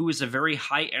 Jack, who is a very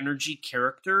high energy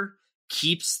character,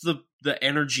 keeps the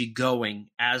energy going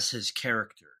as his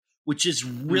character, which is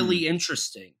really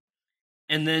interesting.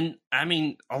 And then, I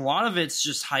mean, a lot of it's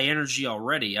just high energy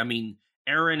already. I mean,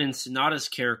 Aaron and Sonata's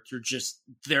character,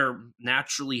 they're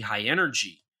naturally high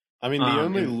energy. I mean, the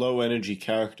only low energy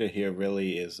character here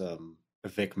really is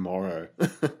Vic Morrow,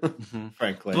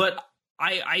 frankly. But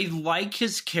I like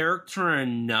his character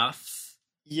enough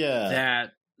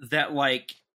that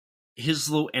his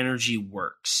low energy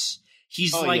works.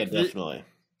 He's definitely.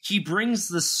 He brings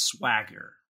the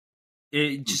swagger.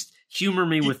 Just humor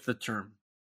me with the term.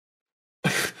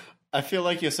 I feel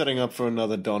like you're setting up for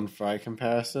another Don Fry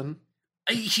comparison.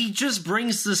 He just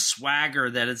brings the swagger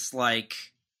that it's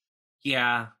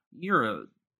yeah, you're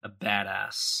a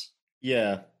badass.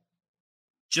 Yeah.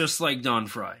 Just like Don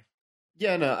Fry.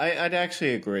 Yeah, no, I'd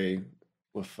actually agree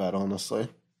with that, honestly.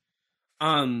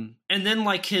 And then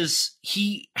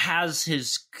he has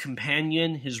his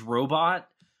companion, his robot,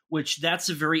 which that's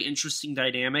a very interesting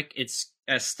dynamic. It's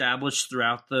established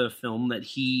throughout the film that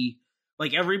he,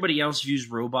 everybody else, views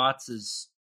robots as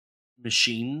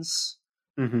machines.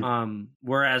 Mm-hmm.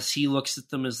 Whereas he looks at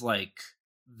them as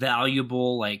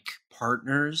valuable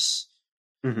partners,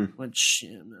 which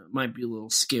might be a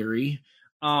little scary.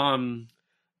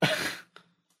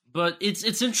 But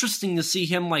it's interesting to see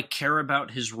him care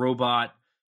about his robot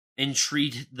and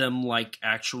treat them like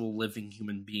actual living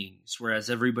human beings, whereas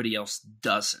everybody else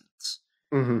doesn't.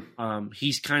 Mm-hmm.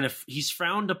 He's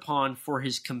frowned upon for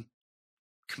his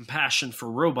compassion for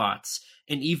robots,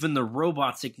 and even the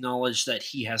robots acknowledge that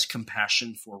he has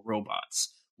compassion for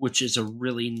robots, which is a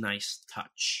really nice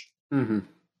touch.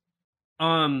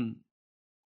 Mm-hmm.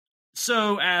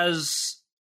 So as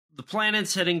the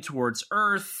planet's heading towards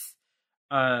Earth,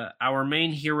 our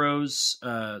main heroes,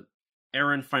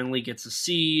 Aaron finally gets a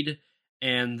seed,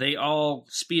 and they all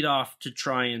speed off to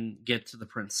try and get to the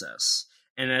princess.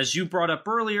 And as you brought up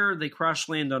earlier, they crash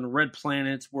land on a red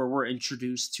planet where we're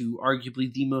introduced to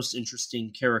arguably the most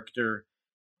interesting character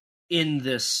in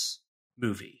this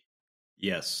movie.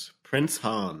 Yes, Prince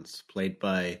Hans, played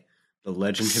by the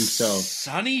legend himself,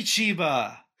 Sonny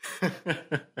Chiba.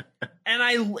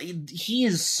 And he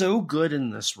is so good in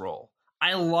this role.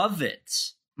 I love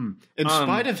it. In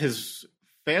spite of his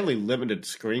fairly limited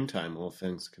screen time, all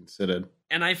things considered.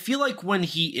 And I feel like when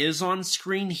he is on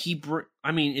screen,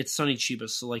 it's Sonny Chiba,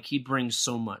 so he brings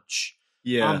so much.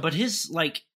 Yeah. But his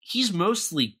he's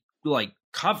mostly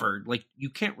covered. You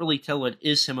can't really tell it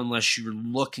is him unless you're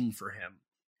looking for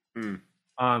him.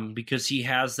 Because he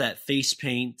has that face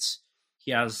paint.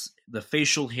 He has the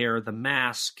facial hair, the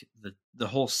mask, the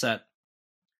whole set,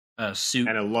 suit,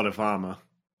 and a lot of armor.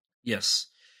 Yes,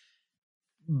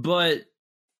 but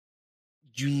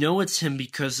you know it's him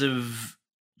because of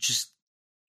just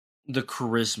the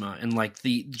charisma and like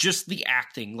the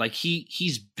acting. Like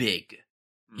he's big.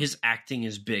 His acting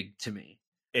is big to me.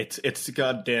 It's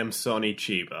goddamn Sonny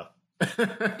Chiba.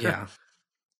 Yeah.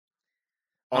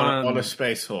 On a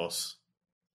space horse.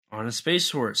 On a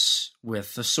space horse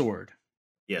with a sword.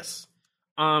 Yes.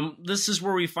 This is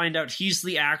where we find out he's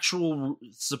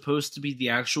supposed to be the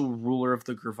actual ruler of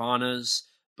the Gravana's,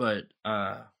 but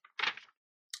was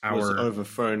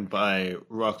overthrown by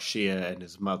Rockshia and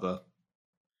his mother,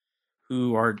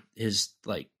 who are his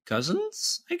like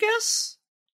cousins, I guess.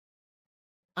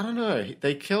 I don't know.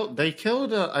 They killed.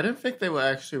 I don't think they were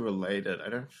actually related. I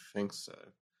don't think so.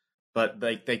 But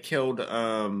they killed.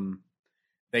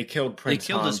 They killed Prince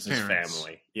Hans's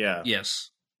family. Yeah. Yes.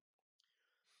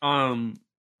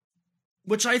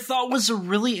 Which I thought was a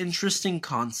really interesting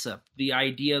concept. The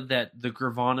idea that the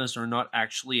Gravanas are not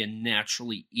actually a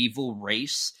naturally evil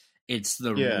race. It's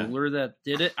the ruler that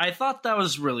did it. I thought that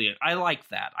was really... I like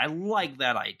that. I like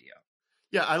that idea.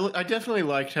 Yeah, I definitely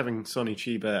liked having Sonny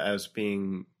Chiba as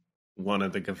being one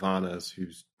of the Gravanas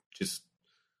who's just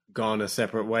gone a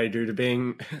separate way due to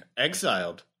being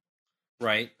exiled.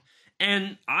 Right.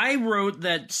 And I wrote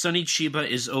that Sonny Chiba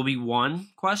is Obi-Wan, ?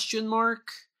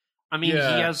 I mean, he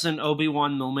has an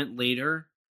Obi-Wan moment later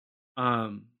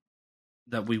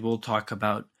that we will talk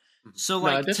about. So,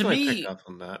 like, I definitely to me... picked up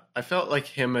on that. I felt like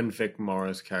him and Vic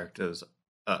Morrow's character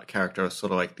are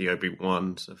sort of like the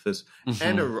Obi-Wans of his...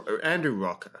 Mm-hmm. Andrew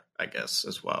Rocker, I guess,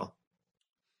 as well.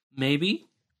 Maybe.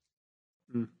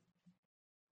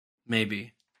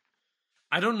 Maybe.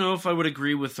 I don't know if I would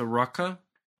agree with the Rucka.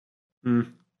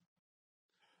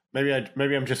 Maybe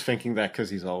I'm just thinking that because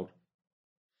he's old.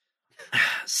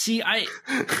 See,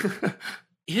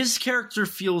 his character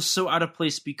feels so out of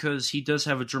place because he does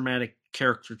have a dramatic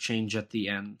character change at the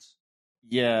end.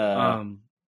 Yeah.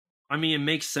 I mean, it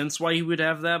makes sense why he would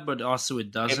have that, but also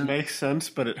it doesn't. It makes sense,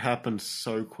 but it happens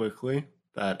so quickly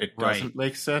that it doesn't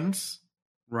make sense.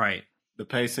 Right. The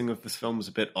pacing of this film is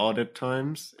a bit odd at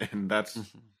times, and that's...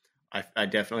 I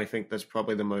definitely think that's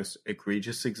probably the most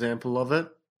egregious example of it.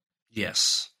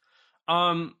 Yes.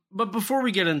 But before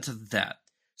we get into that,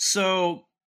 so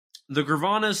the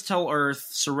Gravanas tell Earth,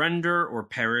 surrender or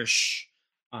perish.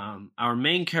 Our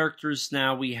main characters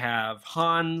now, we have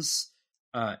Hans,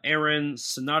 Aaron,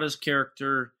 Sonata's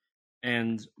character,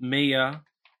 and Maya,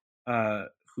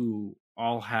 who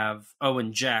all have... Oh,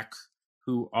 and Jack,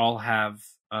 who all have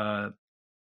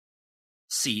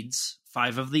seeds.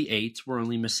 5 of the 8. We're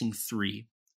only missing 3.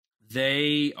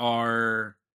 They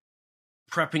are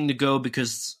prepping to go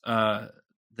because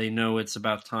they know it's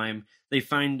about time. They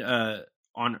find not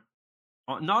on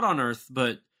Earth,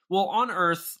 but on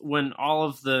Earth when all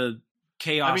of the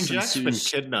chaos Jack's ensues.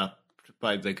 Been kidnapped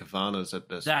by the Gravanas at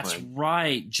this point. That's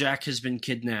right. Jack has been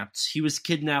kidnapped. He was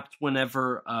kidnapped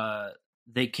whenever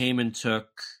they came and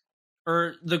took,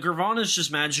 or the Gravanas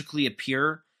just magically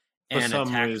appear and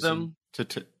attack them.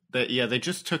 They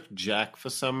just took Jack for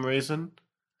some reason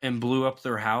and blew up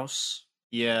their house.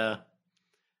 Yeah,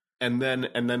 and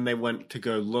then they went to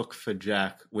go look for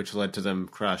Jack, which led to them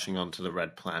crashing onto the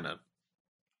Red Planet.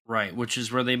 Right, which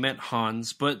is where they met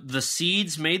Hans. But the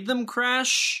seeds made them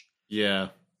crash. Yeah.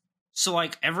 So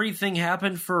like everything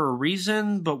happened for a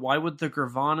reason, but why would the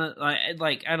Gravana? I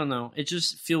don't know. It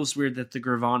just feels weird that the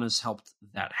Gravanas helped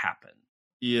that happen.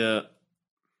 Yeah.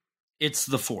 It's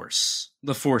the Force.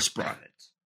 The Force brought it.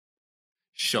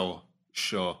 Sure.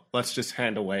 Let's just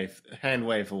hand wave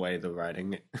away the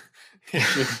writing.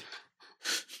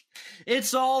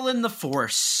 It's all in the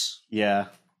Force. Yeah.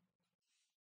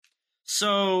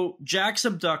 So Jack's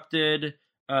abducted.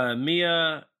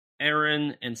 Mia,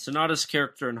 Aaron, and Sonata's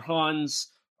character and Hans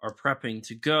are prepping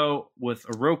to go with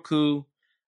Oroku.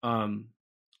 On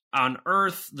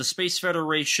Earth, the Space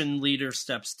Federation leader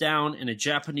steps down and a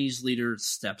Japanese leader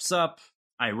steps up.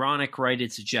 Ironic, right?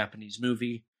 It's a Japanese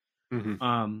movie.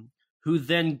 Mm-hmm. Who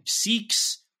then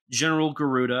seeks General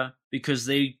Garuda because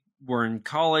they were in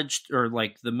college or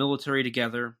like the military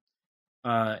together,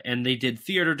 and they did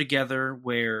theater together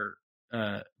where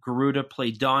Garuda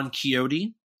played Don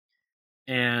Quixote,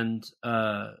 and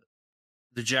the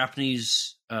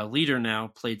Japanese leader now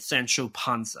played Sancho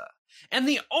Panza. And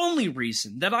the only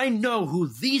reason that I know who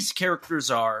these characters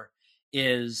are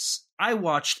is I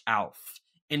watched Alf,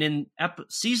 and in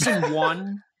season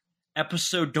 1.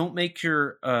 Episode Don't Make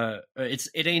Your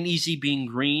It Ain't Easy Being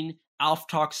Green, Alf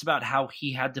talks about how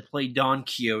he had to play Don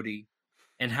Quixote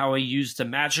and how he used a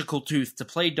magical tooth to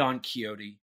play Don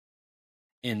Quixote.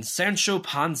 in Sancho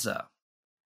Panza.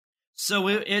 So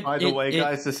by the way,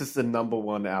 guys, this is the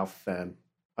 #1 Alf fan,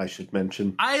 I should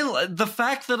mention. The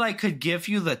fact that I could give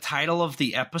you the title of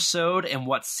the episode and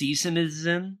what season it is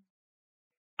in,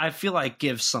 I feel like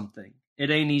gives something. It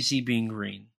ain't easy being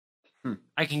green.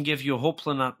 I can give you a whole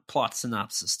plot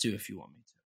synopsis too if you want me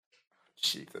to.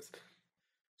 Jesus.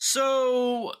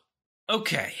 So,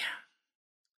 okay.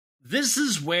 This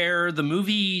is where the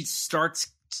movie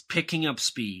starts picking up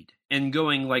speed and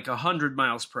going like 100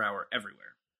 miles per hour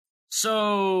everywhere.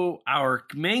 So, our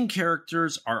main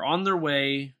characters are on their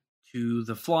way to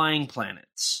the flying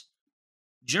planets.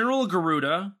 General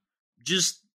Garuda,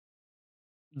 just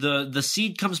the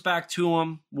seed comes back to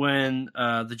him when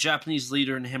the Japanese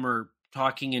leader and him are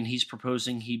talking, and he's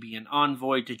proposing he be an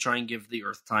envoy to try and give the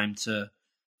Earth time to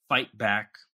fight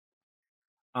back.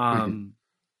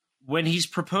 When he's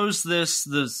proposed this,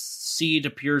 the seed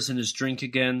appears in his drink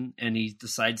again, and he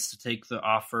decides to take the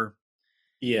offer.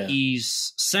 Yeah.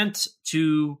 He's sent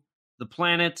to the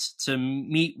planet to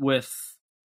meet with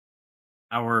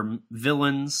our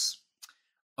villains.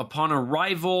 Upon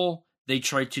arrival, they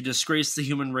try to disgrace the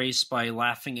human race by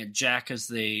laughing at Jack as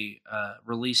they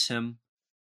release him.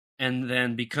 And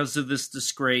then because of this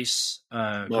disgrace,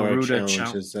 Garuda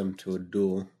challenges them to a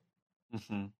duel.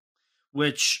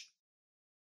 Which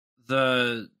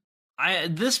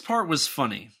this part was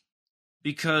funny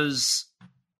because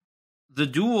the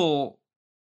duel...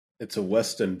 It's a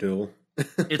Western duel.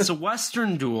 It's a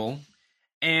Western duel,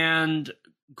 and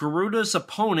Garuda's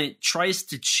opponent tries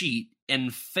to cheat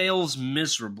and fails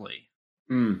miserably.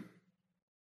 And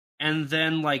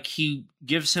then, like, he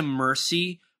gives him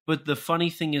mercy, but the funny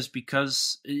thing is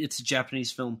because it's a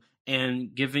Japanese film,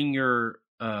 and giving your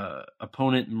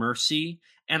opponent mercy,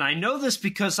 and I know this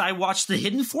because I watched The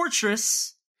Hidden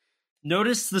Fortress,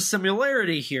 notice the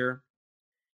similarity here,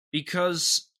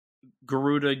 because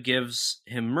Garuda gives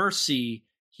him mercy,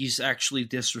 he's actually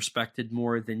disrespected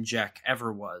more than Jack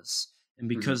ever was. And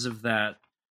because of that,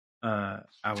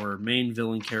 our main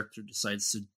villain character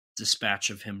decides to dispatch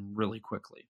of him really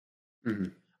quickly.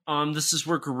 This is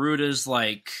where Garuda is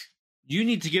like, you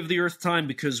need to give the Earth time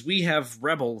because we have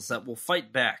rebels that will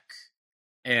fight back.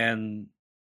 And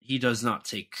he does not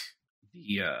take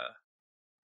the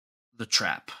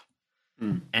trap.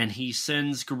 And he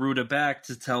sends Garuda back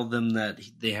to tell them that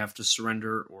they have to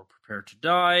surrender or prepare to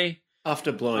die.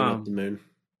 After blowing up the moon.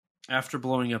 After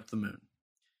blowing up the moon.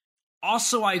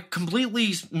 Also, I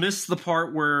completely missed the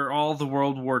part where all the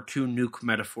World War II nuke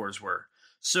metaphors were.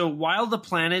 So while the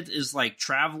planet is like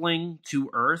traveling to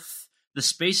Earth, the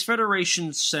Space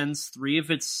Federation sends 3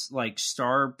 of its like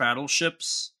star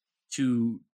battleships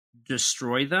to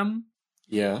destroy them.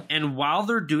 Yeah. And while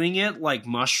they're doing it, like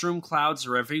mushroom clouds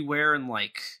are everywhere and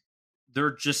like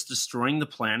they're just destroying the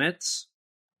planet.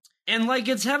 And like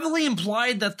it's heavily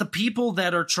implied that the people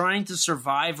that are trying to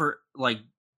survive are like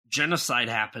genocide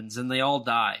happens and they all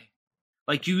die.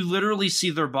 Like you literally see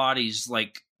their bodies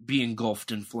like be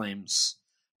engulfed in flames.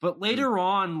 But later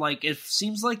on, like it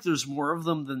seems like there's more of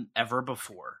them than ever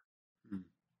before.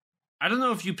 I don't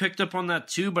know if you picked up on that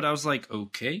too, but I was like,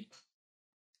 okay.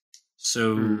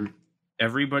 So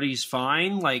everybody's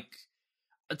fine. Like,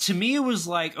 to me, it was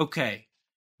like, okay,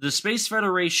 the Space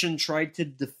Federation tried to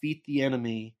defeat the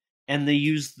enemy, and they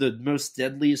used the most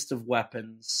deadliest of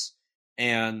weapons,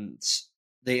 and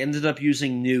they ended up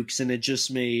using nukes, and it just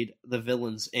made the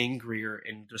villains angrier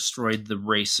and destroyed the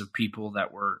race of people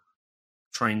that were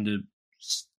trying to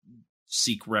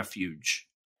seek refuge.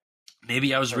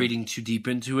 Maybe I was reading too deep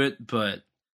into it, but...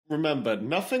 Remember,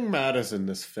 nothing matters in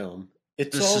this film.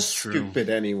 It's all stupid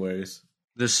anyways.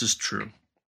 This is true.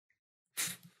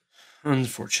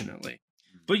 Unfortunately.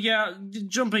 But yeah,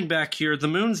 jumping back here, the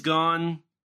moon's gone.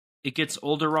 It gets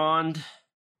Alderaan.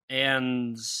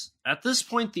 And at this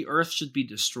point, the Earth should be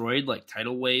destroyed. Like,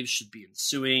 tidal waves should be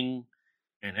ensuing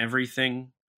and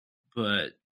everything.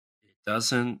 But it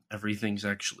doesn't. Everything's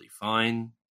actually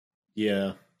fine.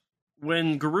 Yeah.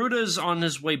 When Garuda's on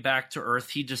his way back to Earth,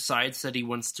 he decides that he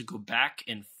wants to go back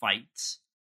and fight.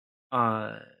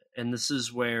 And this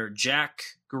is where Jack,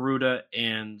 Garuda,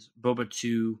 and Boba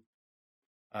 2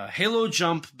 halo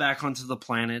jump back onto the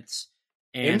planet.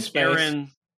 And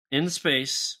Eren in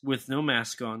space with no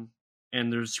mask on,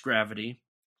 and there's gravity.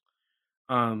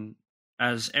 As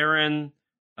Eren,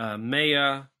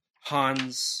 Maya,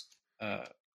 Hans,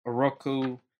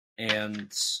 Oroku,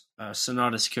 and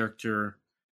Sonata's character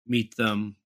meet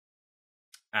them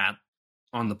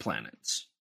on the planet.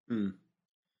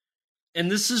 And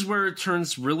this is where it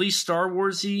turns really Star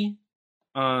Wars-y.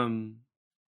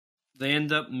 They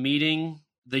end up meeting.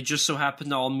 They just so happen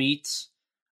to all meet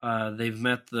They've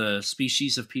met the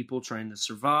species of people trying to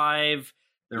survive.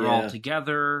 They're all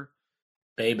together.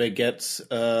 Baby gets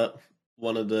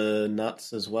one of the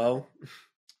nuts as well.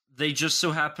 They just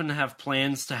so happen to have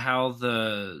plans to how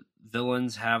the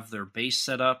villains have their base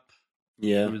set up.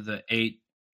 Yeah. Through the 8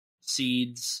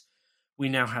 seeds. We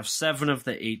now have 7 of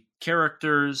the 8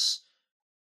 characters.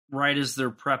 Right as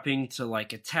they're prepping to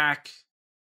attack,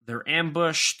 they're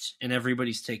ambushed and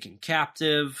everybody's taken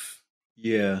captive.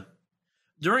 Yeah.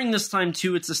 During this time,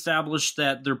 too, it's established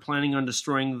that they're planning on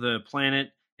destroying the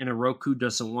planet, and Oroku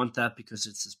doesn't want that because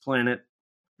it's his planet.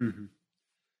 Mm-hmm.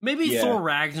 Maybe Thor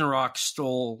Ragnarok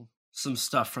stole some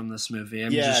stuff from this movie.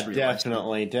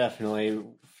 Definitely. Taika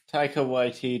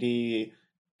Waititi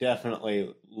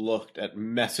definitely looked at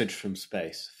Message from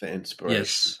Space for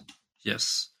inspiration.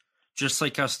 Yes. Just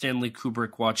like how Stanley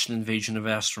Kubrick watched Invasion of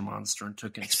Astro Monster and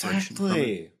took inspiration from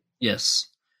it. Yes.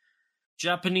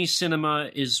 Japanese cinema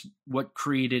is what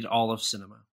created all of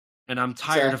cinema. And I'm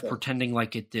tired of pretending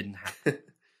like it didn't happen.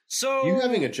 So you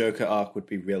having a Joker arc would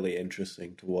be really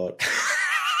interesting to watch.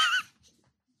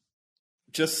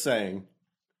 Just saying.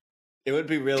 It would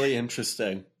be really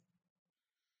interesting.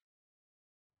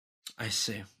 I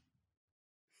see.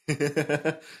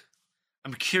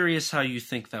 I'm curious how you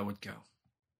think that would go.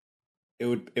 It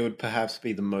would perhaps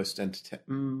be the most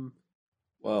entertaining.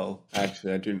 Well,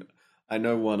 actually, I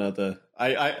know one other.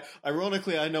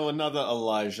 Ironically, I know another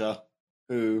Elijah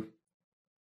who.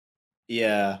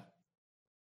 Yeah,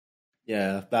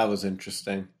 that was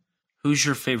interesting. Who's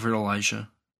your favorite Elijah?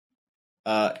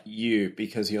 You,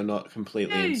 because you're not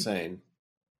completely insane.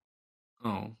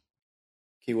 Oh.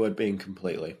 Keyword being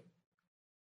completely.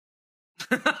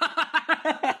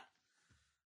 That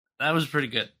was pretty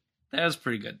good.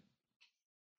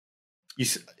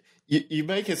 You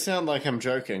make it sound like I'm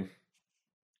joking.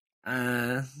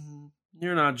 You're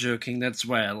not joking. That's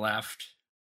why I laughed.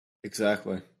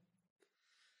 Exactly.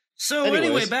 So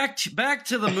anyway, back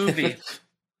to the movie.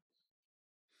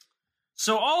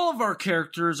 So all of our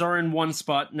characters are in one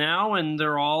spot now, and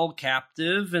they're all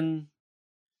captive, and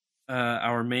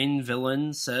our main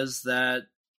villain says that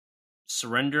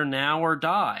surrender now or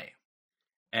die.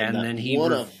 And then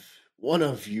one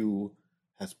of you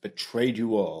has betrayed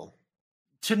you all.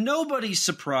 To nobody's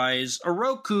surprise,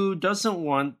 Oroku doesn't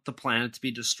want the planet to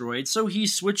be destroyed, so he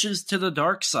switches to the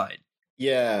dark side.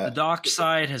 Yeah. The dark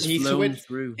side has flown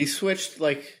through. He switched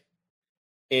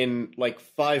in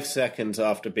 5 seconds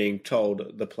after being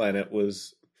told the planet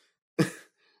was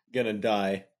gonna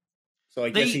die. So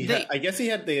I guess he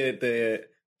had the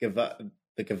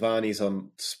Gavanis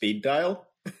on speed dial.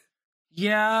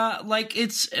 Yeah,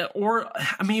 it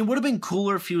would have been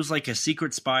cooler if he was a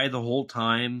secret spy the whole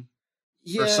time.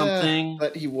 Or something.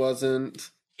 But he wasn't.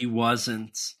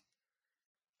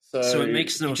 So it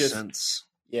makes no sense.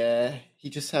 Yeah,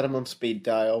 he just had him on speed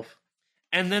dial.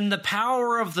 And then the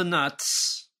power of the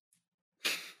nuts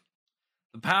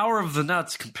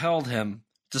compelled him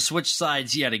to switch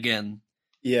sides yet again.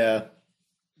 Yeah.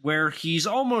 Where he's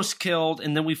almost killed,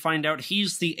 and then we find out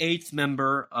he's the 8th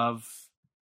member of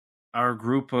our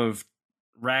group of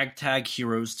ragtag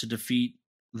heroes to defeat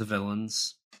the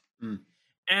villains. Mm.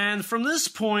 And from this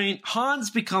point, Hans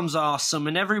becomes awesome,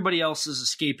 and everybody else is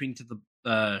escaping to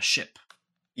the ship.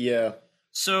 Yeah.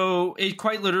 So it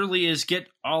quite literally is get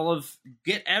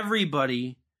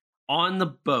everybody on the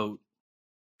boat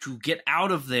to get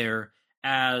out of there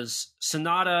as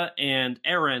Sonata and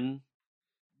Eren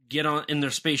get on in their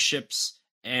spaceships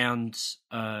and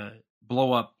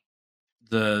blow up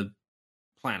the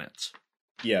planet.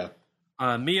 Yeah.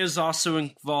 Mia's also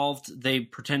involved. They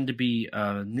pretend to be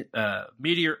a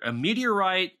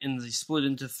meteorite, and they split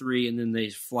into 3, and then they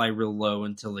fly real low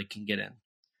until they can get in.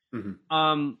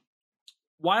 Mm-hmm.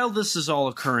 While this is all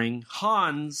occurring,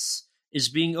 Hans is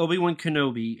being Obi-Wan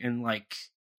Kenobi and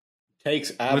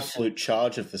takes absolute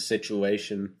charge of the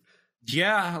situation.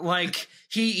 Yeah,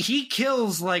 he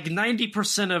kills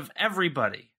 90% of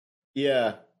everybody.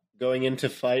 Yeah, going in to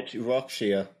fight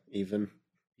Rockshia even.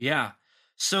 Yeah.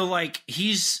 So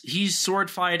he's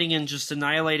sword fighting and just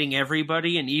annihilating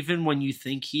everybody, and even when you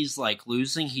think he's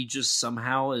losing, he just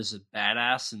somehow is a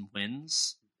badass and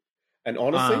wins. And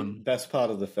honestly, best part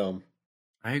of the film.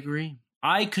 I agree.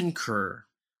 I concur.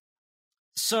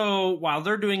 So while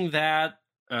they're doing that,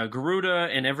 Garuda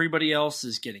and everybody else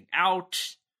is getting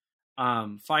out,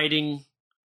 fighting.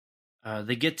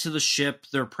 They get to the ship.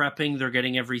 They're prepping. They're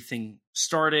getting everything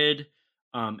started.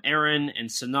 Eren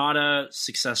and Sonata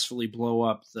successfully blow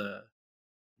up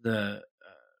the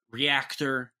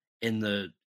reactor, and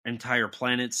the entire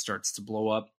planet starts to blow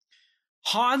up.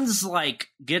 Hans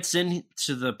gets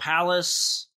into the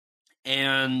palace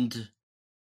and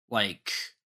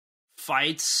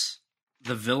fights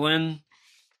the villain,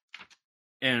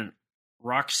 and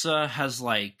Raxa has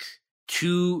like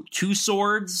two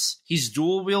swords. He's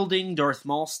dual wielding Darth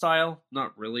Maul style.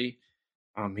 Not really.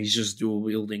 He's just dual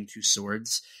wielding 2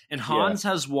 swords. And Hans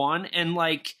has one. And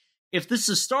like, if this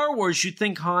is Star Wars, you'd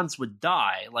think Hans would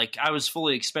die. Like, I was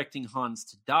fully expecting Hans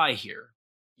to die here.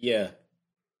 Yeah.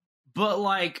 But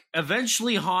like,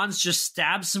 eventually Hans just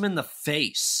stabs him in the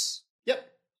face. Yep.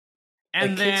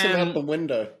 And then kicks him out the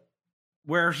window.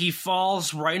 Where he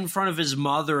falls right in front of his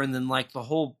mother, and then like the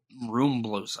whole room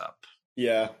blows up.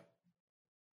 Yeah.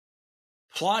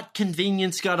 Plot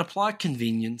convenience got a plot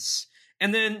convenience.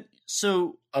 And then,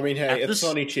 so... I mean, hey, it's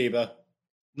Sonny Chiba.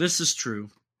 This is true.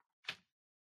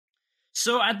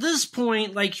 So at this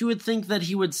point, like, you would think that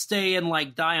he would stay and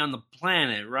like die on the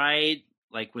planet, right?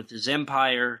 Like with his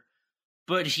empire.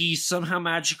 But he somehow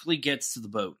magically gets to the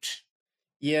boat.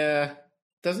 Yeah.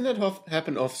 Doesn't it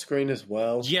happen off screen as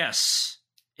well? Yes.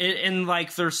 And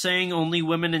like they're saying only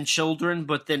women and children,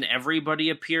 but then everybody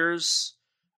appears.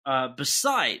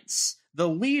 Besides the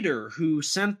leader who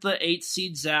sent the 8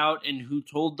 seeds out and who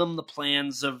told them the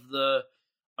plans of the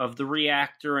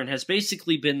reactor and has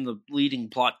basically been the leading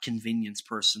plot convenience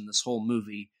person this whole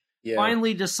movie,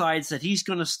 finally decides that he's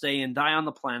going to stay and die on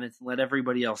the planet and let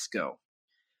everybody else go.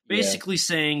 Basically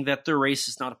saying that their race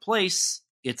is not a place,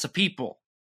 it's a people.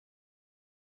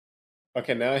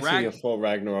 Okay, now I see a full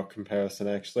Ragnarok comparison,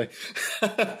 actually.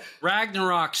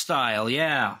 Ragnarok style,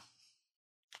 yeah.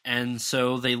 And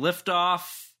so they lift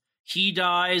off, he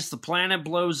dies, the planet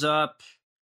blows up,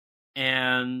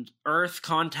 and Earth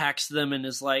contacts them and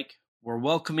is like, we're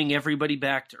welcoming everybody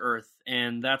back to Earth.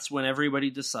 And that's when everybody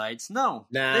decides, no,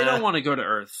 they don't want to go to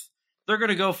Earth. They're going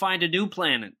to go find a new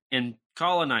planet and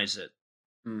colonize it.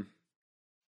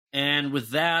 And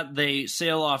with that, they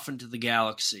sail off into the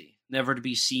galaxy, never to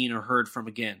be seen or heard from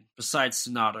again, besides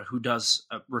Sonata, who does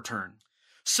return.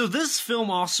 So this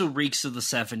film also reeks of the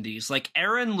 70s. Like,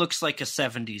 Eren looks like a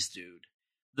 70s dude.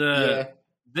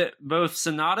 Both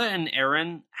Sonata and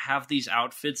Eren have these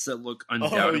outfits that look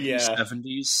undoubtedly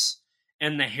 70s,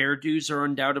 and the hairdos are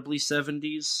undoubtedly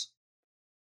 70s.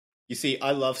 You see,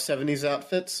 I love 70s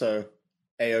outfits, so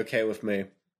A-okay with me.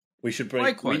 We should bring.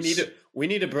 Likewise. We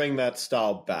need to bring that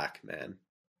style back, man.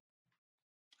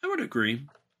 I would agree.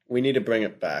 We need to bring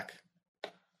it back.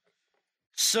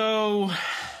 So,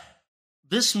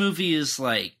 this movie is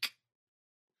like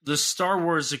the Star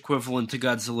Wars equivalent to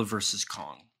Godzilla vs.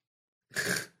 Kong.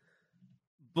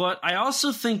 But I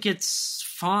also think it's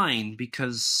fine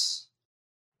because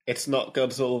it's not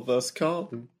Godzilla vs.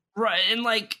 Kong. Right, and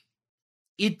like,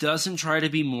 it doesn't try to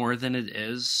be more than it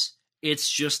is.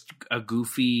 It's just a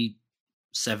goofy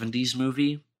 70s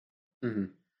movie. Mm-hmm.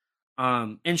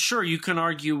 And sure, you can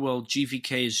argue, well,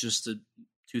 GVK is just a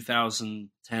 2010s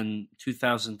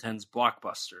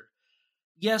blockbuster.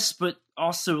 Yes, but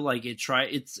also, like,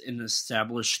 it's an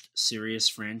established serious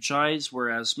franchise,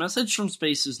 whereas Message from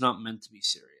Space is not meant to be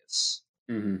serious.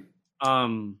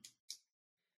 Mm-hmm.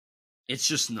 It's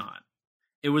just not.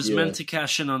 It was meant to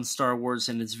cash in on Star Wars,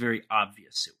 and it's very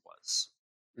obvious it was.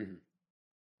 Mm-hmm.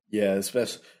 Yeah,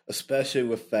 especially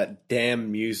with that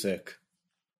damn music.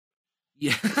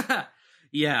 Yeah,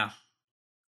 yeah.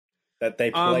 That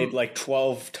they played like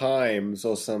 12 times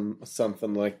or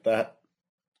something like that.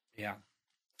 Yeah.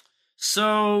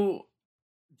 So,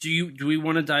 do we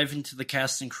want to dive into the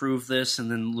cast and crew of this,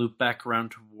 and then loop back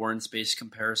around to War and Space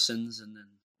comparisons, and then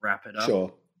wrap it up?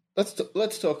 Sure.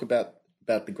 Let's talk about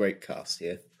the great cast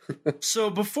here.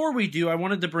 So before we do, I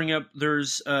wanted to bring up there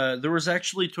was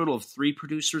actually a total of 3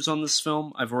 producers on this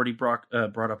film. I've already brought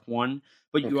up one,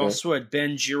 but you also had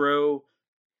Benjiro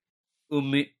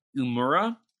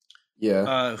Umura,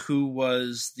 who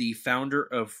was the founder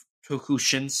of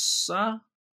Tokushinka.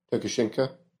 Tokushinka.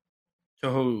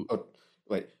 Tohokushinsa.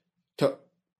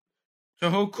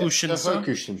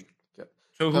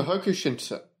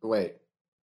 Tohokushinsa. Wait.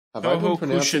 Have I been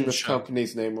pronouncing this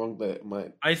company's name wrong?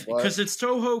 Because it's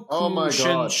Toho Kushinsha. Oh my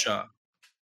God.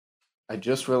 I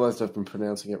just realized I've been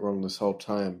pronouncing it wrong this whole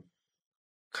time.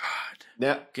 God.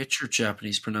 Now, get your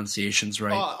Japanese pronunciations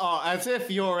right. Oh, as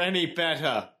if you're any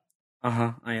better.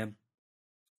 I am.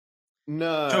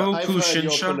 No, Toho I've heard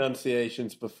your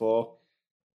pronunciations before.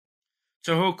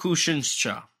 Toho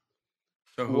Kushinsha.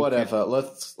 Whatever.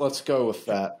 Let's go with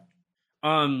that.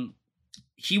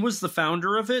 He was the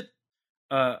founder of it.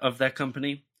 Of that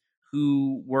company,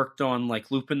 who worked on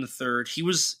like Lupin the Third.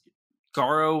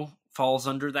 Garo falls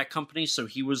under that company, so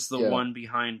he was the one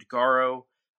behind Garo,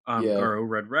 Garo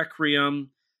Red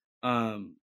Requiem.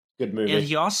 Good movie. And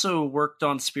he also worked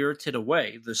on Spirited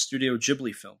Away, the Studio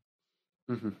Ghibli film,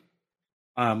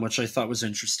 which I thought was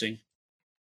interesting.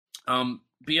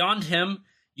 Beyond him,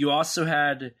 you also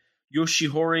had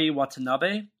Yoshihori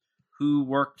Watanabe, who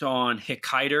worked on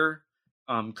Hikaider,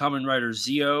 Kamen Rider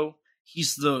Zeo.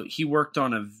 He worked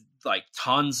on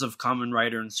tons of Kamen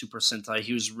Rider and Super Sentai.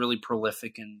 He was really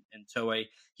prolific in Toei.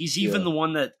 He's even the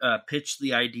one that pitched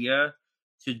the idea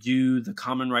to do the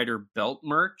Kamen Rider belt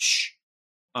merch.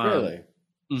 Really?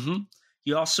 Mm-hmm.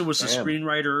 He also was a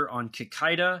screenwriter on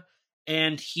Kikaida,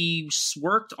 and he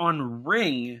worked on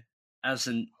Ring as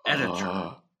an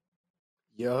editor.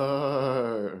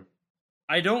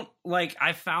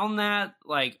 I found that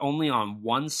only on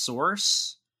one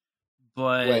source,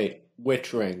 but wait,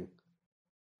 which Ring?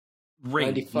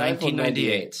 Ring,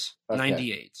 1998. Okay.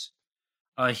 98.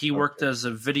 He worked as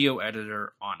a video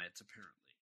editor on it, apparently.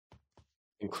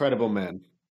 Incredible man.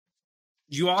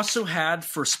 You also had,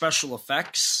 for special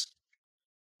effects,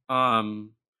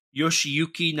 Yoshiyuki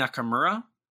Nakamura.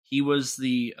 He was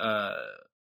the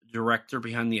director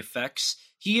behind the effects.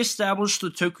 He established the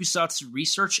Tokusatsu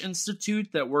Research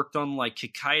Institute that worked on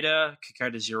Kikaida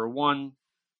 01,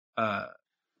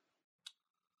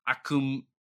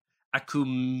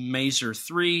 Akumazer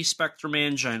 3,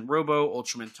 Spectreman, Giant Robo,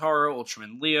 Ultraman Taro,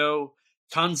 Ultraman Leo,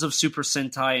 tons of Super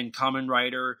Sentai and Kamen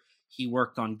Rider. He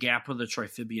worked on Gappa the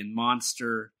Triphibian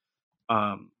Monster.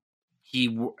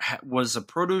 He was a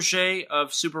protege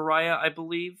of Super Raya, I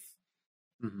believe.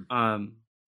 Mm-hmm.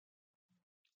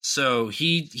 So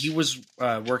he was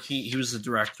working. He was the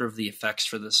director of the effects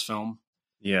for this film.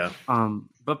 Yeah.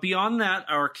 But beyond that,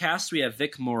 our cast, we have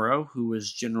Vic Morrow, who was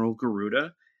General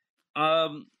Garuda.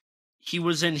 He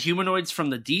was in Humanoids from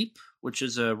the Deep, which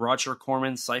is a Roger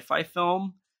Corman sci-fi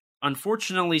film.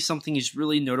 Unfortunately, something he's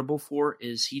really notable for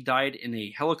is he died in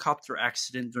a helicopter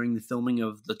accident during the filming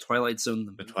of The Twilight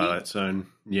Zone. The Twilight Zone,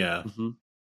 yeah.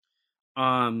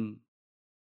 Mm-hmm.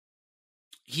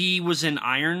 He was in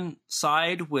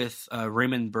Ironside with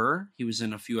Raymond Burr. He was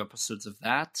in a few episodes of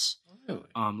that. Really?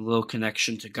 Little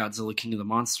connection to Godzilla King of the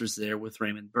Monsters there with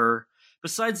Raymond Burr.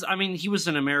 Besides, he was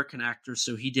an American actor,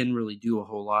 so he didn't really do a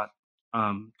whole lot.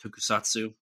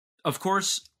 Tokusatsu. Of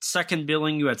course, second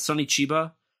billing, you had Sonny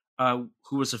Chiba,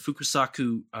 who was a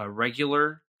Fukusaku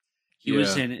regular. He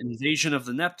was in Invasion of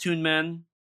the Neptune Men,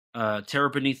 Terror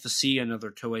Beneath the Sea, another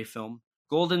Toei film.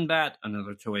 Golden Bat,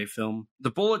 another Toei film.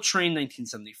 The Bullet Train,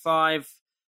 1975.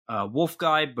 Wolf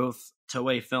Guy, both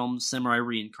Toei films. Samurai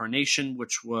Reincarnation,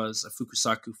 which was a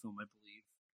Fukusaku film, I believe.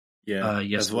 Yeah,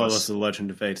 yes, as well as The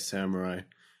Legend of Eight Samurai.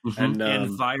 Mm-hmm. And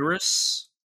Virus.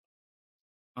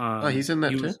 He's in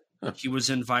that too? He was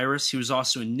in Virus. He was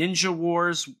also in Ninja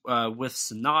Wars with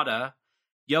Sonata.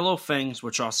 Yellow Fangs,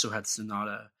 which also had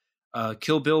Sonata.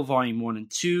 Kill Bill Volume 1 and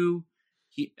 2.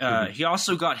 He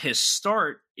also got his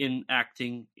start in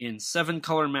acting in Seven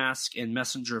Color Mask and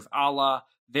Messenger of Allah,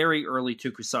 very early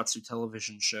Tokusatsu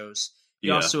television shows. He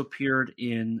also appeared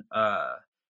in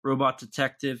Robot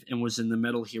Detective and was in the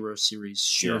Metal Hero series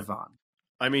Shirvan.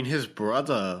 His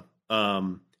brother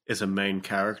is a main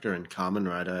character in Kamen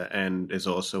Rider and is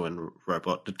also in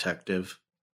Robot Detective.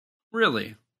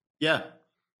 Really? Yeah.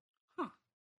 Huh.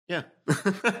 Yeah.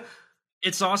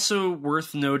 It's also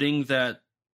worth noting that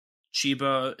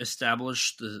Chiba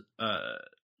established the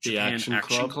Japan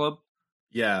Action Club.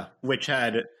 Yeah, which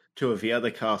had two of the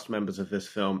other cast members of this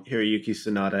film, Hiroyuki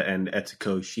Sanada and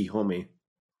Etsuko Shihomi.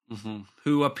 Mm-hmm.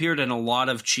 Who appeared in a lot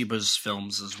of Chiba's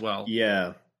films as well.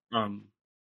 Yeah.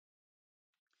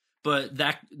 But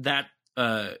that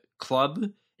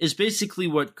club is basically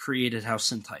what created how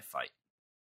Sentai fight.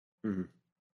 Mm-hmm.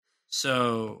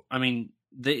 So,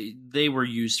 they were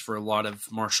used for a lot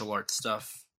of martial arts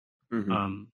stuff.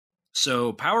 Mm-hmm.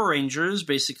 So Power Rangers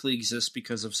basically exists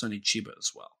because of Sonny Chiba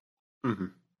as well. Mm-hmm.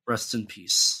 Rest in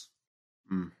peace.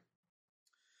 Mm.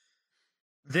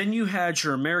 Then you had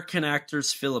your American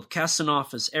actors Philip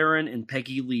Kasanoff as Aaron and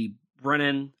Peggy Lee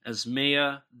Brennan as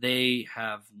Maya. They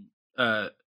have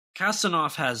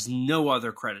Kasanoff has no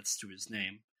other credits to his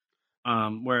name.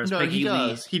 Whereas Peggy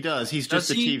Lee... He does. He's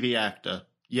just a TV actor.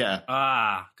 Yeah.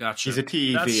 Ah, gotcha. He's a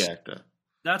TV actor.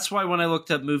 That's why when I looked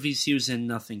up movies he was in,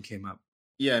 nothing came up.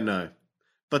 Yeah, no.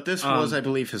 But this was, I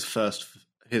believe, his first...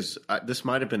 this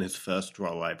might have been his first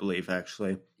role, I believe,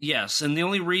 actually. Yes, and the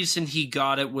only reason he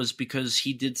got it was because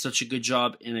he did such a good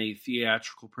job in a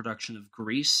theatrical production of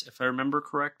Grease, if I remember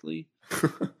correctly.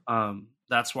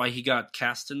 That's why he got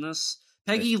cast in this.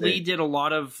 Peggy Lee did a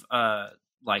lot of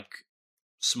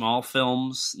small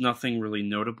films, nothing really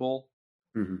notable.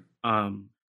 Mm-hmm.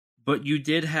 But you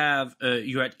did have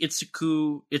you had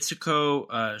Itsuko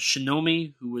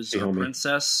Shinomi, who was a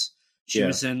princess. She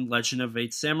was in Legend of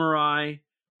Eight Samurai.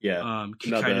 Yeah,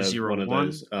 Kikaida 01. One of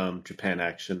those Japan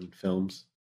action films.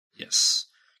 Yes.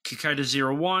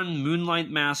 Kikaida 01, Moonlight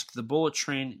Mask, The Bullet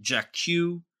Train, Jack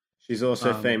Q. She's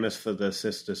also famous for the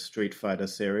Sister Street Fighter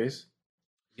series.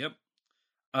 Yep.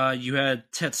 You had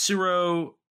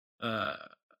Tetsuro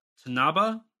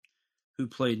Tanaba, who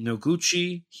played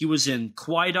Noguchi. He was in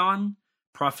Kwaidan,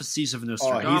 Prophecies of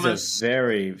Nostradamus. Oh, he's a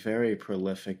very, very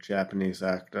prolific Japanese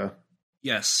actor.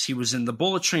 Yes, he was in The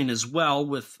Bullet Train as well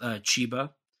with Chiba.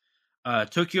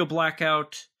 Tokyo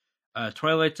Blackout,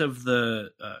 Twilight of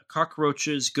the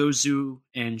Cockroaches, Gozu,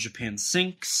 and Japan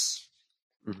Sinks.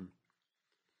 Mm-hmm.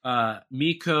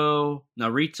 Miko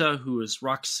Narita, who is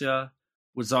Roxia,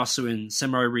 was also in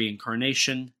Samurai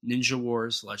Reincarnation, Ninja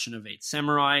Wars, Legend of Eight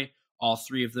Samurai. All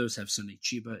three of those have Sonny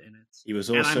Chiba in it. He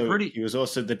was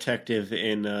also detective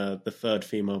in the third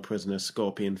female prisoner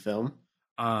Scorpion film.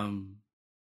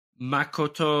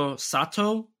 Makoto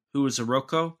Sato, who was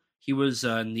Iroko, he was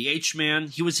in the H-Man.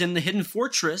 He was in the Hidden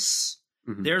Fortress.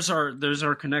 Mm-hmm. There's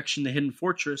our connection to Hidden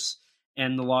Fortress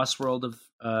and the Lost World of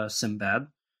Sinbad.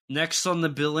 Next on the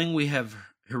billing, we have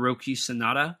Hiroki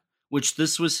Sanada, which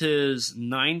this was his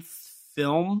 9th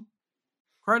film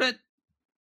credit,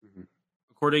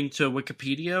 according to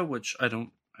Wikipedia, which I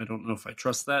don't know if I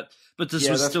trust that, but this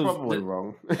was still probably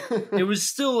wrong. it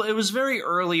was very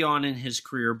early on in his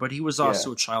career, but he was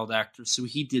also a child actor, so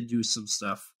he did do some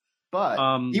stuff.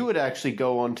 But he would actually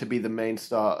go on to be the main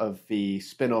star of the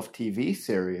spin-off TV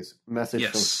series, Message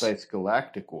from Space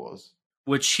Galactic Wars.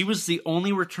 Which he was the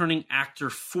only returning actor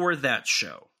for that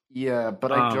show. Yeah,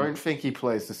 but I don't think he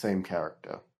plays the same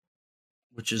character.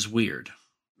 Which is weird.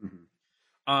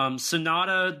 Mm-hmm.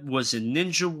 Sanada was in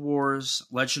Ninja Wars,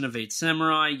 Legend of Eight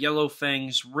Samurai, Yellow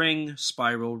Fangs, Ring,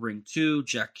 Spiral, Ring 2,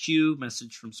 Jack Q,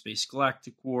 Message from Space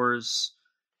Galactic Wars.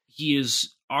 He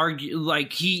is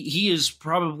he is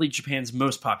probably Japan's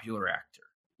most popular actor.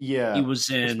 Yeah, he was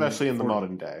in, especially in the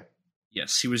modern day.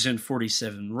 Yes, he was in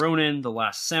 47 Ronin, The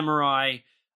Last Samurai,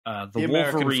 the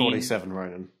American Wolverine. 47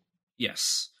 Ronin.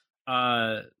 Yes.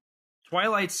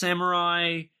 Twilight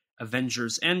Samurai,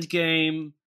 Avengers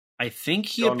Endgame. I think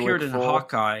he appeared in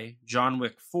Hawkeye, John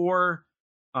Wick 4.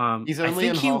 He's only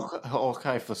in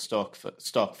Hawkeye for stock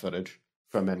footage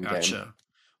from Endgame. Gotcha.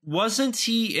 Wasn't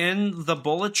he in The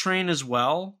Bullet Train as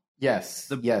well? Yes.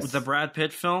 The Brad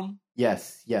Pitt film?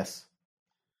 Yes.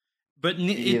 But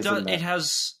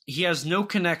he has no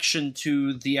connection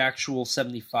to the actual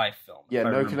 75 film. Yeah,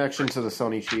 no connection to the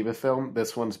Sonny Chiba film.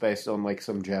 This one's based on like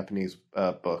some Japanese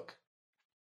book.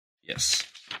 Yes.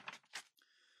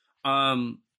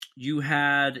 You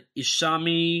had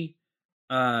Ishami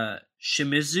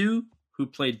Shimizu, who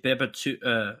played Beba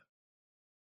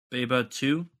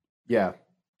 2. Yeah.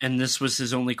 And this was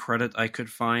his only credit I could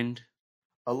find.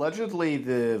 Allegedly,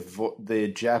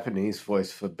 the Japanese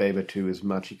voice for Beba 2 is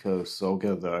Machiko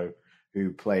Soga, though,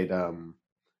 who played the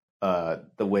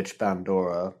witch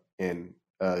Bandora in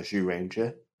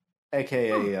Zyuranger,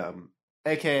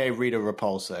 aka Rita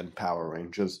Repulsa in Power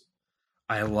Rangers.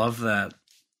 I love that.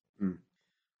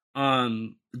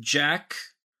 Jack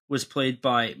was played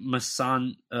by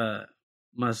Mazumi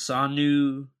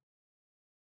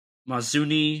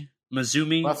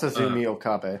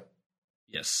Okabe.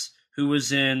 Yes. Who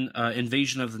was in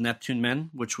Invasion of the Neptune Men,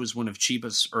 which was one of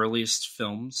Chiba's earliest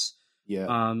films.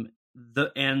 Yeah.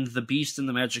 The Beast and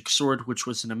the Magic Sword, which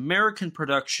was an American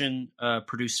production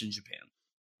produced in Japan.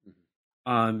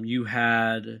 Mm-hmm. You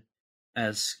had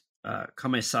as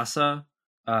Kamesasa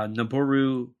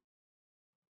Noboru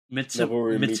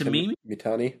Mitani,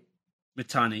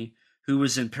 who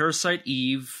was in Parasite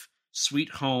Eve, Sweet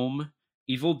Home,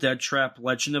 Evil Dead Trap,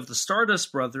 Legend of the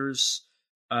Stardust Brothers,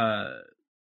 Gavan,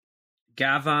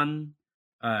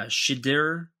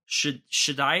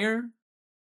 Shidire?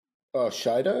 Oh,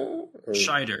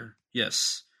 Scheider,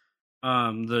 yes.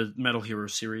 The Metal Hero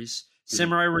series.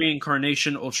 Samurai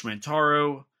Reincarnation, Ultraman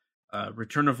Taro,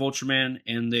 Return of Ultraman,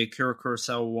 and the Akira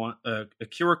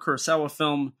Kurosawa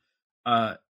film,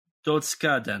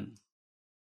 Dotsukaden.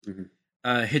 Mm-hmm.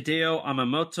 Hideo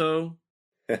Amamoto,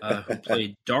 who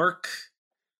played Dark.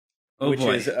 Which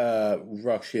is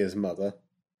Rockshire's mother.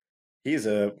 He's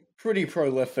a pretty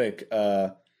prolific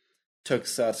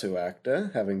tokusatsu actor,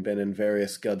 having been in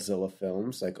various Godzilla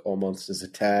films like All Monsters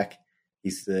Attack.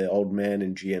 He's the old man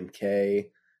in GMK.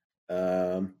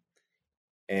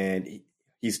 And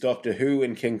he's Doctor Who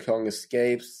in King Kong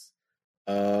Escapes.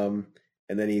 And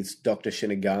then he's Dr.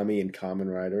 Shinigami in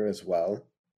Kamen Rider as well.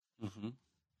 Mm-hmm.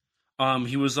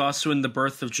 He was also in The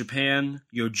Birth of Japan,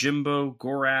 Yojimbo,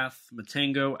 Gorath,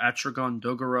 Matango, Atragon,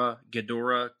 Dogora,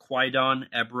 Ghidorah, Kwaidan,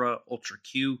 Ebra, Ultra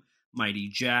Q, Mighty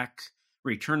Jack,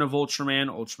 Return of Ultraman,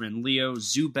 Ultraman Leo,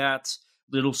 Zubat,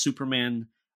 Little Superman,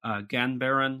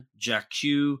 Ganbaron, Jack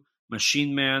Q,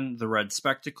 Machine Man, The Red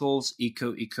Spectacles,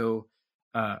 Iko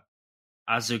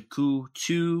Azaku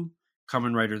 2,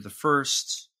 Kamen Rider the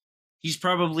First. He's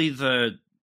probably the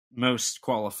most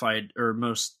qualified or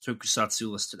most tokusatsu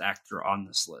listed actor on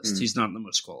this list. He's not the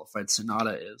most qualified.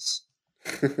 Sanada is.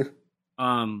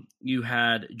 You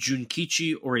had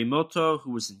Junkichi Orimoto,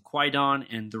 who was in Kwaidan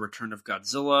and The Return of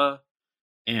Godzilla,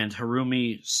 and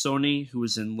Harumi Soni, who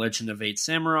was in Legend of Eight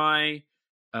Samurai.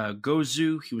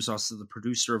 Gozu, he was also the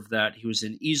producer of that. He was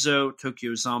in Izo,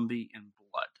 Tokyo Zombie, and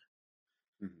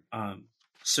Blood.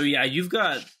 So yeah, you've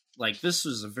got, like, this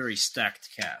was a very stacked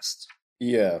cast.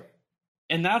 Yeah.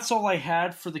 And that's all I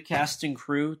had for the cast and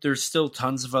crew. There's still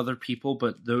tons of other people,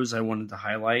 but those I wanted to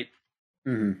highlight.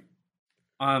 If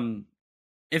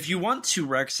you want to,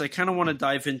 Rex, I kind of want to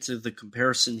dive into the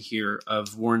comparison here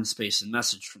of War in Space and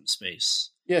Message from Space.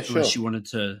 Yeah, sure. Unless you wanted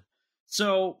to.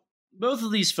 So, both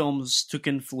of these films took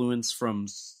influence from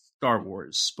Star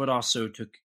Wars, but also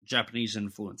took Japanese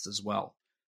influence as well.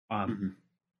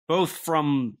 Both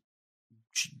from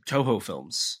Toho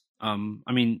films. I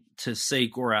mean, to say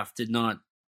Gorath did not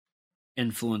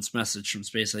influence Message from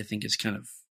Space, I think is kind of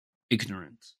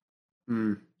ignorant.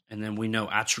 And then we know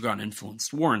Atragon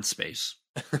influenced War in Space.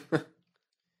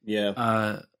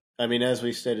 Yeah. I mean, as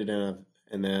we stated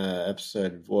in our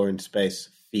episode, War in Space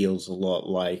feels a lot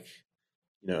like,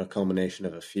 you know, a culmination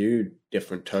of a few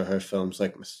different Toho films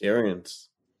like Mysterians.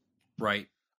 Right.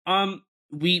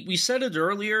 We said it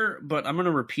earlier, but I'm going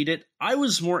to repeat it. I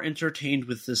was more entertained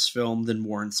with this film than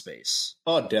War in Space.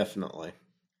 Oh, definitely.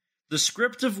 The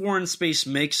script of War in Space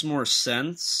makes more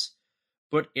sense,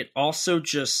 but it also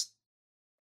just...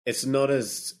 It's not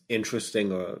as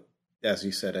interesting or, as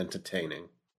you said, entertaining.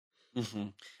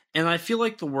 And I feel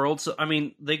like the world's... I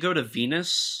mean, they go to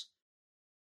Venus,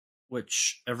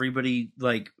 which everybody,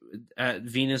 like,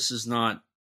 Venus is not...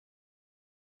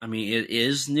 I mean, it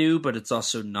is new, but it's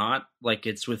also not. Like,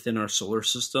 it's within our solar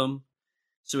system.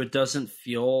 So it doesn't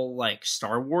feel, like,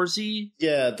 Star Wars-y.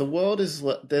 Yeah, the world is...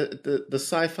 The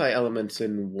sci-fi elements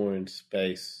in War in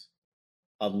Space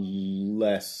are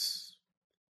less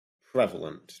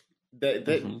prevalent.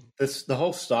 The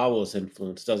whole Star Wars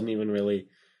influence doesn't even really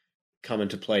come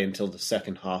into play until the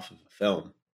second half of the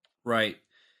film. Right.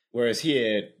 Whereas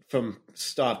here, from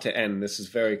start to end, this is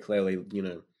very clearly, you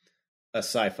know, a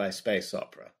sci-fi space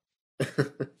opera.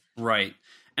 Right.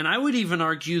 And I would even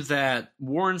argue that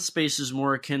War in Space is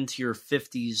more akin to your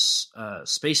 50s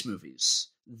space movies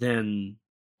than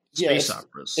space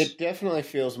operas. It definitely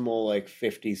feels more like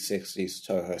 50s, 60s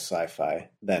Toho sci-fi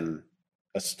than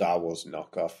a Star Wars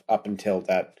knockoff up until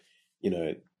that, you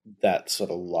know, that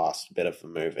sort of last bit of the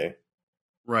movie.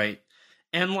 Right.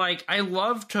 And, like, I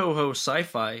love Toho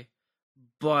sci-fi,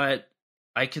 but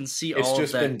I can see it's all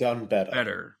just of that been done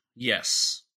better.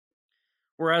 Yes.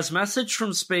 Whereas Message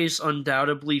from Space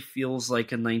undoubtedly feels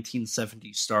like a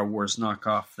 1970s Star Wars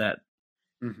knockoff that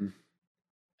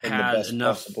had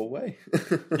enough possible way.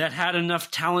 that had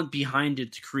enough talent behind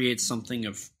it to create something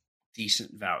of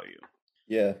decent value.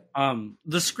 Yeah.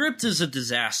 The script is a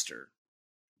disaster.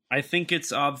 I think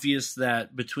it's obvious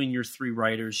that between your three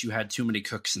writers, you had too many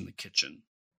cooks in the kitchen.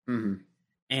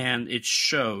 And it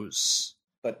shows.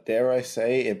 But dare I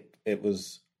say, it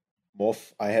was more.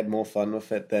 I had more fun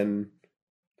with it than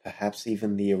perhaps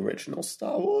even the original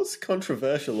Star Wars.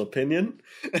 Controversial opinion.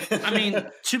 I mean,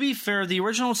 to be fair, the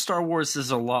original Star Wars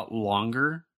is a lot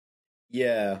longer.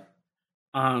 Yeah.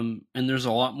 And there's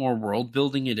a lot more world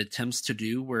building it attempts to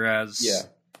do, whereas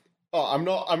Oh, I'm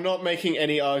not making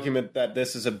any argument that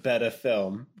this is a better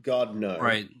film. God no.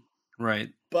 Right.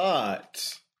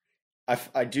 But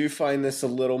I do find this a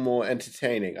little more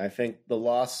entertaining. I think the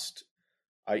last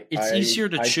it's easier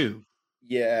to chew.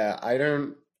 Yeah, I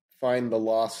don't find the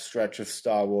last stretch of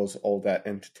Star Wars all that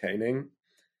entertaining.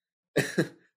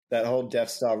 That whole Death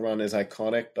Star run is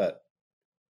iconic, but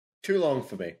too long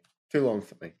for me.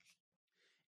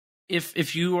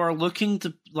 If you are looking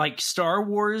to, like, Star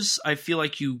Wars, I feel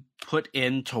like you put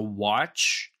in to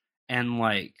watch and,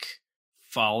 like,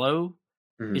 follow.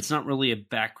 It's not really a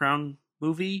background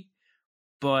movie,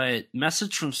 but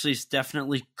Message from Space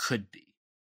definitely could be.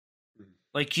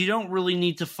 Like, you don't really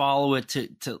need to follow it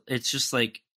to it's just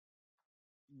like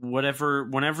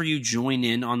whenever you join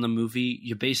in on the movie,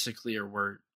 you basically are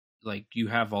where, like, you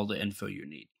have all the info you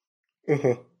need.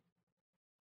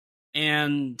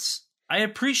 And I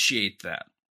appreciate that.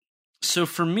 So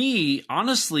for me,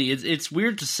 honestly, it's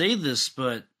weird to say this,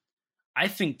 but I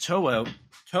think Toho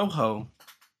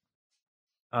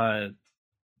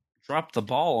dropped the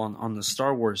ball on the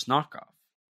Star Wars knockoff.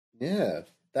 Yeah,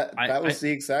 that was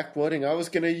the exact wording I was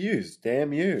going to use.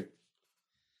 Damn you.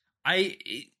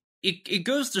 it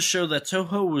goes to show that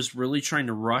Toho was really trying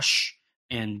to rush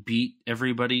and beat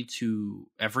everybody to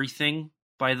everything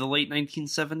by the late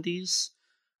 1970s.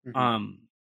 Mm-hmm.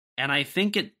 And I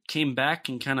think it came back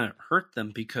and kind of hurt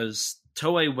them because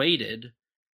Toei waited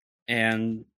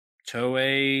and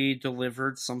Toei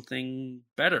delivered something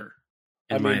better,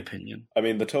 in my opinion. I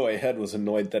mean, the Toei head was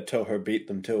annoyed that Toho beat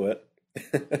them to it.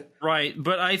 Right,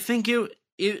 but I think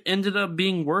it ended up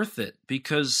being worth it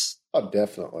because... Oh,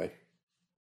 definitely.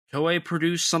 Toei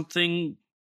produced something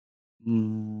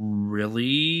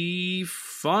really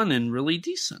fun and really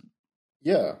decent.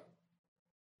 Yeah.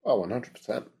 Oh,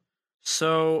 100%.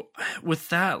 So, with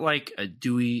that, like,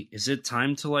 is it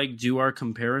time to, like, do our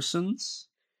comparisons?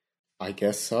 I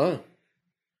guess so.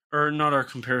 Or not our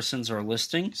comparisons, our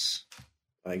listings?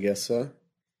 I guess so.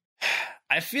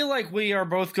 I feel like we are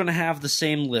both going to have the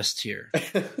same list here.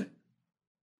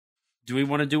 Do we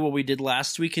want to do what we did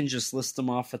last week and just list them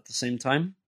off at the same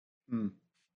time?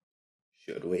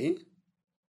 Should we?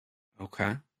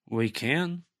 Okay. We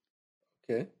can.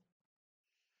 Okay.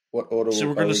 What order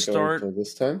we're going to start for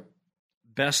this time?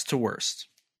 Best to worst.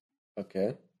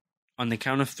 Okay. On the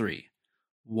count of 3.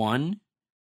 1,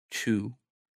 2,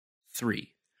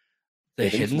 3. The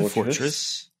Hidden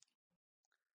Fortress.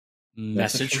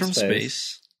 Message from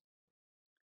Space.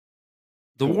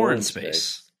 The War in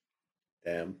Space.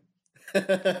 Damn.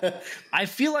 I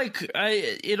feel like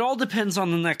it all depends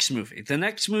on the next movie. The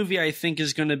next movie, I think,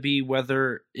 is going to be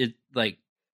whether it, like...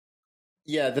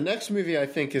 Yeah, the next movie, I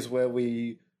think, is where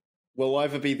we will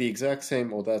either be the exact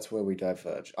same or that's where we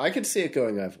diverge. I could see it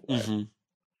going either way. Mm-hmm.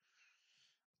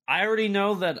 I already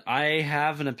know that I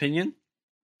have an opinion.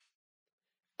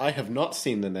 I have not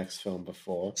seen the next film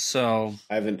before. So...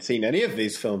 I haven't seen any of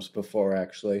these films before,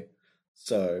 actually.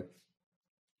 So...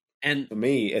 And for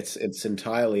me, it's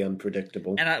entirely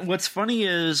unpredictable. And what's funny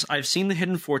is I've seen The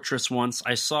Hidden Fortress once,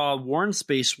 I saw War in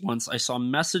Space once, I saw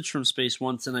Message from Space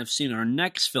once, and I've seen our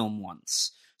next film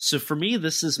once. So for me,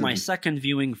 this is my second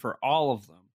viewing for all of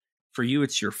them. For you,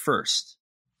 it's your first.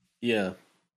 Yeah.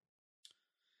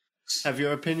 Have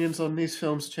your opinions on these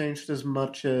films changed as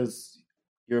much as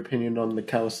your opinion on the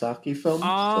Kawasaki film so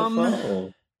far?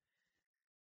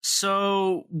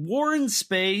 So, War in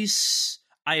Space...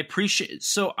 I appreciate...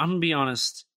 So, I'm going to be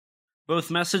honest. Both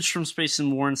Message from Space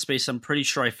and War in Space, I'm pretty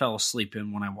sure I fell asleep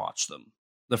in when I watched them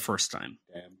the first time.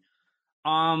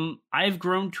 Damn. I've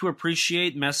grown to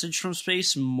appreciate Message from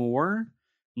Space more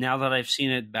now that I've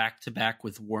seen it back-to-back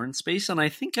with War in Space, and I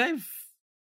think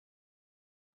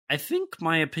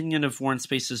my opinion of War in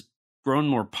Space has grown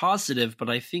more positive,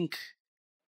 but I think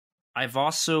I've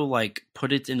also, like,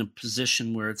 put it in a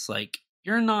position where it's like,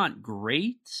 you're not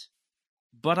great...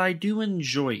 but I do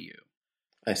enjoy you.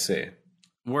 I see.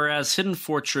 Whereas Hidden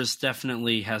Fortress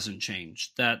definitely hasn't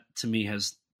changed. That, to me,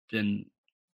 has been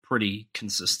pretty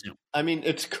consistent. I mean,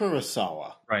 it's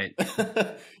Kurosawa. Right.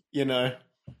 You know?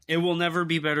 It will never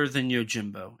be better than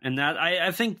Yojimbo. And that,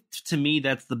 I think, to me,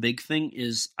 that's the big thing,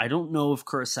 is I don't know if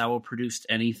Kurosawa produced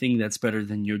anything that's better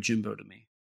than Yojimbo to me.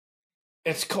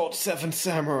 It's called Seven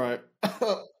Samurai.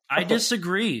 I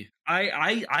disagree.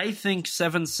 I think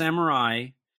Seven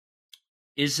Samurai...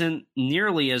 isn't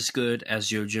nearly as good as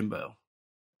Yojimbo.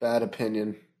 Bad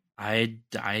opinion. I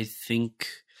think...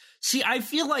 See, I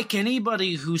feel like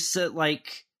anybody who says,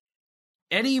 like,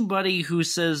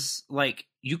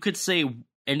 you could say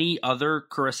any other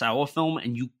Kurosawa film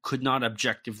and you could not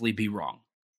objectively be wrong.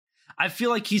 I feel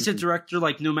like he's a director,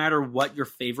 like, no matter what your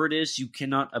favorite is, you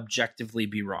cannot objectively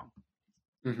be wrong.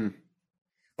 Mm-hmm.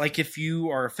 Like, if you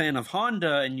are a fan of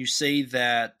Honda and you say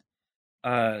that...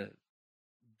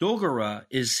 Dogora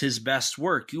is his best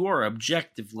work, you are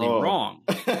objectively wrong.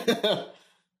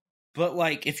 But,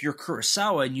 like, if you're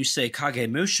Kurosawa and you say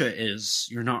Kagemusha is,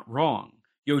 you're not wrong.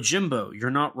 Yojimbo,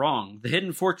 you're not wrong. The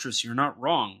Hidden Fortress, you're not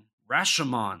wrong.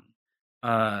 Rashomon,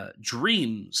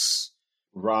 Dreams.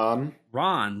 Ron,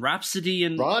 Rhapsody,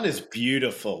 and... Ron is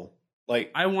beautiful.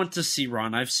 Like, I want to see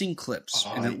Ron. I've seen clips,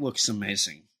 and it looks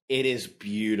amazing. It is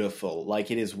beautiful. Like,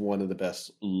 it is one of the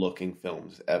best looking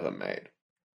films ever made.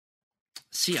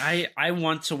 See, I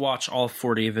want to watch all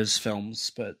 40 of his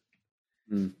films, but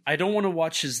I don't want to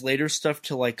watch his later stuff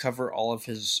till I cover all of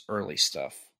his early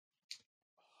stuff.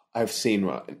 I've seen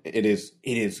Ron. It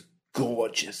is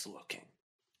gorgeous looking.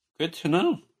 Good to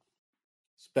know.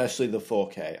 Especially the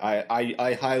 4K.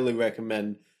 I highly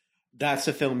recommend. That's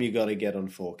a film you got to get on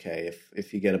 4K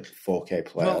if you get a 4K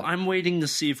player. Well, I'm waiting to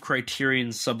see if Criterion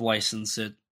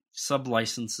sublicenses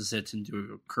it into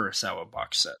a Kurosawa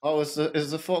box set. Oh, is the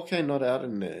 4K not out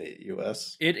in the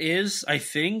US? It is, I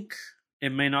think.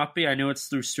 It may not be. I know it's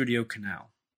through Studio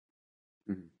Canal.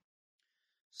 Mm-hmm.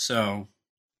 So,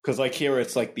 Because here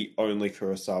it's like the only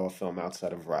Kurosawa film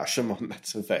outside of Rashomon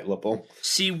that's available.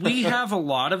 See, we have a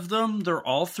lot of them. They're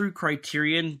all through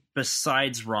Criterion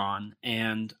besides Ron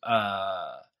and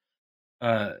I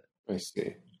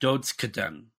see.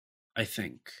 Dodskaden, I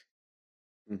think.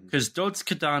 Because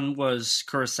Dodskaden was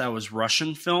Kurosawa's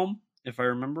Russian film, if I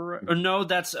remember right. Or no,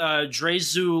 that's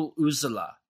Drezu Uzala.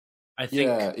 I think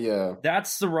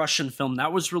that's the Russian film.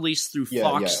 That was released through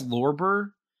Fox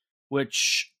Lorber,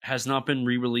 which has not been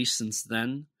re-released since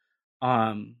then.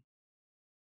 And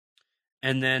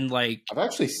then like I've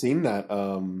actually seen that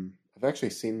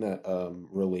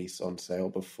release on sale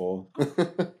before.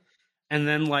 And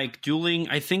then like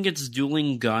I think it's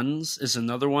Dueling Guns is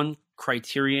another one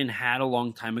Criterion had a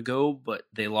long time ago, but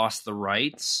they lost the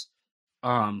rights.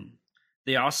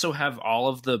 They also have all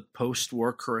of the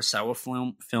post-war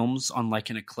Kurosawa films on like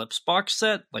an Eclipse box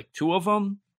set, like 2 of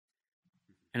them.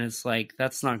 And it's like,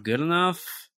 that's not good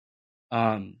enough.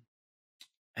 And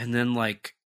then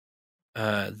like,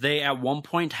 they at one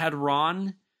point had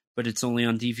Ron, but it's only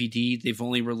on DVD. They've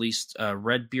only released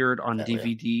Redbeard on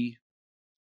DVD.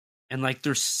 And like,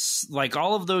 there's like,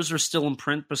 all of those are still in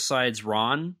print besides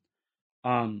Ron.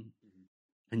 And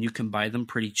you can buy them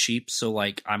pretty cheap. So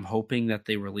like, I'm hoping that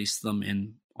they release them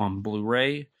on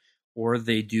Blu-ray, or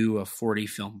they do a 40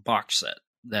 film box set.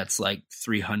 That's like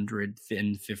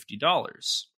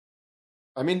 $350.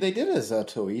 I mean, they did a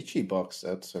Zatoichi box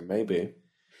set, so maybe.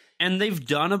 And they've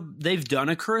done a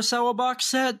Kurosawa box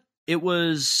set. It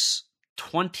was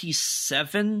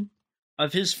 27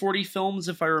 of his 40 films,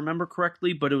 if I remember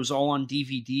correctly, but it was all on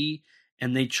DVD,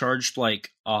 and they charged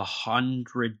like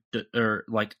 $100 or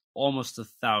like almost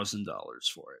 $1,000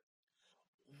 for it.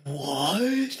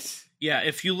 What? Yeah,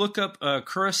 if you look up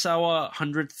Kurosawa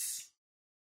 100th,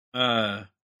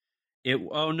 it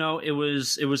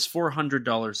was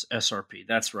 $400 SRP.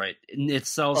 That's right. It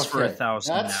sells for $1,000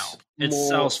 now. It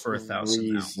sells for $1,000 now.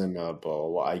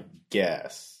 Reasonable, I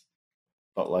guess,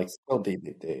 but like still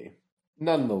DVD.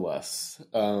 Nonetheless,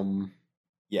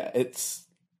 it's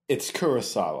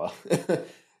Kurosawa.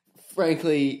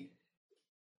 Frankly,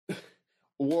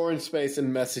 War in Space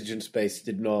and Message in Space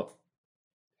did not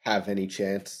have any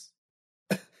chance.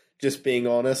 Just being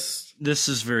honest. This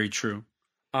is very true.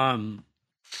 I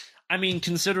mean,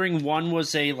 considering one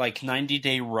was a like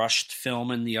 90-day rushed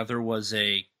film and the other was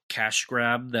a cash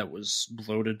grab that was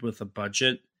bloated with a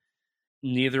budget,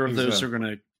 neither of those are going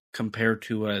to compare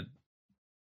to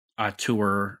a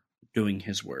tour doing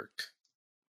his work.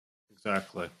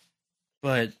 Exactly.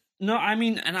 But no, I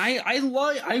mean, and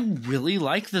I really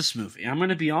like this movie. I'm going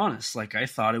to be honest. Like, I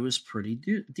thought it was pretty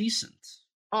decent.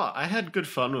 Oh, I had good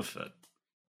fun with it.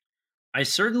 I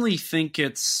certainly think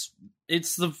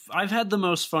I've had the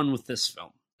most fun with this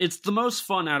film. It's the most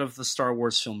fun out of the Star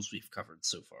Wars films we've covered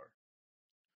so far.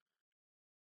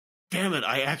 Damn it,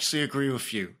 I actually agree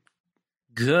with you.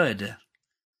 Good.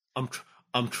 I'm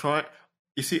trying.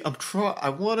 You see, I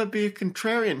want to be a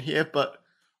contrarian here, but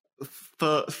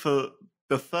for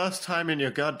the first time in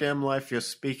your goddamn life, you're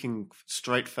speaking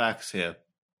straight facts here,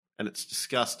 and it's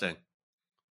disgusting.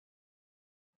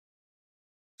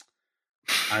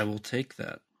 I will take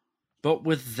that. But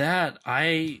with that,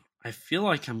 I feel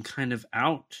like I'm kind of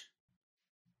out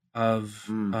of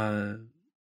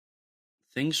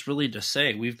things really to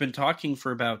say. We've been talking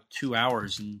for about 2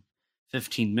 hours and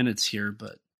 15 minutes here,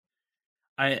 but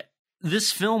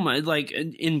this film, like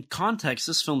in context,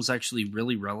 this film's actually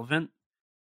really relevant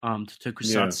to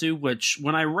Tokusatsu, which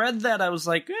when I read that, I was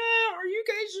like, are you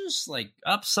guys just like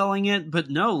upselling it? But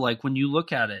no, like when you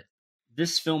look at it,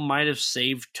 this film might have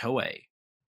saved Toei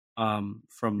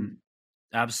from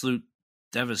absolute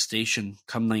devastation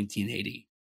come 1980.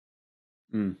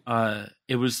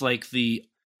 It was like the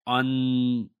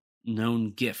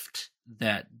unknown gift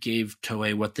that gave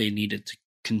Toei what they needed to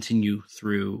continue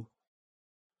through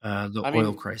the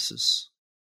oil crisis.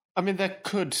 I mean, that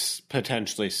could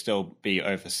potentially still be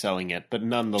overselling it, but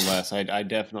nonetheless, I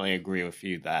definitely agree with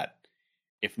you that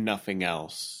if nothing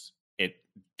else, it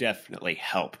definitely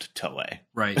helped Toei.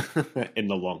 Right. In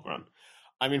the long run.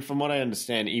 I mean, from what I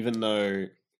understand, even though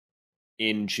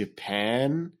in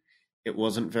Japan it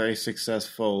wasn't very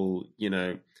successful,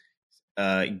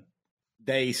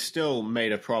 they still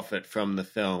made a profit from the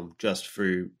film just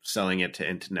through selling it to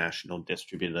international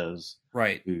distributors,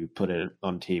 right? Who put it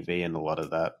on TV and a lot of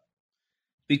that.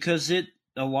 Because a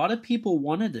lot of people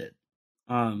wanted it.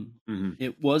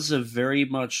 It was a very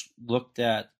much looked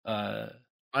at. I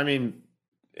mean,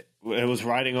 it was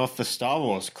riding off the Star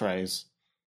Wars craze.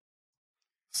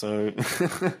 So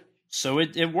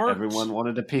it worked. Everyone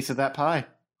wanted a piece of that pie.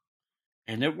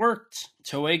 And it worked.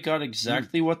 Toei got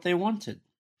exactly what they wanted.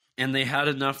 And they had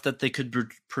enough that they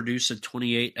could produce a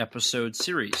 28-episode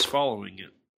series following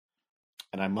it.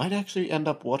 And I might actually end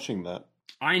up watching that.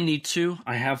 I need to.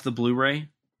 I have the Blu-ray.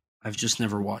 I've just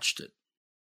never watched it.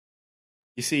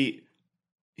 You see,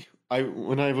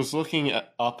 when I was looking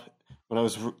up, when I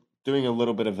was doing a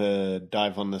little bit of a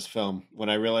dive on this film, when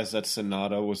I realized that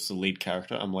Sanada was the lead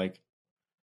character, I'm like,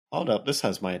 hold up, this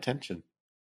has my attention.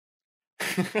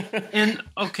 And,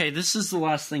 okay, this is the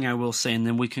last thing I will say, and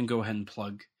then we can go ahead and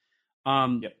plug.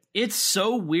 Yep. It's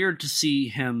so weird to see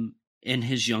him in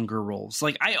his younger roles.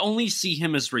 Like, I only see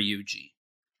him as Ryuji.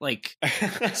 Like,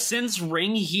 since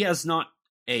Ring, he has not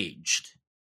aged.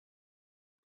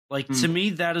 Like, to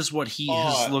me, that is what he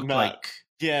has looked like.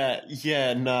 Yeah,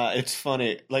 it's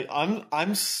funny. Like,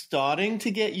 I'm starting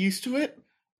to get used to it,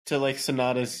 to, like,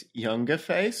 Sanada's younger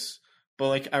face. But,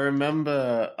 like, I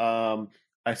remember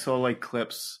I saw, like,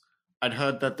 clips. I'd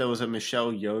heard that there was a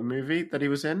Michelle Yeoh movie that he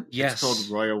was in. Yes. It's called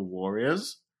Royal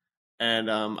Warriors.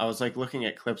 And I was, like, looking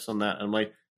at clips on that, and I'm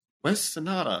like, where's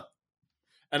Sanada?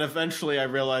 And eventually I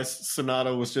realized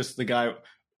Sanada was just the guy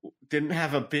who didn't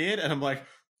have a beard, and I'm like,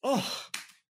 oh,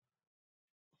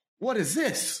 what is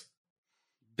this?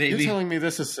 You're telling me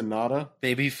this is Sanada?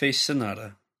 Babyface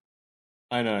Sanada.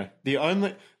 I know.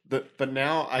 But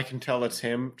now I can tell it's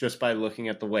him just by looking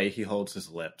at the way he holds his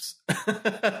lips.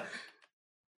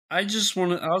 I just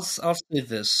want to. I'll say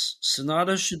this: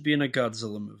 Sanada should be in a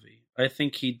Godzilla movie. I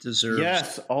think he deserves.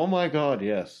 Yes. Oh my God.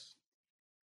 Yes.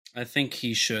 I think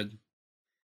he should.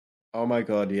 Oh my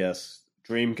God. Yes.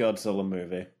 Dream Godzilla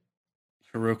movie.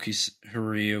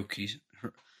 Hiroyuki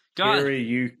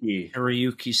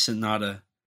Sanada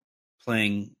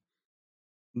playing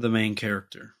the main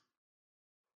character.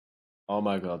 Oh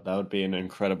my God, that would be an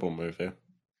incredible movie.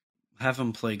 Have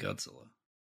him play Godzilla.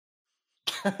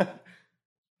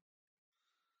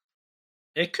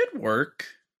 It could work.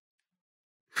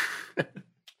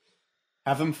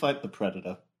 Have him fight the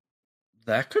Predator.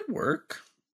 That could work.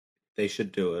 They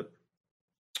should do it.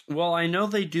 Well, I know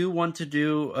they do want to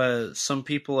do. Some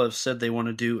people have said they want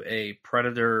to do a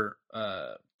Predator,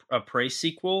 a Prey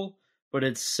sequel, but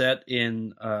it's set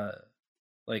in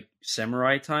like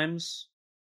samurai times.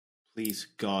 Please,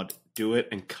 God, do it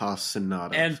and cast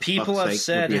Sanada. And people have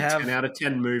said have 10 out of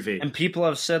 10 movie. And people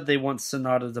have said they want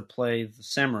Sanada to play the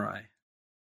samurai.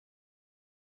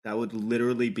 That would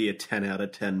literally be a 10 out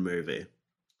of 10 movie.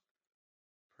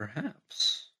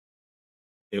 Perhaps.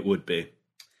 It would be.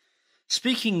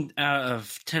 Speaking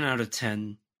of 10 out of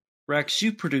 10, Rex,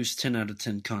 you produce 10 out of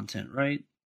 10 content, right?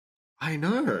 I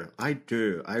know. I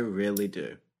do. I really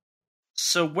do.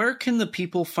 So where can the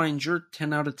people find your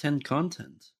 10 out of 10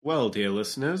 content? Well, dear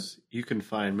listeners, you can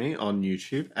find me on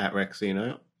YouTube at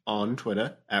Rexino, on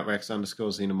Twitter at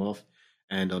Rex_Xenomorph,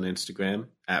 and on Instagram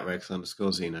at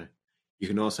Rex_Xeno. You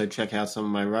can also check out some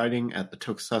of my writing at the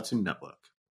Tokusatsu Network.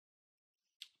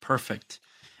 Perfect.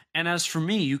 And as for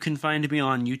me, you can find me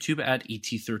on YouTube at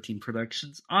ET13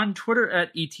 Productions, on Twitter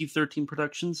at ET13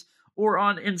 Productions, or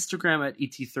on Instagram at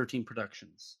ET13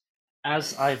 Productions.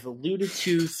 As I've alluded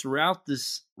to throughout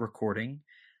this recording,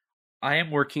 I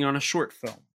am working on a short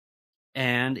film,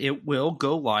 and it will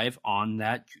go live on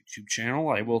that YouTube channel.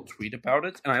 I will tweet about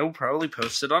it, and I will probably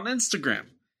post it on Instagram.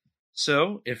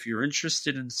 So, if you're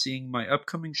interested in seeing my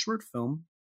upcoming short film,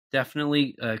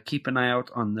 definitely keep an eye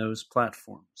out on those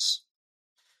platforms.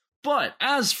 But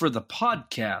as for the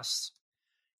podcast,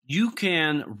 you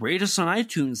can rate us on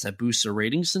iTunes. That boosts our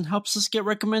ratings and helps us get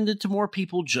recommended to more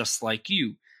people just like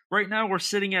you. Right now, we're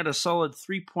sitting at a solid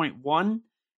 3.1,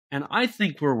 and I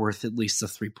think we're worth at least a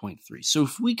 3.3. So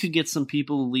if we could get some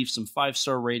people to leave some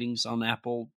 5-star ratings on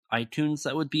Apple iTunes,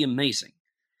 that would be amazing.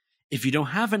 If you don't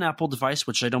have an Apple device,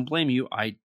 which I don't blame you,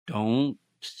 I don't.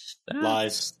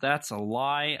 Lies. That's a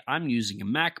lie. I'm using a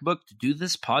MacBook to do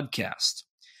this podcast.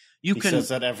 He says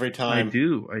that every time. I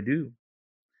do.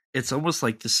 It's almost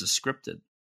like this is scripted.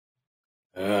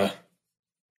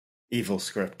 Evil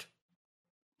script.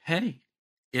 Hey.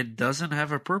 It doesn't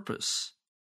have a purpose.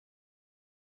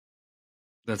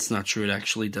 That's not true. It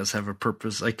actually does have a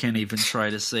purpose. I can't even try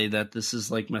to say that this is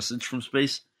like Message from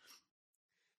Space.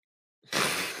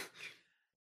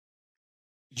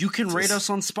 You can rate us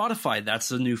on Spotify.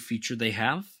 That's a new feature they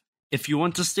have. If you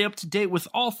want to stay up to date with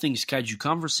all things Kaiju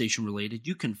Conversation related,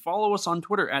 you can follow us on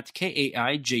Twitter at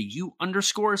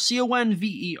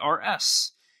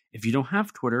KAIJU_CONVERS. If you don't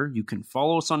have Twitter, you can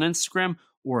follow us on Instagram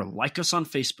or like us on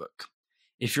Facebook.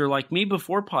 If you're like me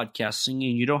before podcasting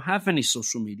and you don't have any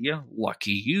social media,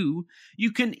 lucky you,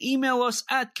 you can email us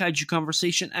at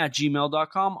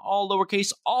kaijuconversation@gmail.com, all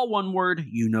lowercase, all one word,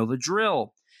 you know the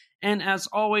drill. And as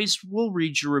always, we'll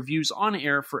read your reviews on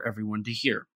air for everyone to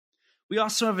hear. We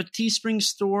also have a Teespring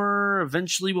store.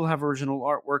 Eventually, we'll have original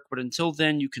artwork, but until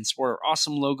then, you can sport our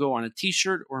awesome logo on a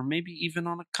t-shirt or maybe even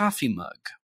on a coffee mug.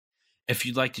 If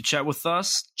you'd like to chat with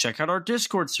us, check out our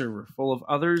Discord server full of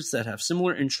others that have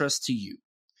similar interests to you.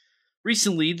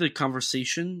 Recently, the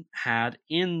conversation had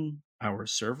in our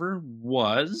server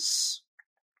was...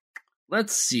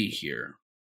 Let's see here.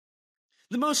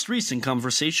 The most recent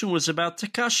conversation was about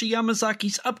Takashi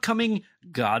Yamazaki's upcoming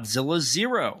Godzilla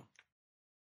Zero.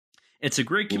 It's a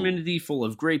great community full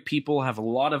of great people, have a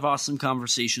lot of awesome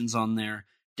conversations on there.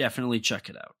 Definitely check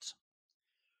it out.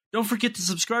 Don't forget to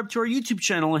subscribe to our YouTube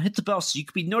channel and hit the bell so you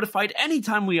can be notified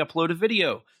anytime we upload a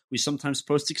video. We sometimes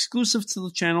post exclusives to the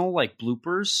channel like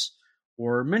bloopers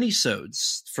or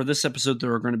minisodes. For this episode,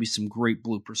 there are going to be some great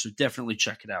bloopers, so definitely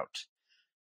check it out.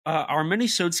 Our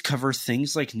minisodes cover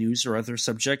things like news or other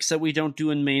subjects that we don't do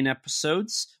in main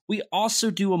episodes. We also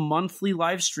do a monthly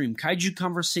live stream, Kaiju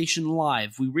Conversation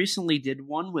Live. We recently did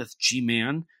one with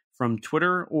G-Man from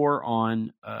Twitter or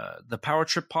on the Power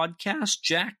Trip podcast,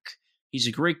 Jack. He's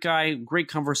a great guy, great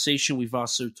conversation. We've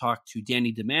also talked to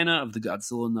Danny DeManna of the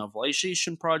Godzilla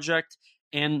Novelization Project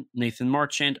and Nathan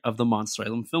Marchand of the Monster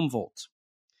Island Film Vault.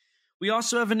 We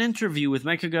also have an interview with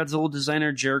Mechagodzilla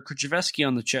designer Jared Krzyzewski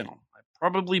on the channel.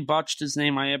 Probably botched his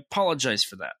name. I apologize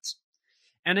for that.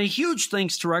 And a huge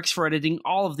thanks to Rex for editing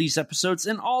all of these episodes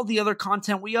and all the other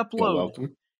content we upload. You're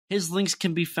welcome. His links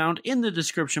can be found in the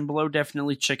description below.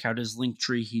 Definitely check out his link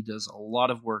tree. He does a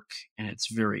lot of work, and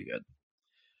it's very good.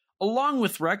 Along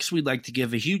with Rex, we'd like to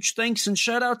give a huge thanks and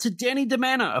shout out to Danny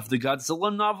DeManna of the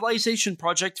Godzilla Novelization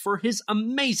Project for his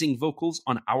amazing vocals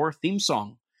on our theme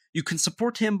song. You can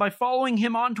support him by following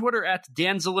him on Twitter at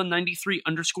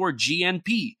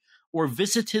Danzilla93_GNP. Or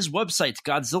visit his website,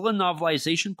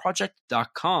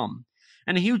 GodzillaNovelizationProject.com.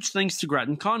 And a huge thanks to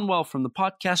Grattan Conwell from the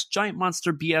podcast Giant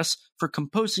Monster BS for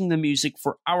composing the music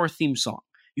for our theme song.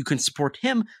 You can support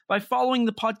him by following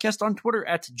the podcast on Twitter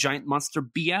at Giant Monster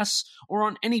BS or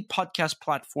on any podcast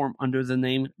platform under the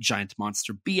name Giant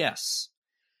Monster BS.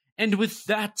 And with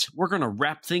that, we're going to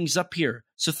wrap things up here.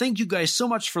 So thank you guys so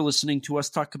much for listening to us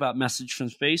talk about Message from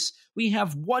Space. We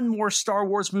have one more Star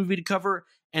Wars movie to cover,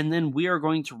 and then we are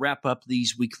going to wrap up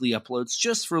these weekly uploads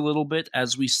just for a little bit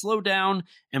as we slow down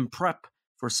and prep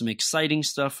for some exciting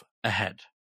stuff ahead.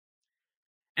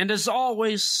 And as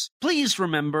always, please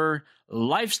remember,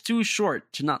 life's too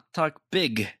short to not talk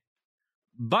big.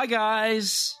 Bye,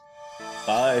 guys.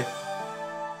 Bye.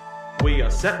 We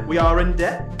are set, we are in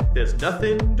debt, there's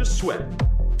nothing to sweat.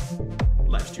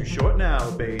 Life's too short now,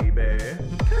 baby.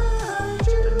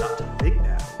 To not talk big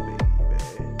now, baby.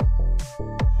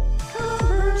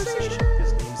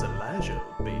 His name's Elijah,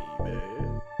 baby.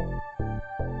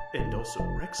 And also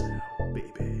Rex now,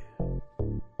 baby.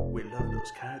 We love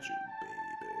those kaiju,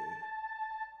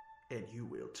 baby. And you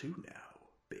will too now.